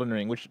then Elden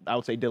Ring, which I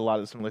would say did a lot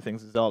of similar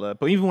things as Zelda.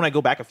 But even when I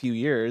go back a few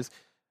years,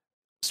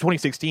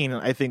 2016,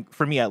 I think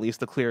for me at least,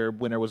 the clear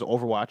winner was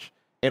Overwatch,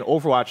 and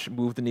Overwatch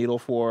moved the needle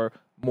for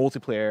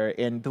multiplayer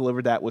and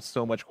delivered that with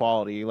so much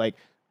quality. Like,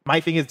 my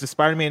thing is,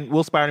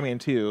 will Spider-Man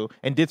 2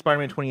 and did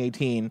Spider-Man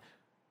 2018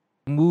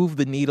 move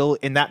the needle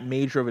in that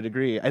major of a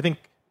degree? I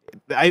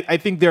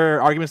think there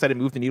are arguments that it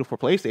moved the needle for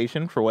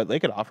PlayStation for what they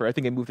could offer. I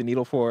think it moved the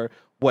needle for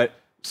what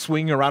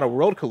swinging around a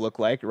world could look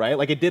like, right?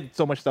 Like, it did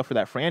so much stuff for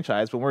that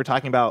franchise. But when we're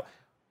talking about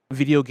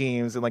video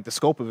games and like the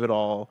scope of it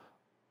all,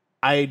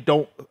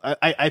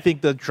 I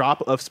think the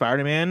drop of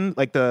Spider-Man,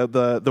 like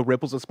the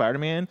ripples of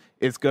Spider-Man,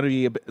 is going to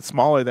be a bit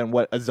smaller than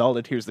what a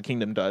Zelda Tears of the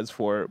Kingdom does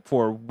for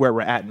where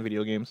we're at in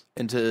video games.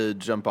 And to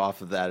jump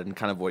off of that and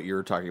kind of what you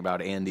were talking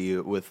about, Andy,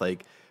 with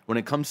like when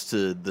it comes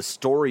to the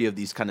story of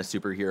these kind of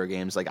superhero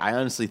games, like I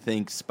honestly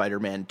think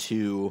Spider-Man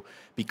 2,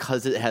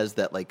 because it has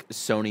that like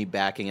Sony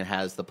backing and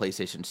has the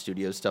PlayStation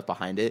Studios stuff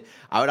behind it,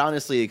 I would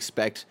honestly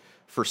expect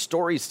for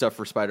story stuff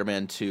for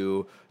Spider-Man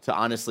 2 to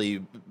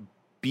honestly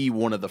be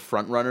one of the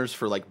front runners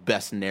for like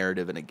best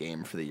narrative in a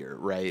game for the year,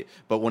 right?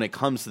 But when it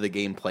comes to the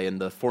gameplay and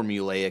the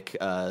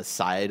formulaic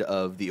side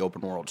of the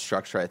open world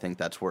structure, I think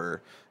that's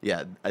where,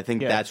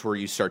 that's where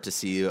you start to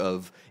see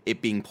of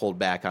it being pulled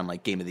back on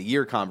like game of the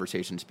year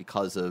conversations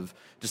because of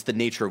just the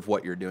nature of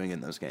what you're doing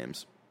in those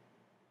games.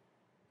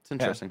 It's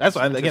interesting. Yeah.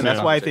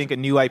 That's why I think a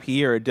new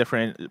IP or a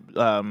different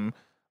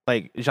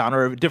like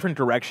genre, a different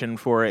direction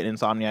for an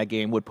Insomniac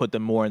game would put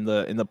them more in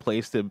the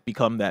place to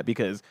become that,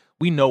 because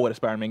we know what a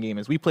Spider-Man game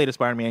is. We played a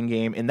Spider-Man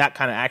game in that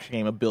kind of action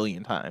game a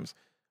billion times.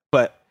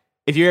 But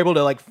if you're able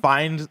to like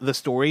find the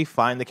story,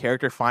 find the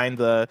character, find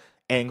the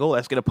angle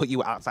that's going to put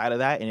you outside of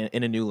that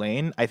in a new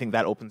lane, I think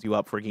that opens you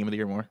up for Game of the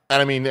Year more. And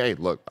I mean, hey,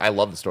 look, I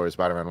love the story of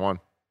Spider-Man 1.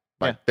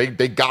 Like,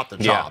 they got the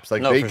chops.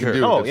 Like, they can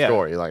do a good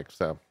story. Like,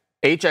 so.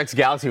 HX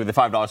Galaxy with the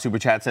 $5 super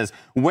chat says,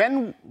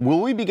 when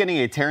will we be getting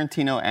a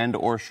Tarantino and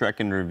or Shrek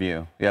in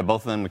review? Yeah,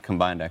 both of them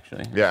combined,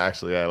 actually. Yeah,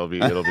 it'll be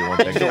one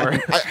thing.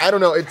 I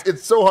don't know.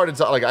 It's so hard to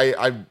talk. Like,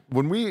 I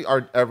when we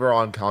are ever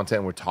on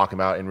content, we're talking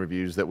about in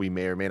reviews that we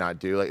may or may not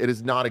do. Like, it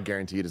is not a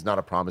guarantee. It is not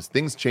a promise.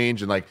 Things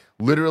change, and like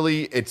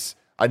literally, it's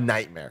a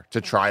nightmare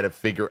to try to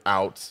figure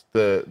out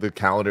the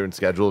calendar and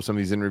schedule of some of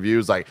these in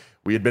reviews. Like,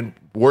 we had been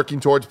working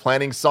towards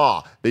planning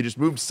Saw. They just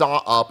moved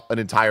Saw up an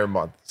entire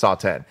month, Saw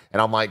 10. And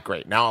I'm like,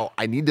 great, now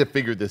I need to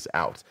figure this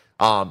out.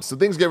 So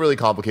things get really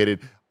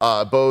complicated.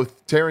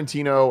 Both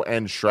Tarantino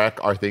and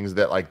Shrek are things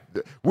that, like,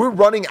 we're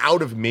running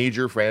out of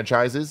major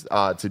franchises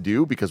to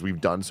do because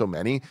we've done so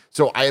many.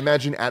 So I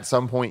imagine at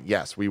some point,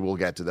 yes, we will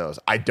get to those.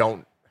 I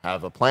don't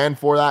have a plan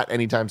for that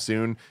anytime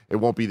soon. It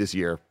won't be this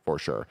year for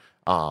sure.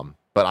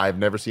 But I've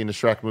never seen a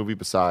Shrek movie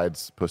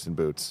besides Puss in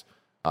Boots.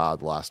 The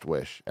Last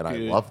Wish, and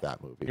Dude, I love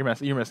that movie. You're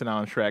missing out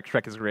on Shrek.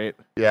 Shrek is great.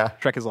 Yeah,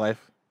 Shrek is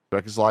life.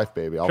 Shrek is life,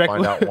 baby. I'll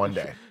find out one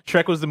day.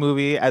 Shrek was the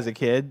movie as a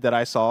kid that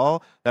I saw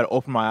that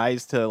opened my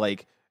eyes to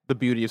like the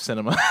beauty of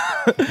cinema.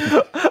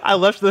 I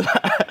left the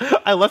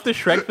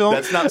Shrek film.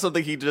 That's not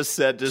something he just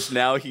said just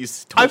now.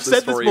 I've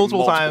said this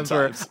multiple times.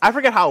 Where I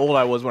forget how old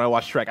I was when I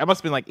watched Shrek. I must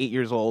have been like 8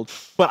 years old.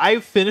 But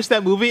I finished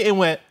that movie and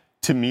went,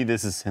 to me,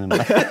 this is cinema.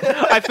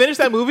 I finished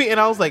that movie and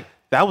I was like,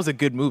 that was a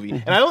good movie.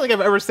 And I don't think I've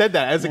ever said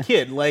that as a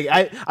kid. Like,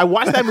 I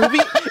watched that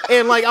movie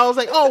and like I was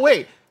like, oh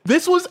wait,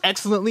 this was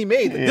excellently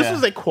made. This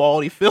was a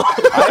quality film.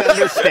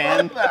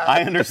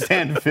 I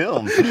understand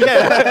film.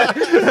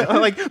 Yeah.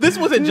 Like, this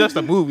wasn't just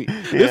a movie.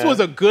 This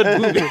was a good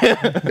movie.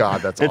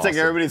 God, that's It's awesome. like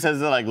everybody says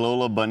that like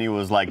Lola Bunny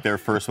was like their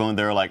first one.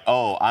 They were like,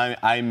 oh,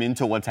 I'm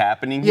into what's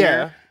happening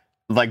here.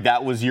 Like,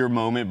 that was your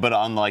moment, but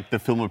on like the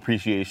film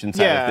appreciation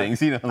side of things,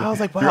 you know. I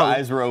was like, wow. Your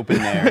eyes were open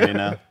there, you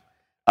know.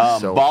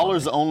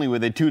 Ballers Only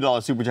with a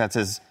 $2 super chat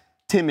says,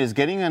 Tim, is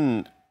getting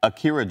an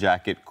Akira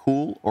jacket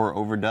cool or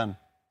overdone?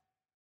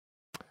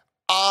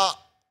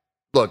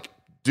 Look,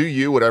 do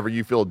you, whatever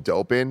you feel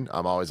dope in.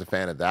 I'm always a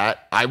fan of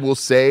that. I will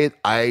say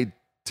I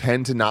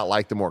tend to not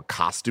like the more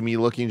costumey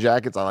looking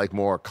jackets. I like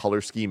more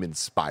color scheme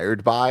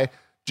inspired by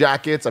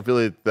jackets. I feel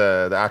like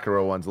the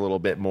Akira one's a little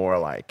bit more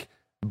like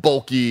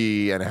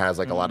bulky and it has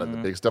like a lot of the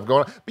big stuff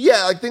going on. But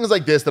yeah, like things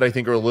like this that I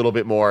think are a little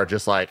bit more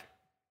just like,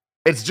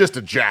 it's just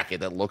a jacket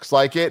that looks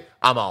like it.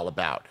 I'm all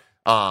about.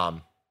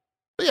 But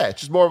yeah,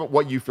 it's just more of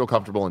what you feel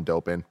comfortable and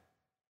dope in.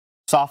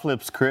 Soft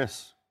Lips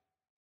Chris.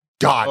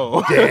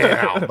 God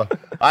damn.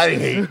 I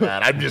hate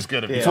that. I'm just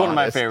going to be It's one of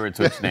my favorite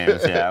Twitch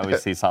names. Yeah, I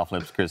always see Soft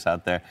Lips Chris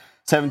out there.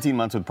 17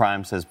 months with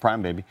Prime says,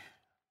 Prime, baby.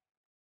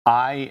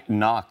 I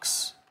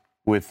Knox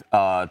with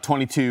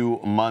 22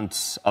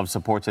 months of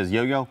support says,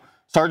 Yo-Yo.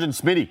 Sergeant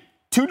Smitty,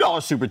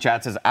 $2 super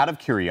chat says, out of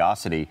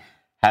curiosity,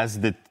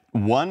 has the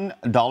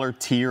 $1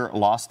 tier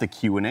lost the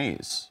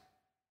Q&As.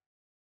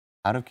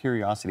 Out of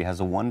curiosity, has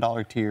a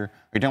 $1 tier... Are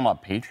you talking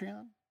about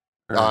Patreon?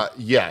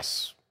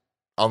 Yes.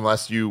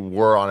 Unless you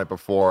were on it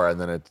before and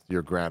then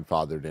you're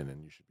grandfathered in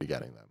and you should be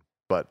getting them.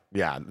 But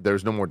yeah,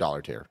 there's no more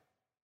dollar tier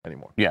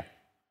anymore. Yeah.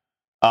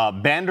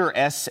 Bander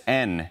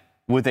SN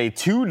with a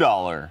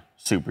 $2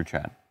 super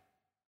chat.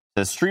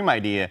 The stream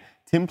idea,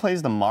 Tim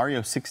plays the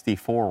Mario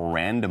 64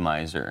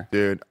 randomizer.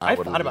 Dude, I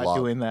thought about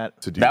doing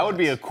that. That would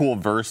be a cool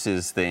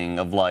versus thing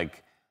of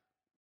like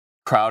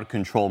crowd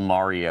control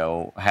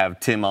Mario, have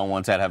Tim on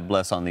one side, have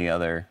Bless on the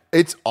other.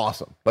 It's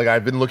awesome. Like,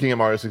 I've been looking at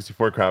Mario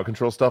 64 crowd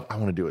control stuff. I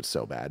want to do it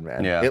so bad,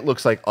 man. Yeah. It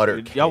looks like utter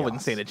Dude, chaos. y'all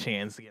wouldn't stand a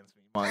chance against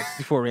me. Mario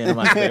 64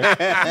 randomizer.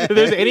 If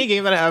there's any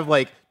game that I have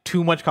like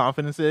too much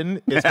confidence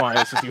in, it's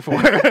Mario 64.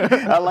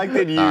 I like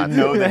that you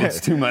know that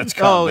it's too much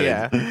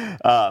confidence.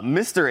 Oh, yeah.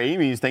 Mr.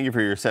 Amy's, thank you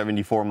for your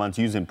 74 months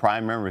using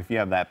Prime. Remember, if you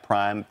have that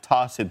Prime,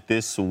 toss it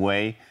this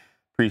way.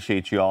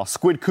 Appreciate you all.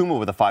 Squid Kuma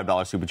with a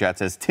 $5 super chat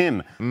says,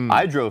 Tim,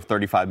 I drove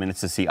 35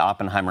 minutes to see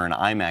Oppenheimer in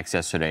IMAX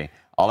yesterday.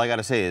 All I got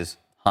to say is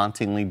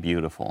hauntingly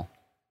beautiful.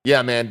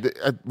 Yeah, man,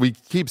 we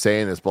keep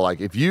saying this, but like,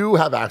 if you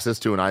have access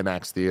to an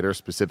IMAX theater,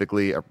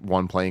 specifically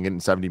one playing it in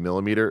 70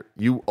 millimeter,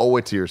 you owe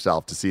it to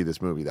yourself to see this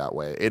movie that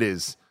way. It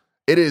is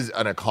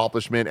an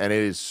accomplishment, and it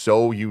is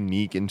so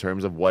unique in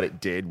terms of what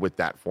it did with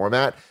that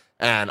format.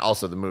 And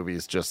also, the movie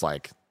is just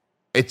like,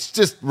 it's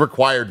just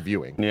required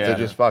viewing to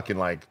just fucking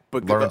like.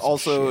 But learn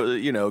also,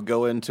 you know,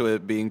 go into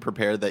it being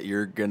prepared that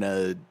you're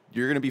gonna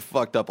be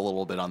fucked up a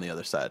little bit on the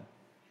other side.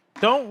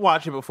 Don't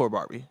watch it before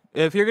Barbie.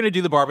 If you're going to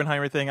do the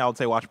Barbenheimer thing, I would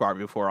say watch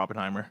Barbie before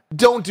Oppenheimer.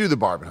 Don't do the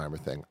Barbenheimer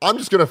thing. I'm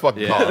just going to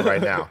fucking call it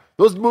right now.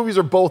 Those movies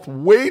are both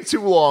way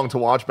too long to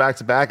watch back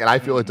to back, and I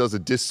feel it does a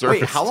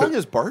disservice. Wait, how long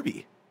is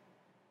Barbie?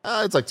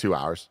 It's like 2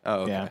 hours.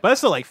 Oh, okay. Yeah, but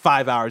that's still like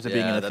 5 hours of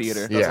being in the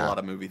theater. That's a lot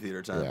of movie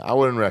theater time. Yeah, I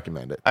wouldn't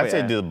recommend it. I'd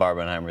say do the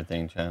Barbenheimer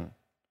thing, Chen.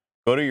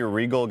 Go to your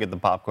Regal, get the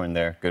popcorn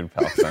there. Good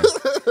popcorn.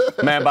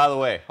 Man, by the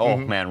way,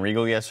 man,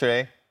 Regal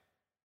yesterday.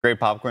 Great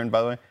popcorn,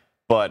 by the way.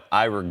 But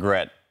I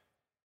regret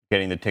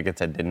getting the tickets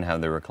that didn't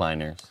have the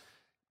recliners.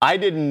 I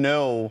didn't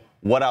know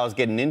what I was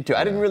getting into.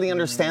 I didn't really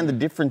understand the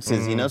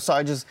differences, you know? So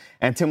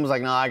and Tim was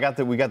like,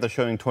 no, we got the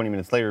showing 20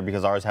 minutes later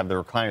because ours have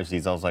the recliner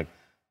seats. I was like,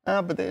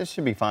 but this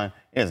should be fine.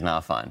 It's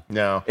not fine.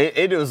 No.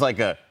 It was like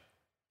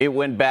it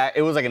went back.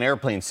 It was like an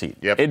airplane seat.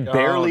 Yep. It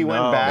barely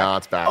went back. No,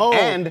 it's bad. Oh,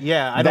 and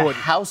yeah, I know the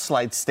house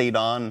lights stayed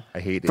on I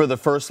hate it. for the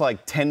first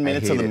like 10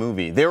 minutes of the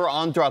movie. They were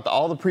on throughout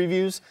all the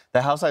previews.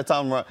 The house lights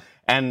on.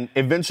 And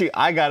eventually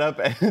I got up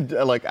and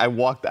like I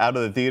walked out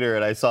of the theater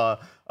and I saw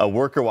a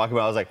worker walking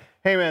by. I was like,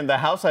 hey man, the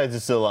house lights are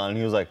still on. And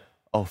he was like,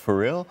 oh, for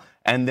real?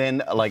 And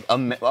then like a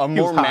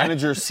more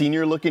manager,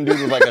 senior looking dude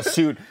with like a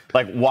suit,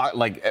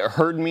 like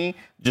heard me,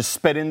 just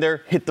sped in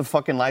there, hit the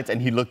fucking lights, and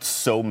he looked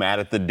so mad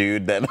at the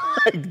dude that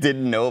like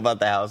didn't know about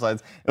the house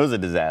lights. It was a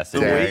disaster.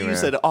 The way you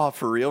said "oh,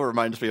 for real"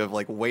 reminds me of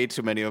like way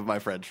too many of my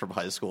friends from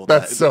high school.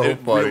 That's so it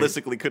funny.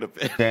 Realistically, could have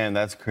been. Damn,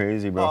 that's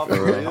crazy, bro. Oh,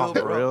 for real.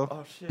 For real?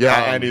 Oh shit. Yeah,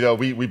 Andy, though,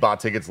 we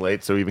bought tickets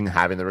late, so even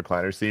having the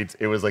recliner seats,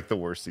 it was like the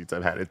worst seats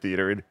I've had at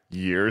theater in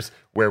years,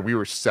 where we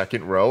were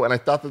second row, and I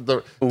thought that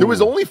there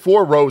was only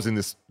 4 rows in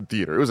this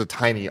theater. It was a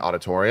tiny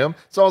auditorium.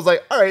 So I was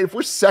like, all right, if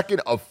we're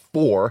second of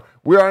 4,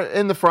 we are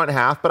in the front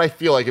half, but I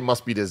feel like it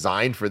must be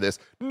designed for this.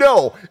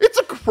 No, it's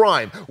a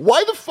crime.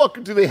 Why the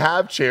fuck do they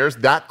have chairs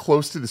that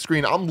close to the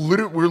screen?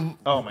 We're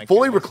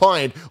fully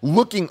reclined,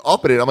 looking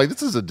up at it. I'm like,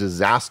 this is a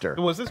disaster.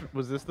 Was this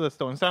the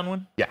Stonestown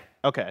one? Yeah.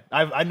 Okay.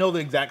 I know the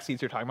exact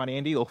seats you're talking about,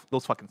 Andy.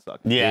 Those fucking suck.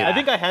 Yeah. I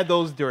think I had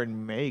those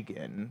during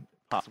Megan,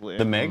 possibly.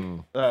 The Meg?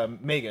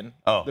 Megan.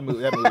 Oh. That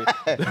movie. I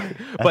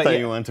But thought yeah.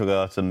 you went to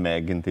go out to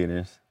Meg in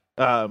theaters.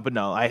 But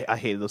no, I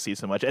hated those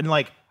seats so much. And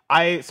like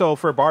so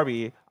for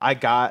Barbie, I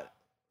got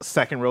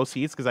second row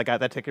seats because I got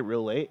that ticket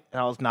real late, and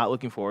I was not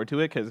looking forward to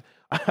it because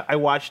I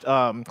watched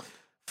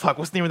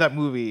what's the name of that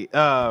movie?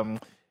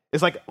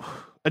 It's like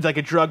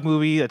a drug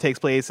movie that takes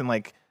place in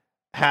like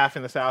half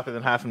in the South and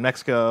then half in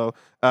Mexico.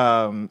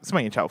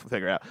 Somebody in chat will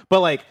figure it out.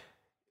 But like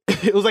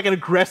it was like an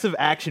aggressive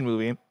action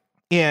movie,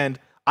 and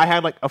I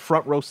had like a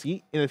front row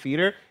seat in the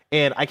theater,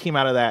 and I came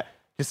out of that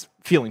just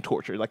feeling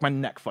tortured. Like my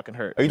neck fucking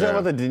hurt. Are you talking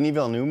about the Denis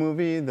Villeneuve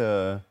movie?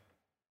 No.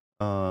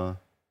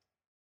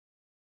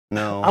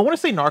 I want to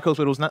say Narcos,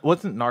 but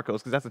wasn't Narcos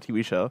because that's a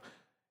TV show.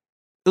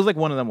 It was like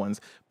one of them ones.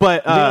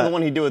 But you know the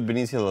one he did with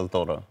Benicio del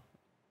Toro?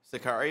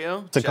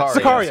 Sicario.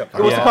 Sicario. It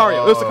was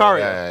Sicario. It was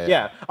Sicario.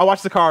 Yeah. I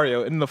watched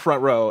Sicario in the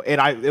front row,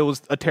 and it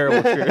was a terrible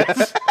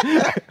experience.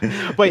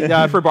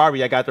 But for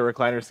Barbie, I got the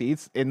recliner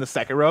seats in the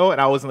second row, and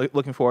I wasn't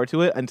looking forward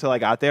to it until I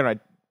got there and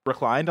I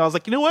reclined. I was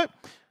like, you know what?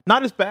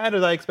 Not as bad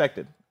as I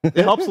expected. It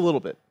helps a little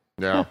bit.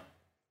 Yeah.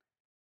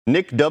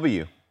 Nick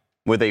W.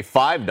 with a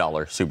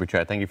 $5 super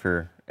chat. Thank you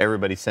for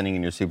everybody sending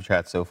in your super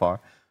chat so far.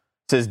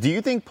 Says, do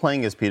you think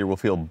playing as Peter will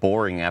feel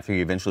boring after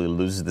he eventually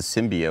loses the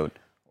symbiote?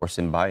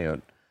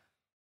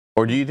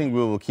 Or do you think we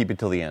will keep it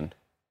till the end?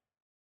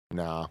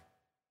 No.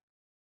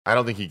 I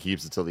don't think he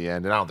keeps it till the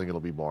end, and I don't think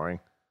it'll be boring.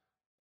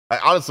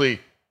 Honestly,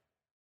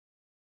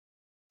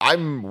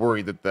 I'm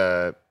worried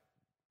that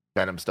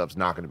Venom stuff's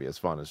not going to be as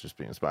fun as just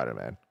being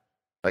Spider-Man.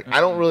 Like,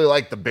 I don't really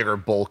like the bigger,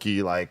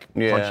 bulky, like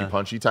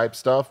punchy type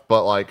stuff.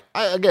 But like,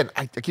 I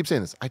keep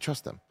saying this. I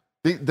trust them.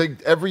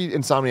 Every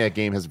Insomniac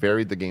game has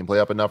varied the gameplay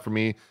up enough for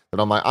me that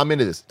I'm like, I'm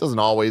into this. It doesn't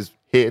always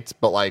hit,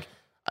 but like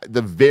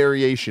the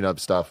variation of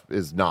stuff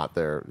is not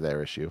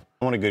their issue.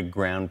 I want a good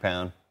ground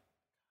pound.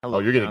 Oh,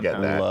 you're gonna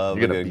get that.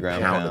 You're gonna be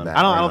pounding that.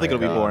 I don't think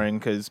it'll be boring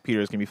because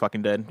Peter's gonna be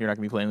fucking dead. You're not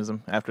gonna be playing as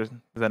him after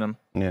Venom.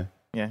 Yeah,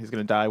 he's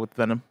gonna die with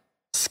Venom.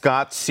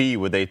 Scott C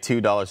with a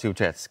 $2 super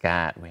chat.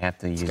 Scott, we have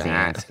to use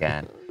the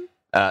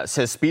Scott.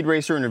 Says Speed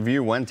Racer and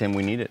review when, Tim,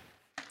 we need it.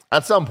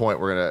 At some point,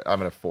 I'm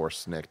gonna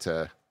force Nick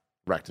to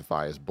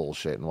rectify his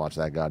bullshit and watch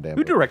that goddamn.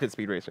 Who directed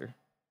Speed Racer?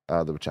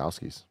 The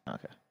Wachowskis.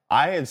 Okay.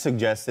 I had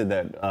suggested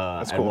that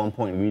That's at cool. one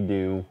point we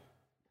do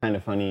Kind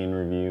of Funny in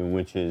review,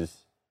 which is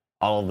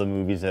all of the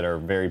movies that are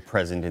very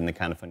present in the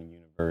Kind of Funny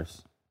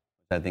universe.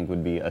 I think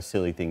would be a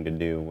silly thing to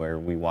do, where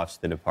we watch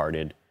The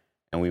Departed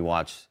and we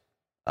watch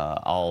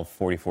all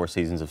 44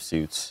 seasons of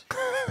Suits.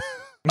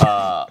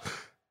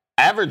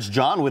 Average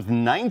John with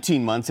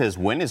 19 months says,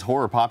 when is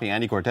Horror Poppy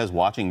Andy Cortez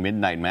watching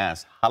Midnight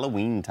Mass?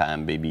 Halloween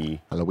time,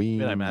 baby. Halloween.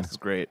 Midnight Mass is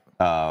great.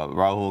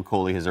 Rahul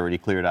Kohli has already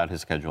cleared out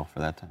his schedule for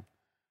that time.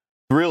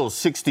 Thrills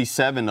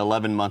 67,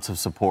 11 months of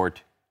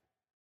support.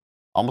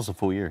 Almost a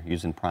full year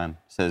using Prime.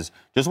 Says,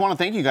 just want to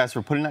thank you guys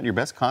for putting out your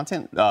best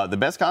content, the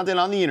best content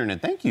on the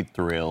internet. Thank you,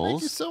 Thrills.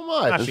 Thank you so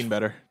much. I've seen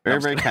better. Very,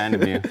 very kind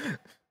of you.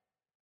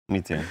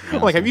 Me too.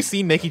 Like, have you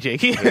seen Nikki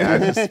Jakey? Yeah,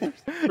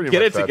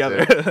 Get it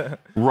together.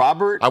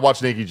 Robert. I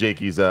watched Nikki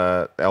Jakey's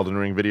Elden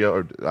Ring video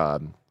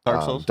or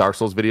Dark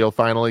Souls video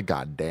finally.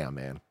 God damn,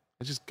 man.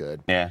 It's just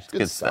good. Yeah, it's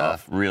good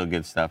stuff. Real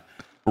good stuff.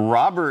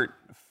 Robert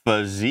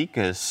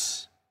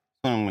Fazekas.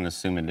 I'm going to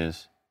assume it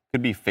is.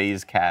 Could be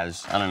FaZe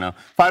Kaz. I don't know.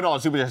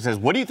 $5 super chat says,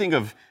 what do you think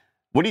a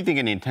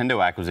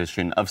Nintendo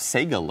acquisition of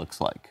Sega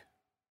looks like?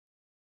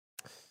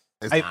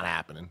 It's not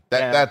happening.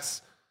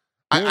 That's.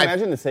 Can you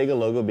imagine the Sega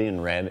logo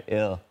being red?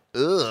 Ew.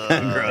 Gross,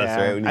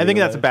 right? I think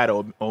that's a bad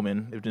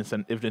omen if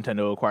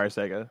Nintendo acquires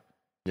Sega.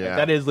 Yeah.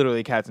 That is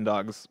literally cats and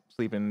dogs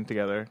sleeping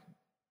together.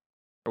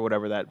 Or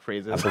whatever that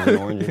phrase is. Apples and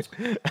oranges.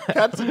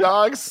 Cats and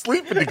dogs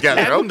sleeping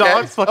together. Cats and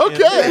dogs fucking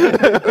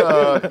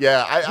Okay.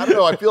 Yeah, I don't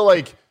know. I feel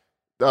like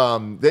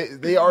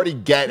they already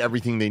get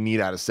everything they need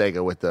out of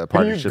Sega with the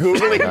partnership.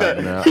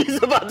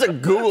 He's about to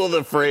Google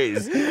the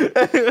phrase.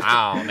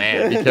 Oh,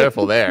 man. Be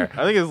careful there.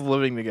 I think it's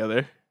living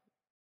together.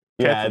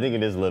 Yeah, I think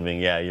it is living.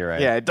 Yeah, you're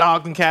right. Yeah,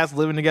 dogs and cats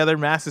living together,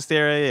 mass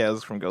hysteria. Yeah, it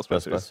was from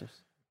Ghostbusters.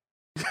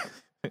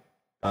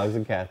 Dogs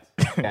and cats.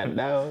 Cat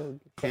dog.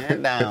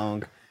 Cat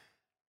dog.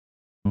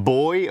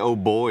 Boy, oh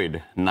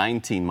Boyd,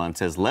 19 months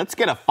says, let's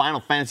get a Final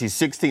Fantasy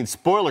 16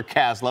 spoiler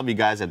cast. Love you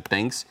guys, and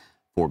thanks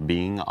for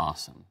being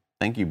awesome.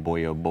 Thank you,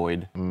 Boy, oh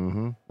Boyd.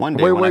 Mm-hmm. One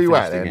day, where when are I you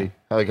finish at, the Andy?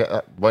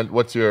 game. Like,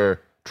 what's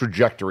your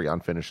trajectory on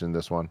finishing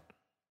this one?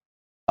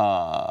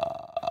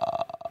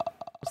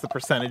 What's the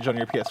percentage on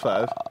your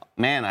PS5?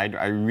 Man,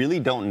 I really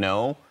don't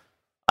know.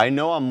 I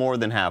know I'm more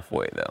than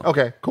halfway, though.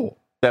 Okay, cool.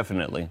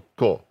 Definitely.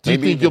 Cool. Do you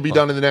think you'll be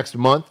done in the next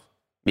month?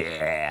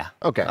 Yeah.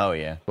 Okay. Oh,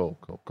 yeah. Cool.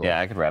 Yeah,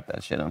 I could wrap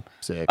that shit up.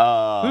 Sick.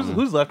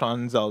 Who's left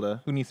on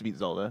Zelda? Who needs to beat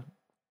Zelda?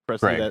 For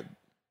us to do that.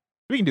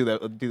 We can do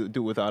that. Do it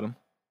without him.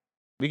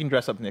 We can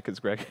dress up Nick as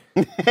Greg.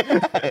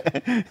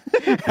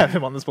 Have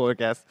him on the spoiler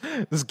cast.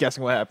 Just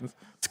guessing what happens.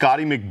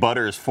 Scotty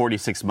McButters,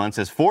 46 months,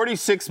 says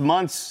 46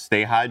 months.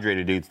 Stay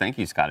hydrated, dudes. Thank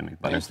you, Scotty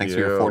McButters. Thanks for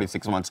your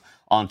 46 months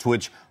on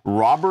Twitch.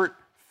 Robert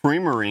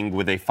Fremering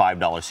with a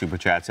 $5 super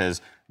chat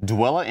says,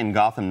 Dwella in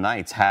Gotham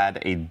Knights had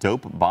a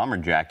dope bomber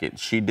jacket.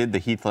 She did the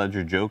Heath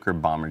Ledger Joker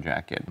bomber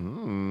jacket.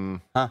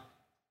 Huh.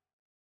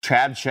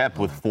 Chad Shep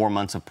with 4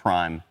 months of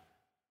Prime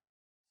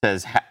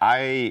says,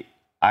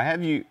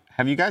 have you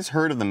guys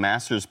heard of The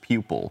Master's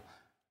Pupil?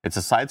 It's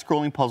a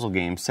side-scrolling puzzle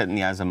game set in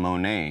the eyes of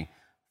Monet,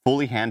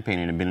 fully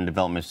hand-painted and been in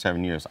development for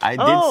 7 years. I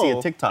did see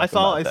a TikTok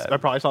about that. I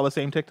probably saw the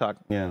same TikTok.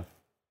 Yeah.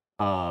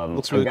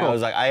 Looks really cool. I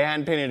was like, I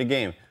hand-painted a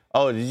game.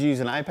 Oh, did you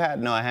use an iPad?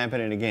 No, I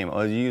hand-painted a game.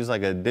 Oh, did you use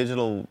like a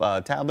digital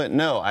tablet?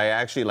 No, I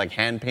actually like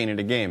hand-painted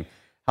a game.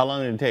 How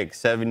long did it take?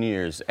 7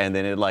 years. And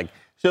then it like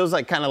shows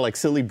like kind of like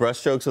silly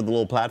brushstrokes of the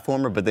little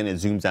platformer, but then it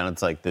zooms down.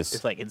 It's like this.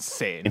 It's like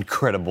insane.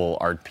 Incredible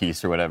art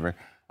piece or whatever.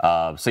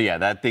 So yeah,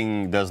 that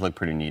thing does look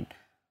pretty neat.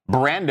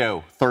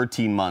 Brando,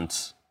 13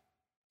 months,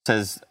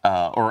 says,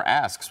 or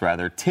asks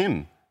rather,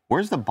 Tim,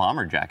 where's the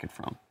bomber jacket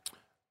from?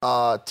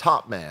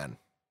 Top Man,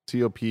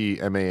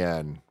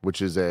 Topman,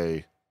 which is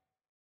a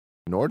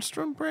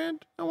Nordstrom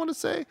brand, I want to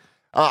say.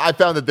 I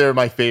found that they're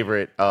my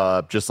favorite,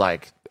 just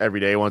like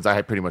everyday ones.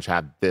 I pretty much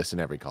have this in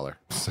every color.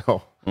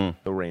 So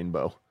the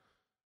rainbow.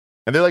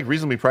 And they're like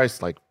reasonably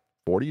priced, like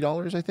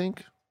 $40, I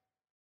think.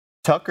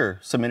 Tucker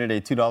submitted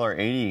a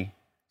 $2.80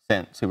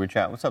 super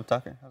chat. What's up,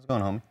 Tucker? How's it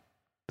going, homie?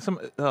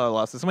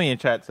 Somebody in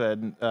chat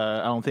said,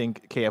 I don't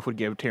think KF would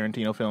give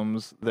Tarantino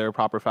films their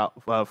proper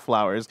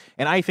flowers.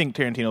 And I think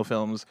Tarantino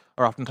films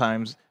are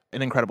oftentimes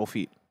an incredible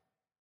feat.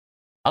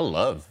 I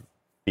love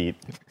feet.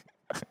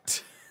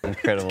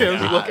 Incredible.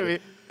 Look at me.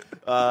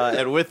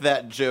 And with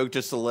that joke,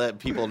 just to let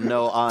people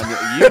know on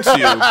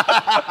YouTube,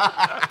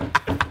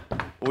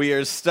 We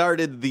are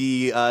started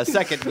the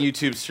second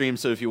YouTube stream,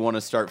 so if you want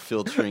to start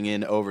filtering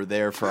in over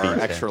there for our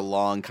extra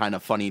long, kind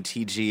of funny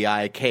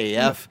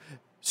TGIKF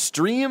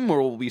stream,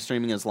 or we'll be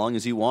streaming as long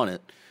as you want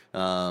it.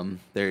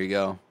 There you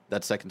go.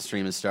 That second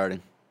stream is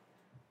starting.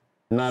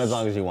 Not as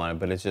long as you want it,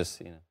 but it's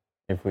just,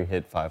 if we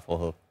hit 5 full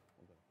health.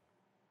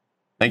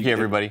 Thank you,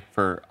 everybody,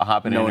 for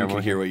hopping in. No one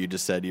can hear what you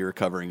just said. You were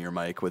covering your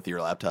mic with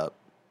your laptop.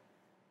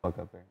 Fuck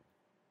up there.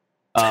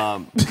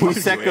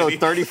 Puiseco,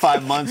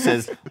 35 months,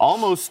 says,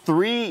 almost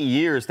 3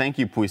 years. Thank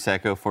you,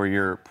 Puiseco, for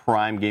your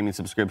Prime Gaming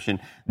subscription.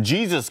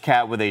 Jesus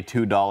Cat with a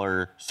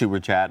 $2 super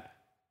chat.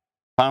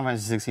 Final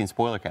Fantasy 16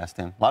 spoiler cast,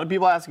 Tim. A lot of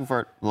people asking for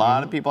it.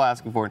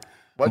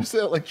 Why'd you say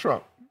it like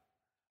Trump?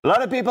 A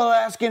lot of people are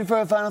asking for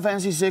a Final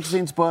Fantasy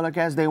 16 spoiler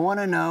cast. They want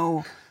to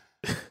know.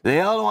 They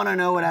all want to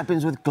know what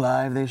happens with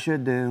Clive. They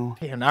should do.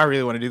 Damn, now I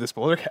really want to do the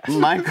spoiler cast.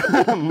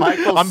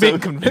 Michael, I'm being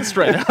convinced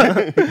right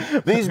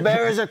now. These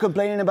bears are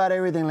complaining about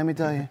everything, let me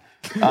tell you.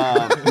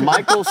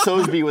 Michael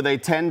Sosby with a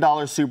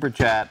 $10 super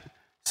chat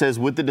says,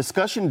 with the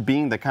discussion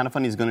being that Kinda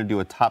Funny is going to do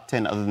a top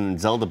 10 other than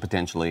Zelda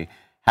potentially,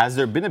 has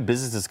there been a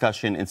business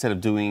discussion instead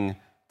of doing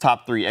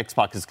top 3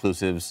 Xbox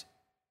exclusives?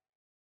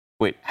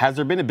 Wait, has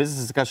there been a business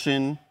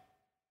discussion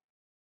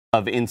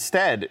of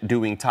instead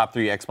doing top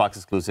 3 Xbox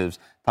exclusives,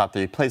 top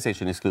 3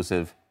 PlayStation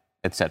exclusive,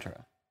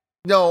 etc.?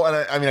 No,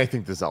 and I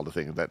think the Zelda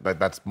thing,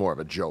 that's more of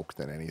a joke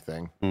than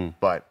anything.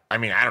 But, I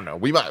don't know.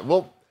 We're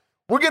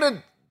going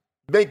to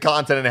make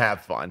content and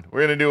have fun. We're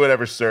going to do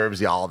whatever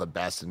serves y'all the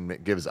best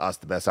and gives us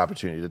the best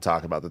opportunity to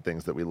talk about the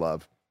things that we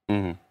love.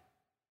 Mm-hmm.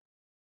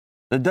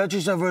 The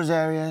Duchess of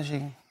Rosaria,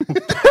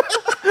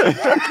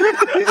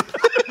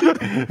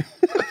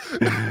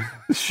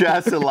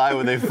 Shasalai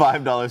with a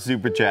 $5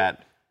 super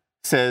chat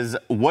says,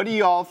 what do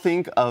y'all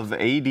think of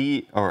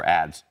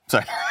ads?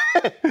 Sorry.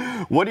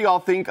 What do y'all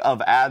think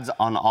of ads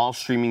on all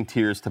streaming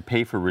tiers to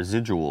pay for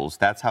residuals?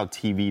 That's how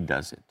TV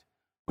does it.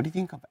 What do you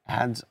think of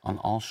ads on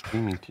all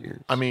streaming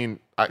tiers? What are you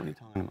talking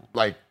about?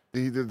 Like,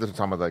 they're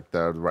talking about like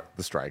the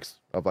strikes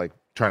of like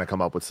trying to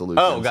come up with solutions.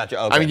 Oh,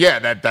 gotcha.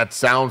 Okay. That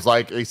sounds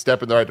like a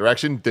step in the right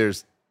direction. They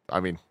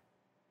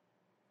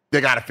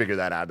got to figure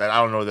that out.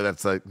 I don't know that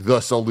that's like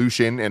the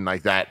solution, and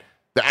like that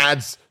the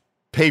ads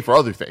pay for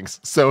other things.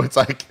 So it's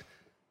like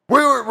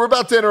we're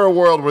about to enter a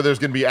world where there's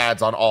going to be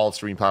ads on all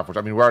stream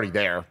platforms. We're already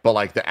there, but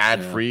like the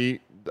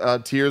ad-free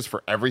tiers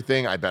for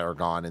everything, I bet are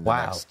gone in the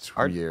next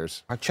 2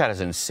 years. Our chat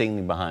is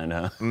insanely behind,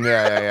 huh?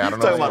 Yeah. I don't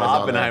know. Talking about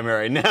Oppenheimer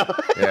right now.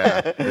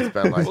 Yeah, it's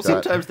been like that.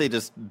 Sometimes they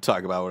just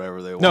talk about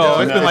whatever they want. No,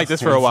 it's been like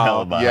this for a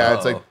while. Yeah,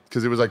 it's like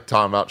because it was like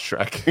talking about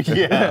Shrek.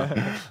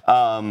 Yeah.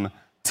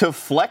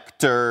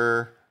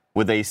 Teflector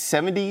with a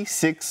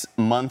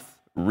 76-month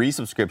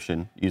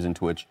resubscription using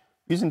Twitch,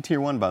 using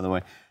Tier 1, by the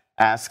way,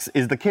 asks,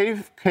 is the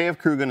KF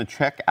crew going to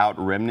check out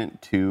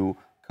Remnant 2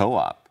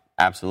 co-op?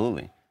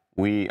 Absolutely.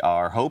 We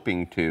are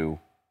hoping to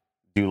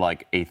do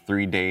like a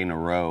 3-day in a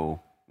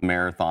row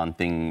marathon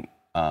thing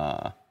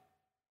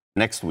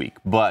next week.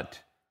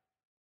 But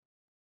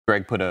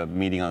Greg put a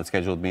meeting on the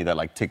schedule with me that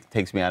like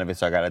takes me out of it,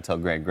 so I got to tell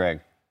Greg,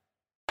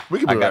 we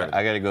can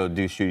I got to go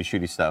do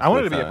shooty stuff. I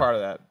wanted to be a part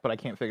of that, but I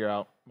can't figure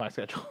out my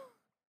schedule.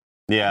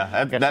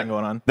 Yeah, that's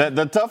going on.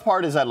 The tough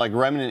part is that like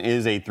Remnant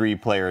is a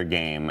 3-player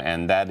game,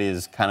 and that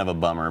is kind of a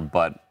bummer.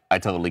 But I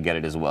totally get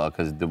it as well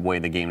because the way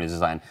the game is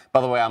designed. By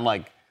the way, I'm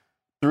like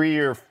 3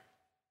 or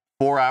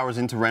 4 hours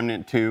into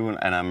Remnant 2,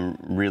 and I'm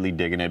really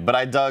digging it. But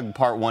I dug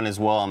part 1 as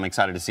well. I'm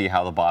excited to see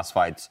how the boss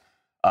fights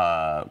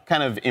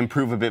kind of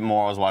improve a bit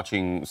more. I was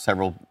watching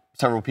several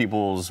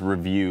people's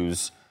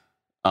reviews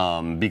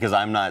because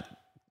I'm not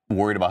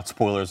worried about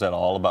spoilers at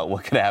all about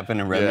what could happen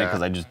in Remnant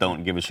because I just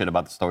don't give a shit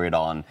about the story at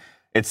all. And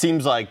it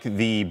seems like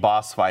the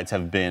boss fights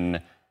have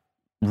been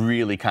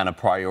really kind of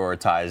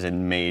prioritized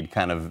and made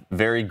kind of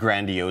very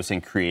grandiose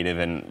and creative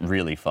and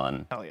really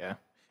fun. Hell yeah.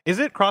 Is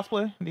it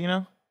crossplay? Do you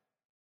know?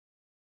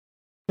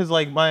 Because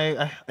like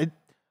I've been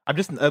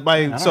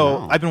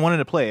wanting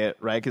to play it,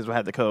 right? Because I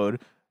had the code.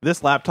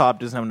 This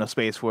laptop doesn't have enough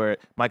space for it.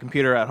 My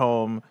computer at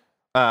home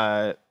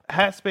has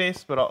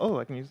space, but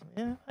I can use.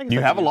 Yeah, I guess you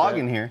I have a can use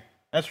login that. here.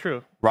 That's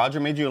true. Roger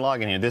made you a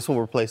login here. This will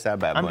replace that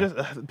bad boy. I'm just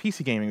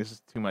PC gaming is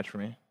just too much for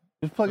me.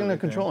 Just plug in the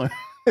controller.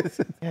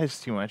 Yeah,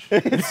 it's too much.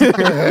 It's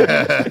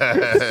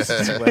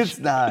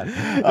not.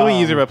 It'll be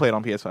easier if I play it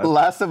on PS5.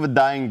 Last of a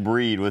Dying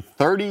Breed with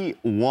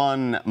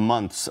 31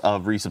 months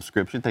of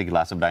resubscription. Thank you,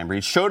 Last of a Dying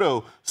Breed.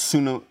 Shoto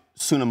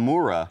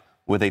Tsunamura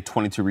with a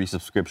 22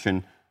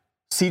 resubscription.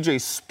 CJ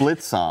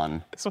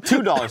Splitson,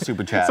 $2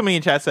 super chat. Somebody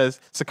in chat says,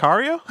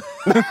 Sicario?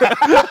 I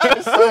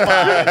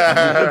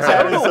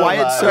don't know why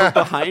it's so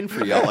behind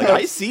for y'all. Like,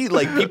 I see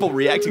like people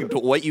reacting to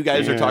what you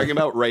guys are talking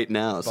about right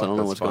now, so I don't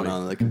know what's going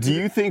on. Like, do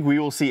you think we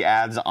will see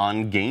ads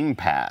on Game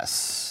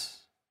Pass?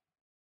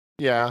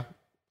 Yeah,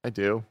 I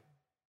do.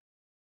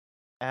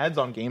 Ads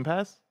on Game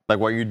Pass? Like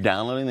while you're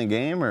downloading the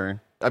game,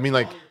 or? I mean,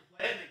 like,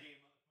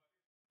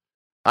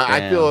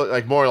 I feel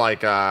like more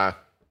like,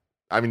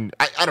 I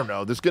don't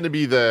know. There's going to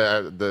be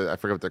the I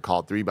forget what they're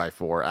called,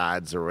 3x4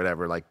 ads or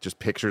whatever, like just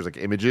pictures, like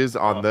images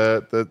on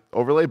the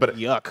overlay. But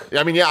yuck.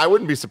 I mean, yeah, I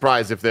wouldn't be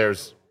surprised if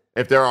there's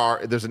if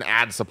there's an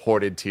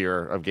ad-supported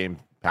tier of Game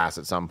Pass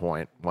at some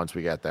point once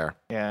we get there.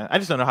 Yeah, I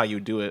just don't know how you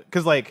would do it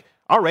because like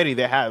already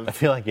they have. I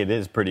feel like it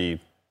is pretty.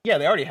 Yeah,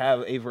 they already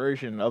have a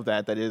version of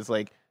that is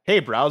like, hey,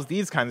 browse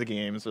these kinds of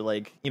games, or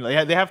like, you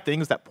know, they have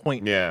things that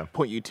point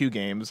you to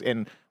games,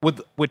 and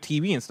with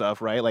TV and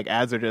stuff, right? Like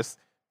ads are just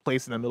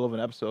placed in the middle of an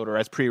episode or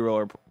as pre-roll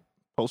or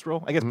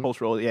post-roll. I guess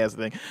post-roll, is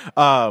the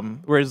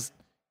thing. Whereas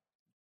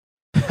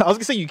I was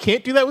gonna say you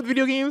can't do that with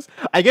video games.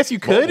 I guess you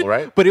could, mobile,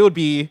 right? But it would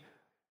be,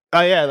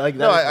 like that.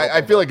 No,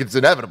 I feel like it's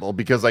inevitable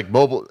because like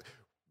mobile.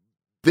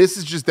 This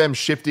is just them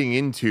shifting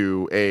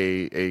into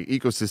a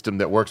ecosystem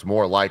that works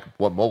more like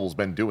what mobile's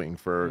been doing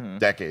for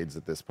decades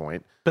at this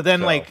point. But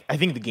then, like, I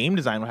think the game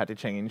design will have to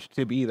change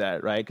to be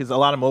that, right? Because a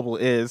lot of mobile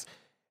is,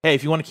 hey,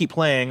 if you want to keep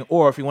playing,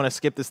 or if you want to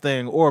skip this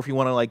thing, or if you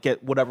want to like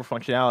get whatever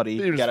functionality,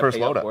 you got to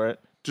pay up for it.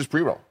 Just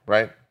pre-roll,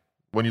 right?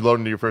 When you load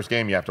into your first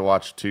game, you have to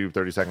watch 2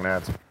 30-second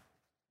ads.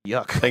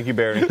 Yuck. Thank you,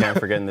 Barry and Karen,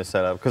 for getting this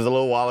set up. Because a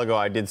little while ago,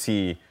 I did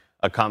see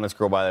a comment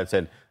scroll by that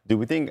said, do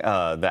we think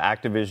the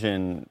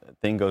Activision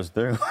thing goes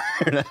through?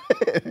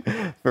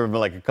 For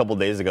like a couple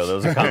days ago, there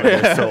was a comment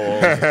that was so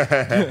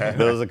old.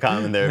 There was a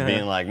comment there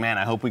being like, man,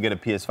 I hope we get a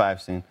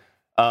PS5 soon.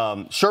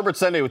 Sherbert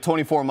Sunday with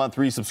 24-month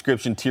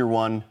resubscription, Tier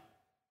 1.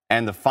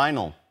 And the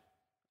final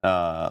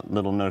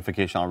little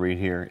notification I'll read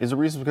here is a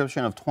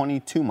resubscription of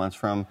 22 months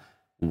from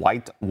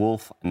White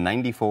Wolf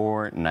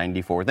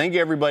 9494. Thank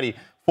you, everybody,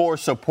 for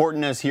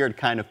supporting us here at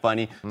Kind of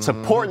Funny,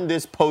 supporting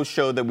this post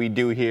show that we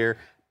do here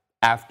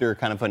after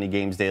Kind of Funny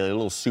Games Daily, a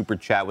little super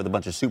chat with a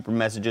bunch of super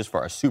messages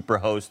for our super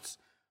hosts.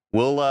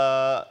 We'll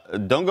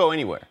don't go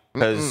anywhere,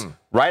 because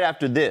right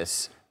after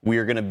this, we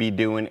are going to be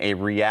doing a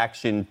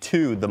reaction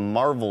to the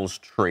Marvels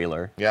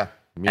trailer. Yeah.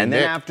 And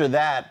then after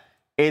that,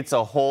 it's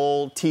a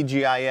whole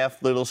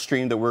TGIF little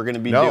stream that we're going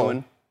to be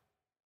doing.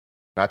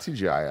 Not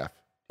TGIF.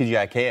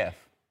 TGIKF.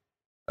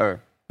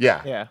 Or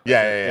Yeah.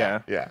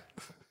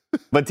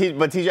 But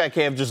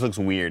TGIKF just looks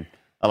weird.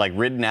 Like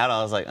written out,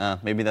 I was like,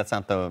 maybe that's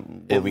not the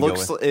what we go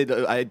with.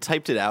 I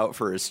typed it out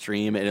for a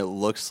stream, and it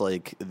looks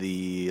like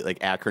the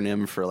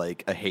acronym for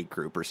like a hate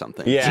group or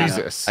something. Yeah,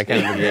 Jesus, I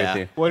can't agree with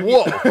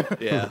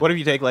you. What if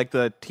you take like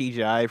the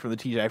TGI from the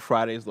TGI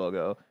Fridays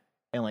logo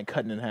and like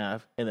cut it in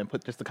half, and then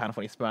put just the Kind of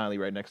Funny smiley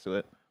right next to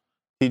it?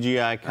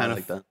 TGI kind of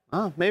like that.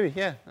 Oh, maybe,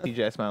 yeah.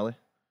 TGI smiley.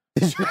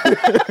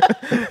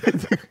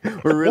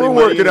 We're really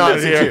working on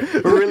it here.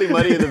 We're really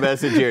muddying the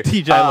message here.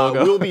 TGI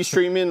logo. We'll be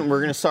streaming. We're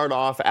going to start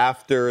off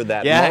after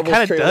that. Yeah, Marvel's it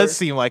kind of trailer. does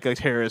seem like a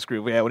terrorist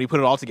group. Yeah, when you put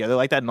it all together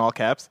like that in all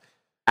caps.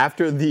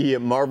 After the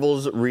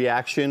Marvel's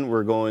reaction,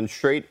 we're going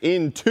straight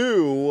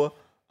into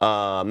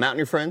Mountain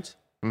Your Friends.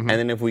 And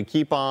then if we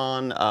keep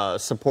on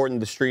supporting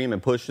the stream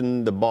and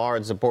pushing the bar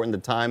and supporting the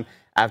time,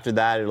 after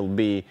that it'll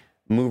be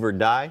Move or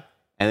Die.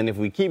 And then if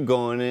we keep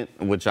going it,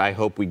 which I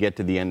hope we get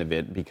to the end of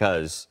it,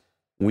 because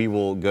we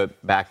will go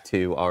back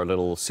to our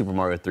little Super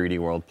Mario 3D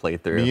World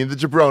playthrough. Me and the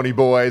Jabroni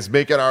boys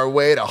making our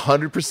way to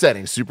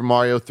 100%ing Super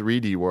Mario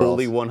 3D World.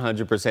 Fully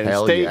 100%.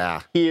 Hell Stay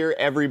yeah. here,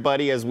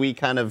 everybody, as we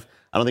kind of,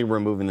 I don't think we're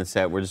moving the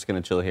set. We're just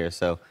going to chill here.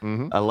 So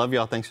I love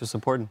y'all. Thanks for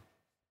supporting.